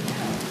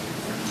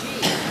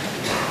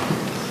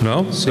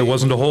 No? There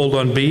wasn't a hold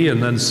on B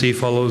and then C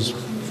follows?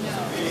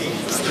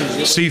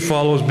 C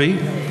follows B?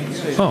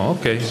 Oh,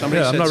 okay.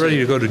 Yeah, I'm not ready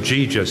to go to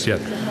G just yet.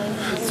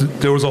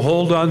 There was a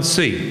hold on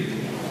C.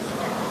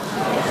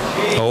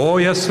 Oh,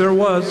 yes, there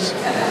was.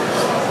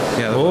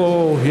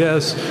 Oh,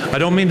 yes. I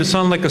don't mean to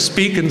sound like a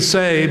speak and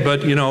say,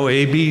 but, you know,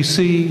 A, B,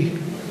 C.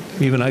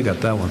 Even I got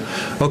that one.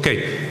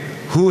 Okay.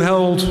 Who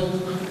held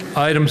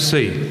item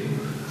C?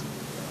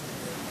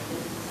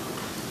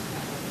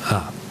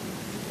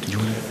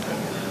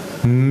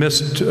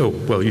 Missed. Oh,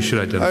 well, you should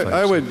identify.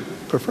 I would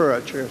prefer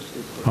a chair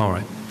seat. All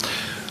right.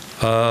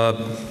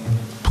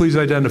 Please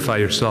identify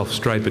yourself,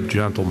 striped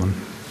gentleman.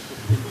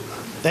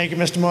 Thank you,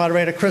 Mr.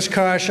 Moderator. Chris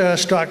Karsha,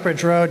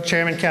 Stockbridge Road,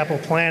 Chairman, Capital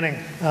Planning.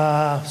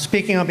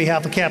 Speaking on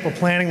behalf of Capital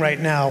Planning right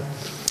now,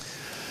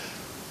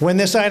 when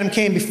this item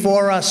came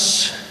before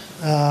us,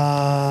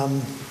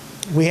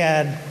 we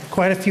had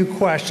quite a few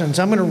questions.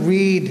 I'm going to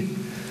read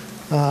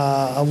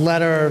a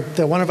letter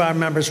that one of our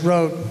members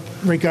wrote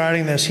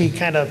regarding this. He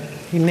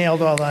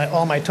nailed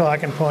all my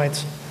talking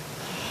points.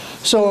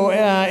 So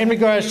in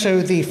regards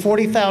to the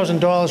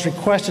 $40,000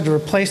 requested to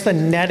replace the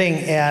netting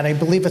at, I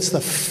believe it's the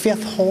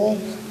 5th hole?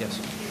 Yes.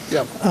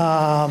 Yep.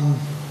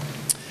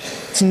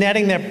 It's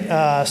netting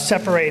that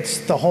separates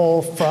the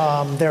hole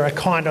from there are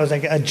condos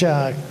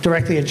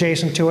directly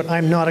adjacent to it.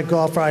 I'm not a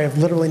golfer. I have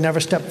literally never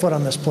stepped foot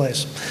on this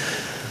place.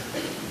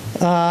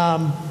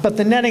 But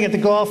the netting at the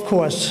golf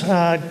course,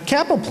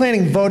 Capital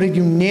Planning voted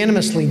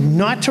unanimously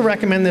not to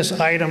recommend this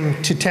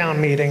item to town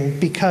meeting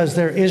because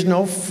there is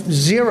no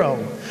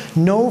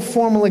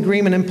formal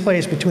agreement in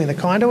place between the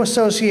condo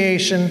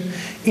association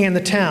and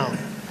the town.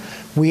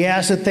 We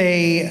asked that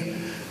they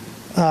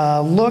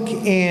look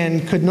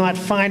and could not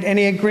find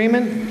any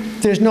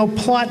agreement. There's no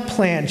plot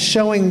plan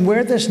showing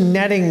where this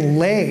netting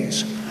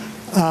lays.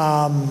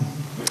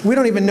 We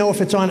don't even know if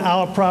it's on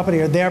our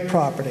property or their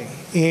property.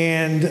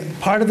 And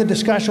part of the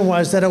discussion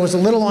was that it was a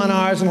little on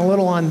ours and a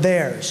little on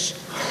theirs.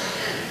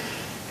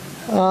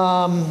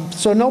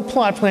 So no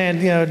plot plan,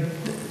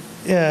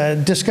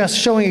 discuss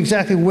showing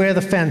exactly where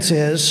the fence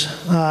is.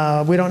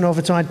 We don't know if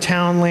it's on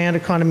town land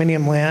or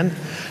condominium land.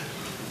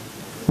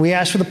 We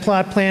asked for the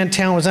plot plan.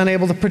 Town was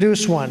unable to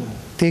produce one.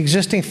 The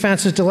existing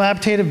fence is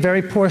dilapidated,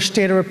 very poor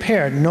state of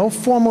repair. No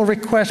formal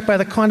request by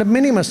the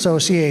condominium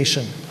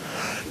association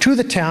to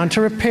the town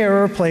to repair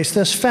or replace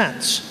this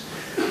fence.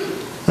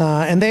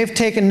 And they've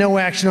taken no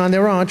action on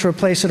their own to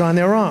replace it on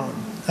their own.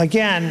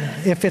 Again,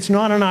 if it's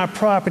not on our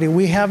property,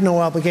 we have no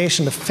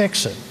obligation to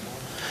fix it.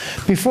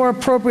 Before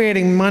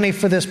appropriating money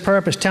for this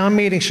purpose, town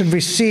meeting should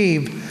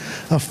receive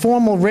a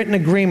formal written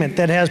agreement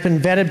that has been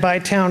vetted by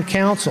town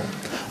council,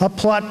 a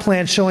plot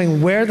plan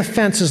showing where the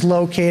fence is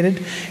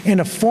located,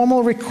 and a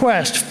formal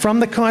request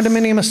from the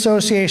condominium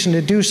association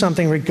to do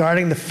something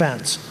regarding the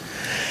fence.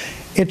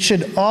 It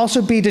should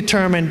also be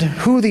determined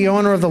who the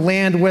owner of the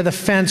land where the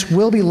fence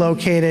will be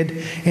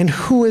located and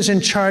who is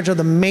in charge of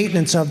the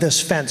maintenance of this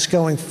fence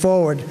going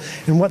forward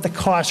and what the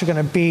costs are going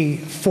to be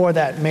for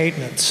that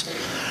maintenance.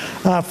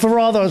 For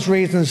all those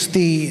reasons,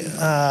 the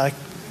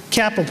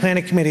Capital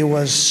Planning Committee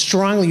was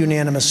strongly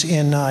unanimous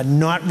in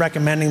not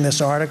recommending this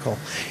article.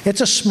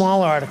 It's a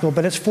small article,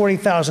 but it's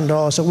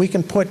 $40,000 that we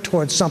can put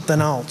towards something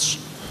else.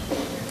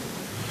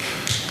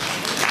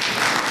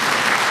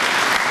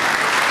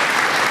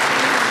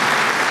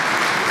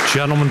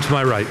 Gentleman to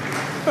my right.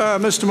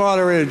 Mr.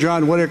 Moderator,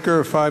 John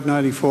Whitaker,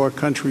 594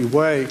 Country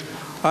Way.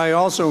 I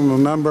also am a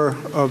member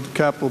of the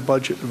Capital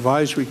Budget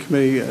Advisory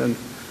Committee and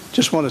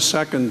just want to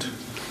second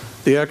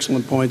the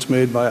excellent points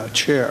made by our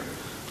chair.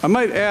 I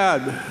might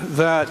add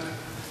that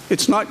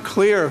it's not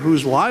clear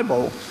who's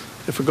liable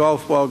if a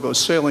golf ball goes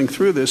sailing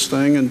through this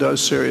thing and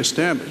does serious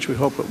damage. We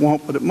hope it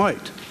won't, but it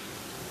might.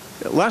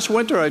 Last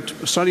winter,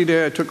 a sunny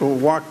day, I took a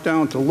walk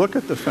down to look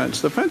at the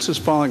fence. The fence is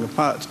falling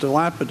apart. It's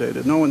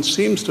dilapidated. No one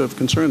seems to have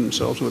concerned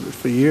themselves with it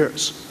for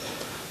years.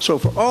 So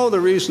for all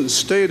the reasons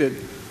stated,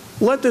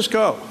 let this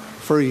go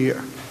for a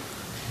year.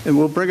 And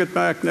we'll bring it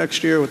back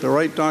next year with the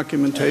right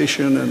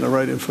documentation and the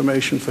right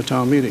information for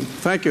town meeting.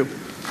 Thank you.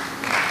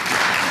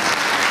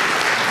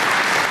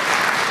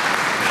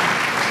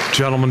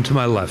 Gentleman to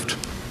my left.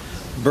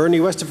 Bernie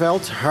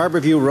Westerveld,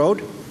 Harborview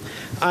Road.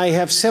 I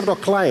have several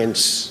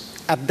clients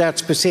at that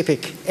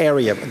specific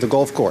area, the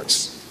golf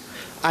course.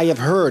 I have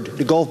heard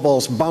the golf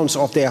balls bounce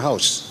off their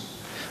house.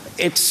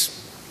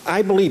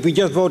 I believe we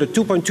just voted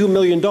 $2.2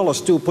 million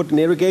to put an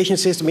irrigation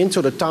system in,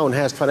 so the town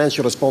has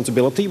financial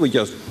responsibility. We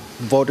just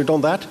voted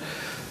on that.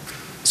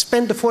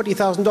 Spend the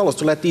 $40,000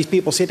 to let these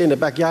people sit in the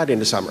backyard in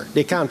the summer.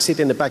 They can't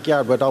sit in the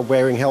backyard without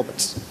wearing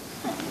helmets.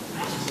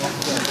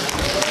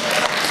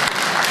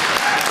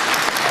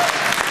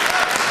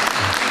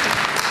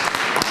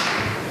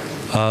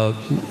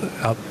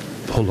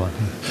 Hold on.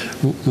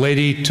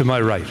 Lady to my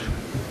right.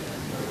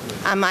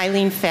 I'm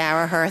Eileen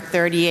Farraher,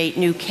 38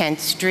 New Kent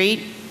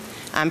Street.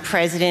 I'm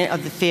president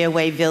of the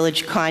Fairway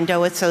Village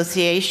Condo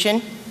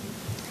Association.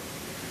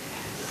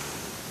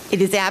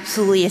 It is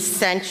absolutely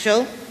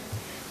essential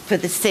for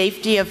the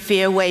safety of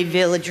Fairway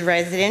Village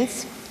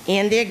residents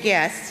and their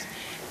guests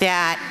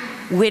that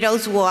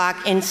Widows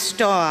Walk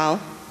install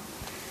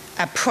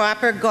a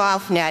proper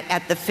golf net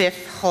at the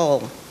 5th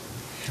hole.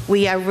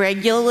 We are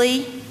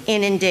regularly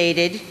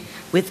inundated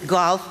with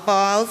golf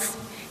balls,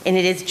 and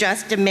it is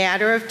just a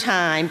matter of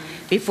time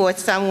before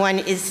someone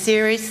is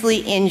seriously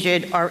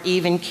injured or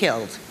even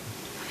killed.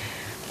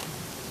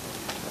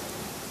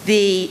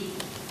 It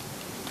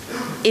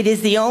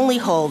is the only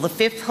hole, the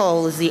 5th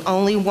hole is the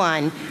only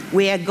one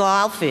where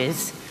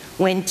golfers,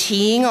 when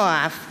teeing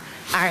off,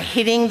 are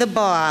hitting the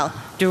ball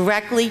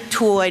directly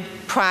toward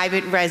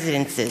private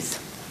residences,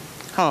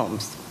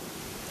 homes.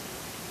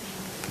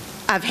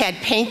 I've had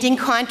painting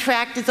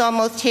contractors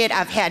almost hit.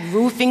 I've had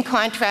roofing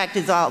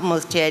contractors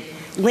almost hit,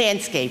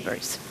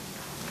 landscapers.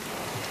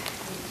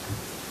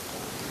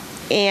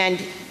 And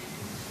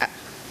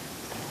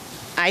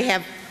I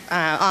have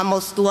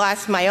almost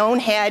lost my own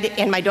head,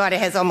 and my daughter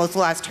has almost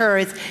lost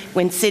hers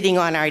when sitting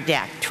on our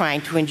deck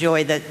trying to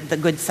enjoy the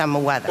good summer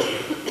weather.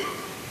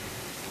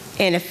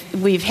 And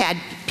we've had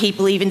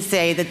people even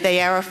say that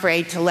they are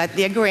afraid to let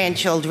their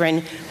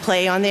grandchildren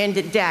play on their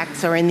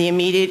decks or in the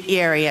immediate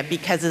area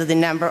because of the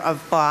number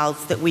of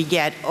balls that we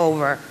get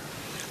over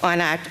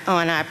on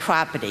our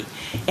property.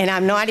 And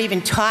I'm not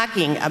even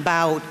talking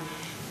about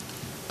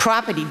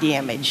property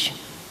damage,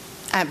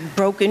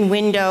 broken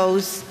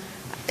windows,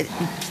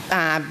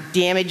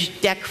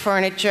 damaged deck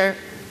furniture,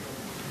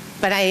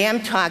 but I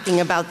am talking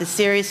about the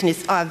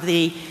seriousness of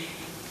the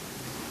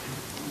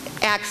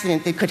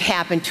accident that could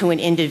happen to an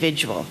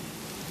individual.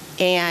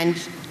 And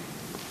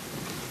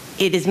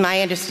it is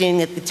my understanding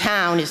that the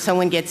town, if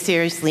someone gets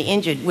seriously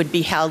injured, would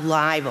be held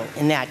liable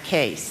in that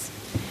case.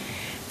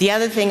 The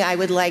other thing I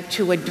would like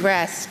to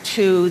address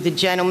to the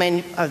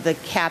gentleman of the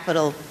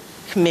Capital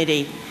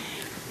Committee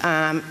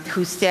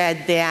who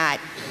said that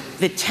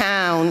the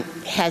town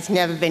has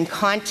never been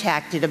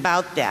contacted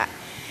about that.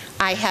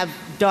 I have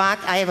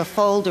a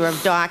folder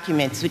of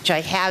documents which I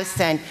have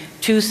sent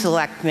to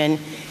selectmen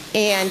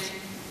and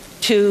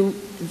to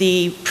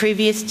the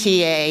previous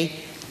TA,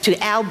 to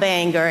Al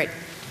Bangert,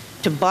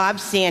 to Bob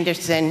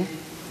Sanderson.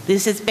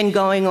 This has been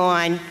going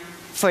on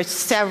for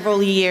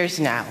several years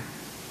now.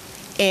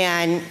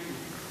 And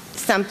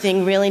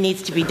something really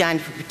needs to be done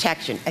for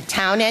protection. A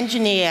town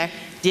engineer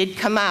did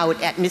come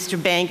out at Mr.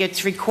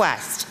 Bangert's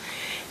request,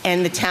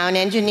 and the town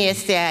engineer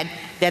said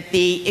that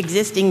the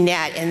existing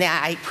net, and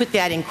that I put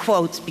that in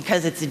quotes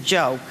because it's a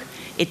joke,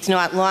 it's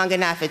not long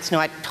enough, it's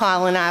not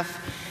tall enough,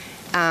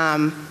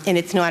 and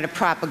it's not a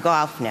proper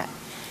golf net.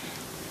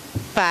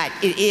 But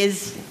it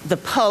is the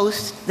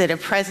posts that are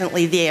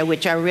presently there,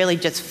 which are really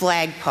just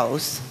flag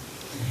posts.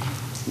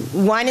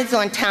 One is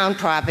on town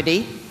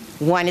property,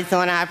 one is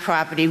on our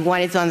property,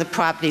 one is on the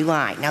property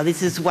line. Now,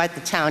 this is what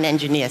the town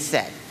engineer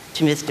said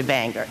to Mr.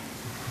 Bangert.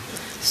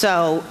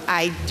 So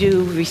I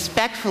do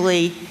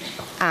respectfully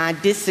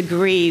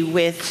disagree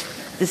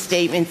with the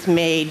statements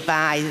made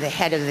by the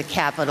head of the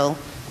Capital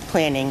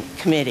Planning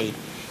Committee.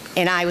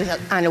 And I was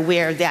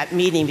unaware of that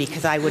meeting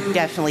because I would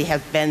definitely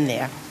have been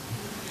there.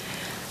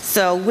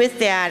 So with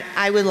that,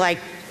 I would like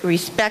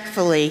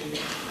respectfully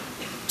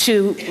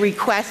to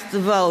request the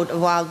vote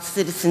of all the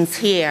citizens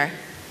here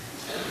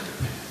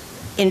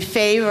in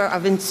favor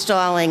of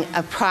installing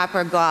a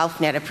proper golf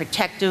net, a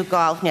protective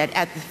golf net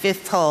at the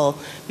 5th hole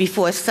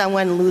before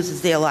someone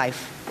loses their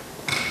life.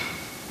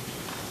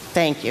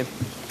 Thank you.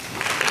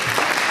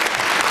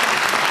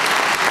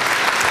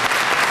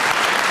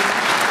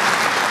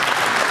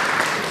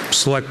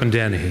 Selectman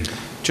Danahy.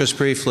 Just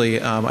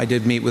briefly, I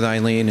did meet with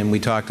Eileen and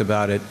we talked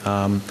about it,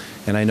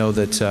 and I know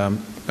that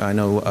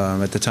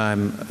at the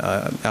time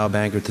Al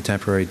Bangert, the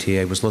temporary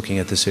TA, was looking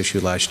at this issue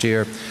last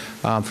year.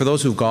 For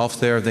those who golf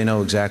there, they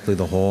know exactly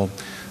the hole.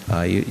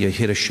 You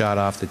hit a shot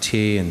off the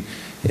tee, and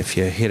if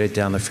you hit it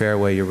down the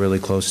fairway, you're really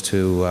close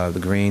to the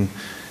green.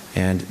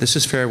 And this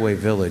is Fairway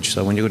Village,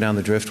 so when you go down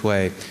the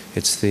Driftway,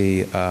 it's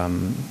the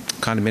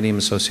condominium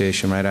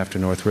association right after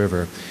North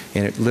River,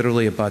 and it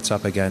literally abuts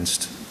up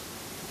against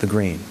the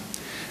green.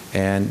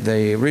 And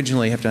they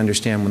originally, have to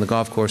understand, when the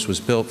golf course was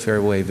built,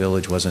 Fairway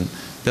Village wasn't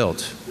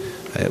built.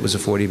 It was a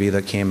 40B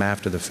that came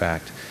after the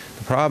fact.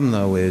 The problem,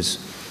 though, is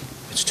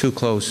it's too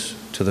close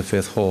to the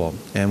 5th hole.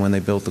 And when they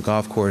built the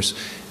golf course,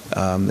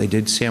 they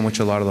did sandwich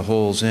a lot of the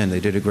holes in.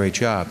 They did a great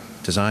job,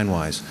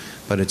 design-wise,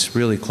 but it's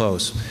really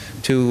close.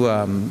 Two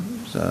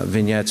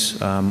vignettes,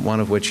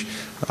 one of which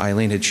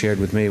Eileen had shared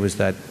with me, was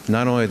that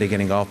not only are they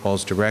getting golf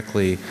balls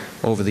directly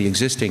over the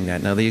existing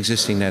net, now the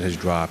existing net has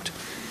dropped,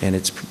 and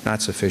it's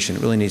not sufficient.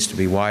 It really needs to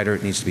be wider,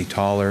 it needs to be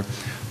taller,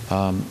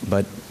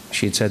 but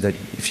she had said that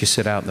if you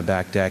sit out in the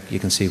back deck, you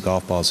can see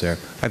golf balls there.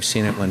 I've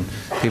seen it when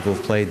people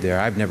have played there.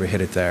 I've never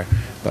hit it there,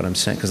 but I'm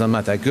saying, because I'm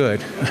not that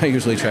good, I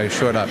usually try to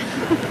short up.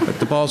 But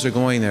the balls are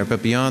going there,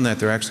 but beyond that,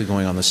 they're actually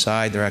going on the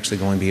side, they're actually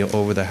going to be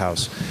over the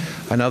house.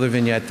 Another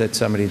vignette that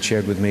somebody had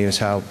shared with me is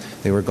how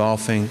they were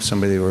golfing,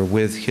 somebody they were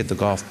with hit the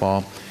golf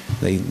ball.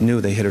 They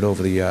knew they hit it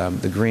over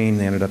the green,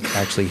 they ended up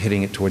actually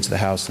hitting it towards the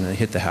house, and it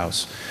hit the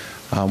house.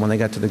 When they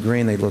got to the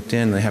green, they looked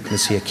in, and they happened to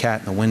see a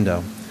cat in the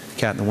window. The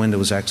cat in the window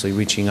was actually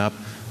reaching up,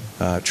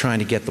 trying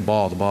to get the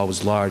ball. The ball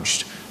was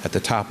lodged at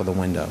the top of the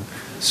window.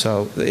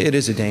 So it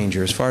is a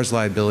danger. As far as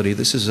liability,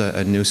 this is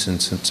a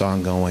nuisance. It's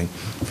ongoing.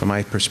 From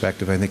my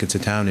perspective, I think it's a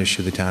town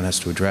issue the town has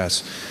to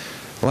address.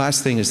 The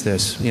last thing is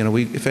this. You know,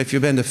 if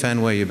you've been to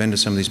Fenway, you've been to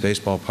some of these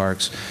baseball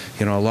parks,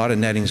 you know, a lot of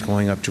netting's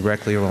going up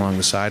directly along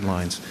the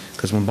sidelines,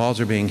 because when balls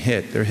are being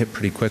hit, they're hit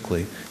pretty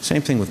quickly.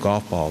 Same thing with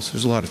golf balls.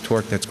 There's a lot of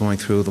torque that's going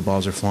through, the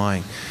balls are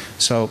flying.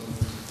 So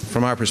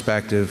from our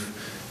perspective,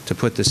 to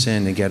put this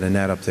in and get a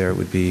net up there, it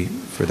would be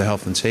for the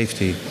health and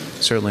safety,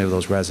 certainly of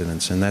those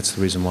residents, and that's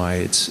the reason why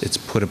it's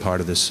put a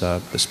part of this,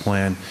 this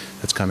plan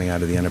that's coming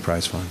out of the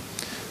enterprise fund.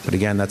 But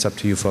again, that's up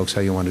to you folks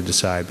how you want to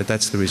decide, but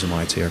that's the reason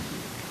why it's here.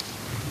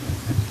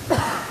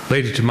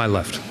 Lady to my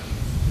left.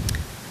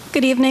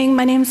 Good evening.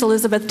 My name is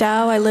Elizabeth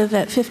Dow. I live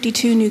at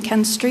 52 New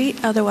Kent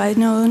Street, otherwise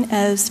known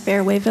as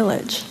Fairway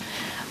Village.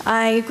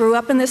 I grew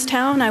up in this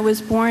town. I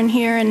was born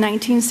here in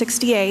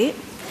 1968.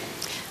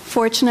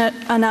 Fortunate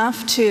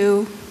enough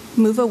to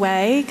move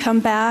away, come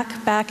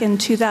back in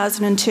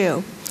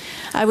 2002.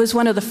 I was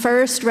one of the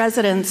first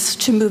residents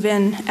to move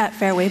in at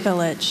Fairway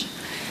Village.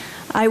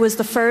 I was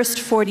the first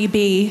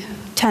 40B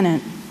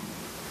tenant.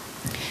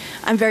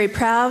 I'm very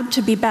proud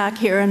to be back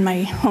here in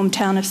my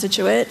hometown of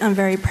Scituate. I'm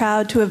very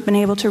proud to have been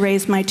able to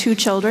raise my 2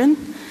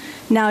 children,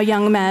 now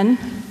young men,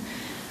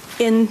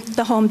 in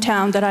the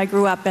hometown that I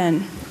grew up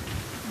in.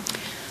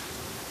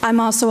 I'm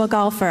also a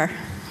golfer.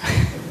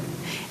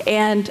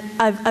 And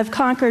I've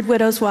conquered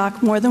Widow's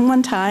Walk more than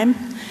one time,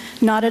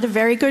 not at a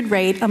very good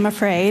rate, I'm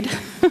afraid.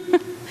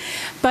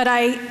 But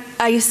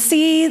I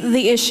see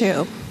the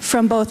issue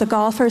from both a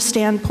golfer's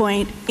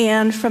standpoint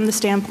and from the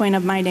standpoint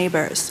of my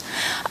neighbors.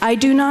 I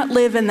do not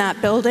live in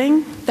that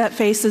building that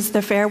faces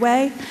the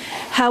fairway.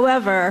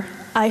 However,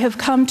 I have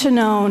come to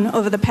know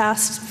over the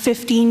past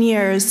 15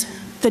 years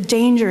the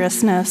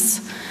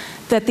dangerousness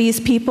that these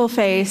people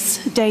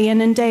face day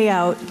in and day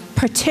out,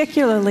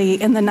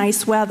 particularly in the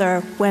nice weather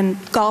when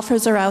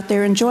golfers are out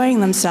there enjoying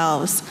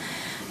themselves.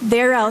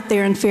 They're out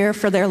there in fear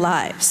for their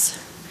lives.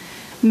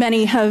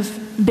 Many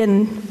have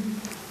been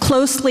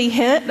closely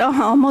hit,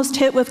 almost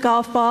hit with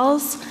golf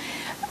balls.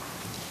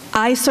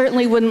 I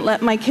certainly wouldn't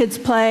let my kids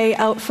play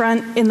out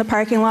front in the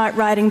parking lot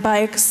riding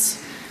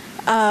bikes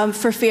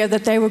for fear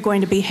that they were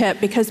going to be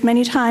hit, because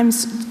many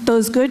times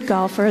those good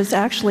golfers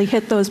actually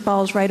hit those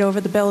balls right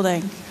over the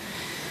building.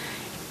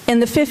 In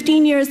the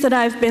 15 years that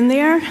I've been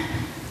there,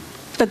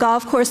 the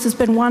golf course has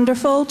been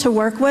wonderful to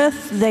work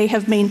with. They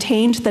have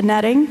maintained the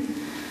netting.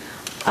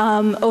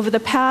 Over the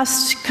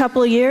past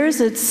couple of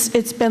years,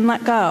 it's been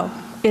let go.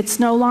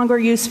 It's no longer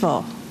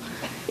useful.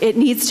 It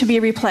needs to be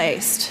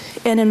replaced.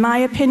 And in my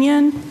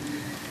opinion,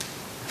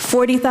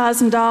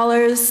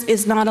 $40,000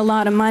 is not a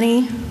lot of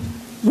money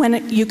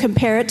when you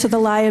compare it to the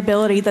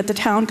liability that the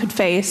town could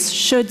face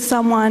should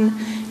someone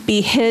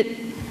be hit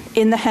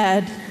in the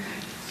head,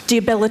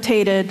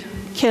 debilitated,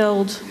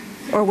 killed,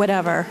 or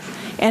whatever.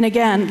 And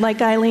again,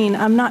 like Eileen,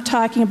 I'm not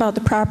talking about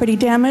the property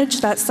damage.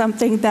 That's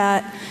something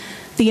that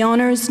the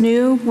owners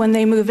knew when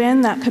they move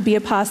in that could be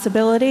a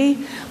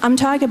possibility. I'm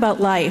talking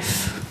about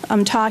life.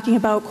 I'm talking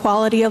about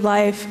quality of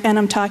life, and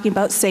I'm talking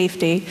about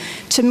safety.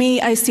 To me,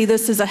 I see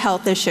this as a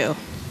health issue.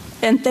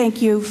 And thank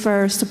you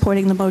for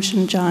supporting the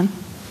motion, John.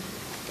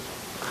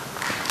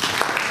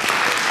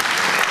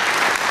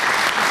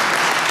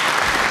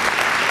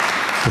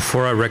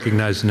 Before I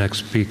recognize the next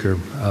speaker,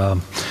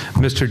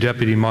 Mr.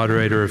 Deputy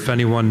Moderator, if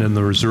anyone in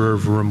the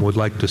reserve room would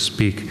like to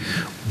speak,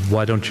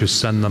 why don't you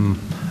send them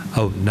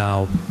out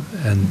now,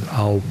 and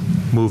I'll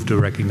move to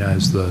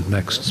recognize the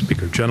next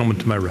speaker. Gentleman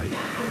to my right.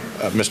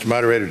 Mr.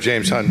 Moderator,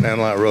 James Hunt,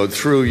 Manlot Road,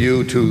 through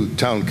you to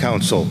Town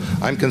Council.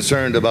 I'm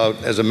concerned about,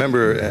 as a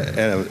member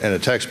and a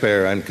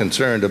taxpayer, I'm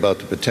concerned about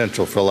the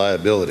potential for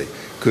liability.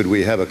 Could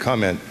we have a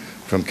comment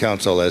from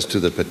Council as to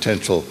the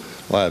potential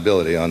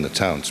liability on the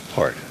town's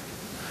part?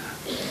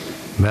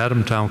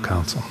 Madam Town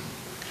Council.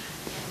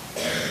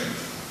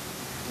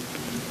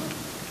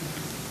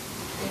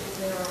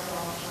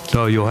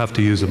 No, you'll have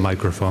to use a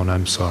microphone,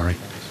 I'm sorry.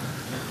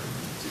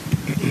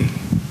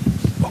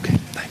 Okay,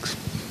 thanks.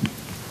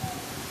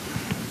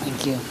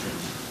 Thank you.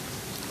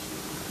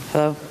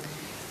 Hello.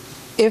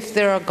 If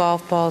there are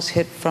golf balls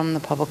hit from the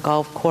public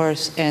golf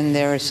course and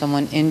there is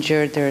someone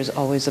injured, there is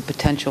always a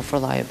potential for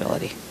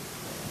liability.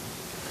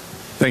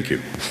 Thank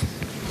you.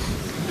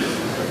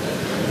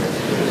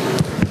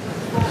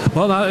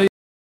 Well,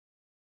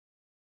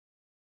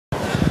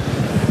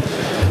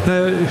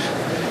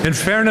 in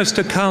fairness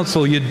to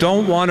council, you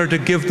don't want her to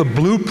give the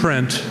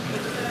blueprint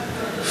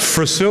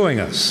for suing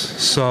us.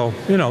 So,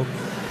 you know,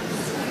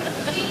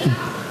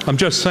 I'm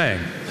just saying.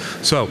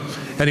 So,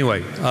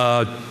 anyway,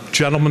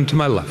 gentleman to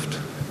my left.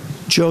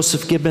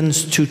 Joseph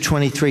Gibbons,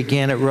 223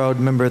 Gannett Road,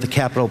 member of the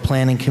Capital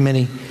Planning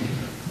Committee.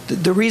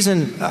 The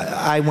reason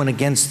I went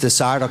against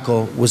this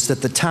article was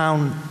that the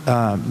town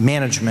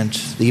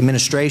management, the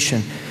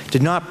administration,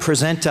 did not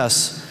present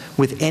us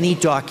with any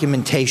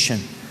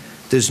documentation.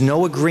 There's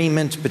no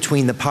agreement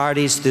between the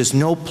parties. There's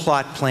no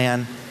plot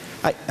plan.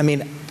 I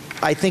mean,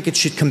 I think it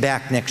should come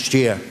back next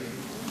year.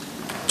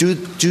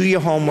 Do your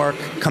homework,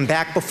 come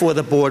back before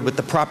the board with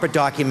the proper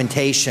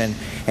documentation,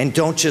 and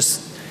don't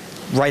just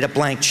write a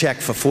blank check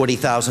for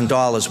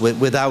 $40,000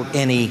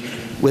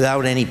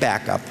 without any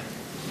backup.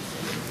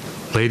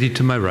 Lady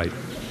to my right.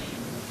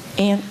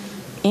 Ann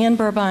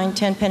Burbine,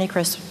 10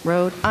 Pennycrest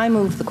Road. I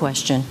move the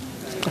question.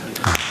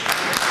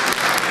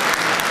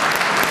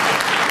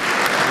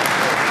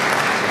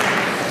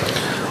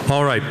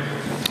 All right.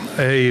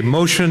 A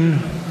motion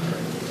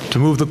to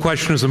move the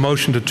question is a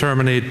motion to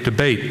terminate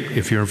debate.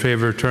 If you're in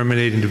favor of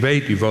terminating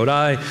debate, you vote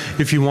aye.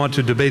 If you want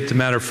to debate the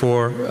matter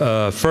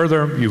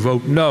further, you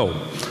vote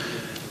no.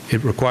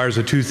 It requires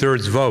a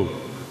 2/3 vote.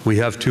 We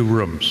have 2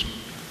 rooms.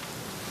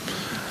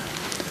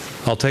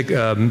 I'll take,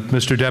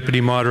 Mr.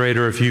 Deputy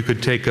Moderator, if you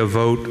could take a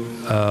vote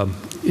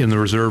in the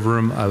reserve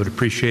room, I would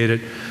appreciate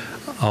it.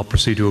 I'll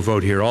proceed to a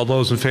vote here. All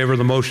those in favor of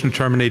the motion to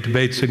terminate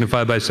debate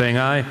signify by saying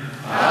aye.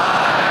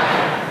 Aye.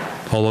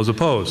 All those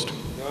opposed?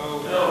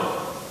 No.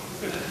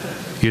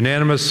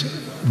 Unanimous,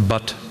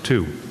 but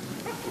 2.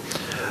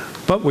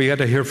 But we got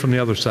to hear from the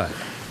other side.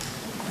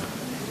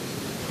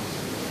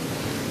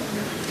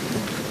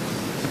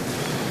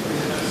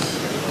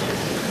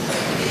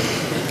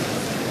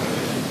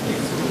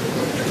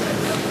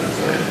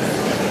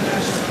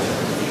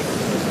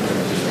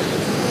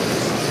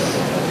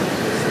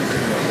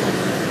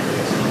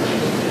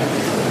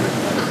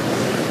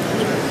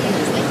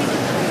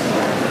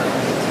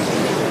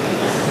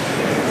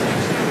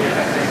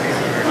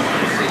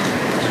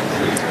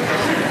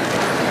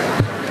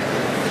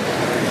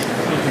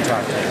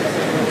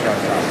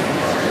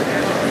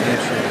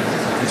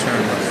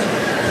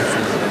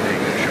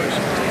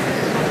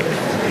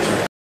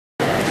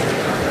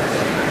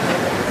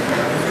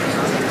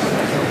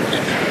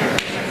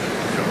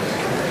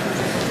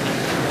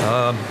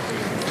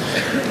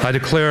 I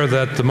declare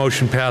that the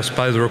motion passed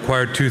by the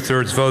required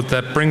 2/3 vote.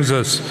 That brings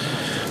us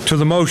to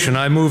the motion.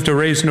 I move to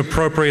raise and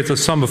appropriate the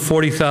sum of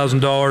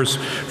 $40,000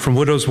 from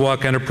Widows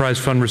Walk Enterprise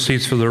Fund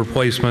receipts for the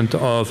replacement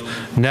of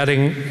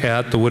netting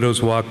at the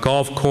Widows Walk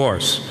Golf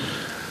Course.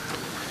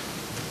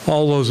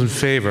 All those in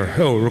favor?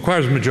 Oh, it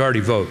requires a majority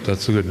vote.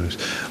 That's the good news.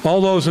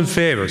 All those in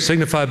favor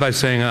signify by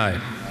saying aye.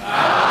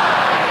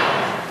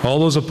 Aye. All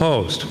those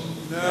opposed?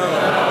 No.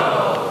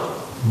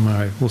 All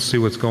right, we'll see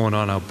what's going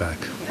on out back.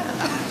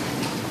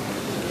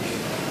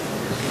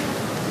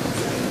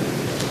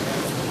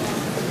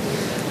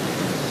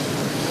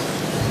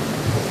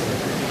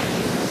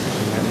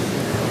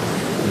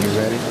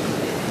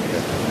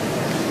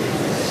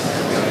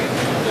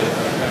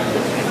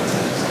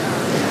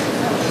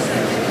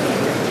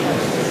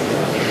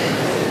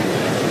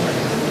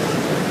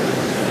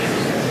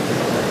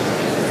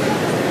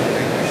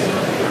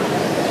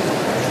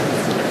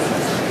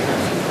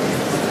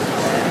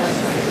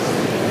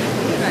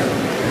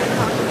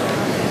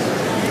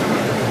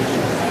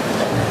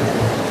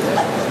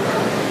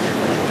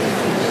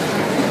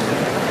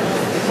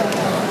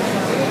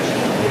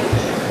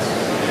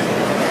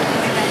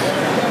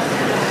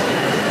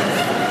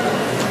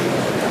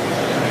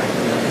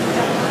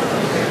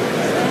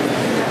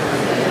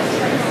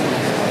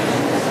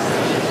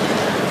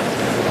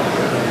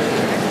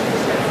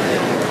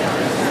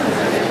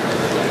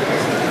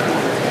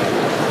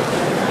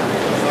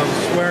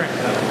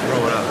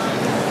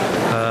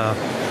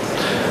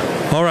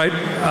 All right.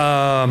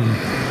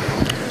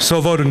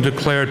 So voted and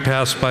declared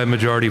passed by a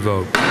majority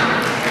vote.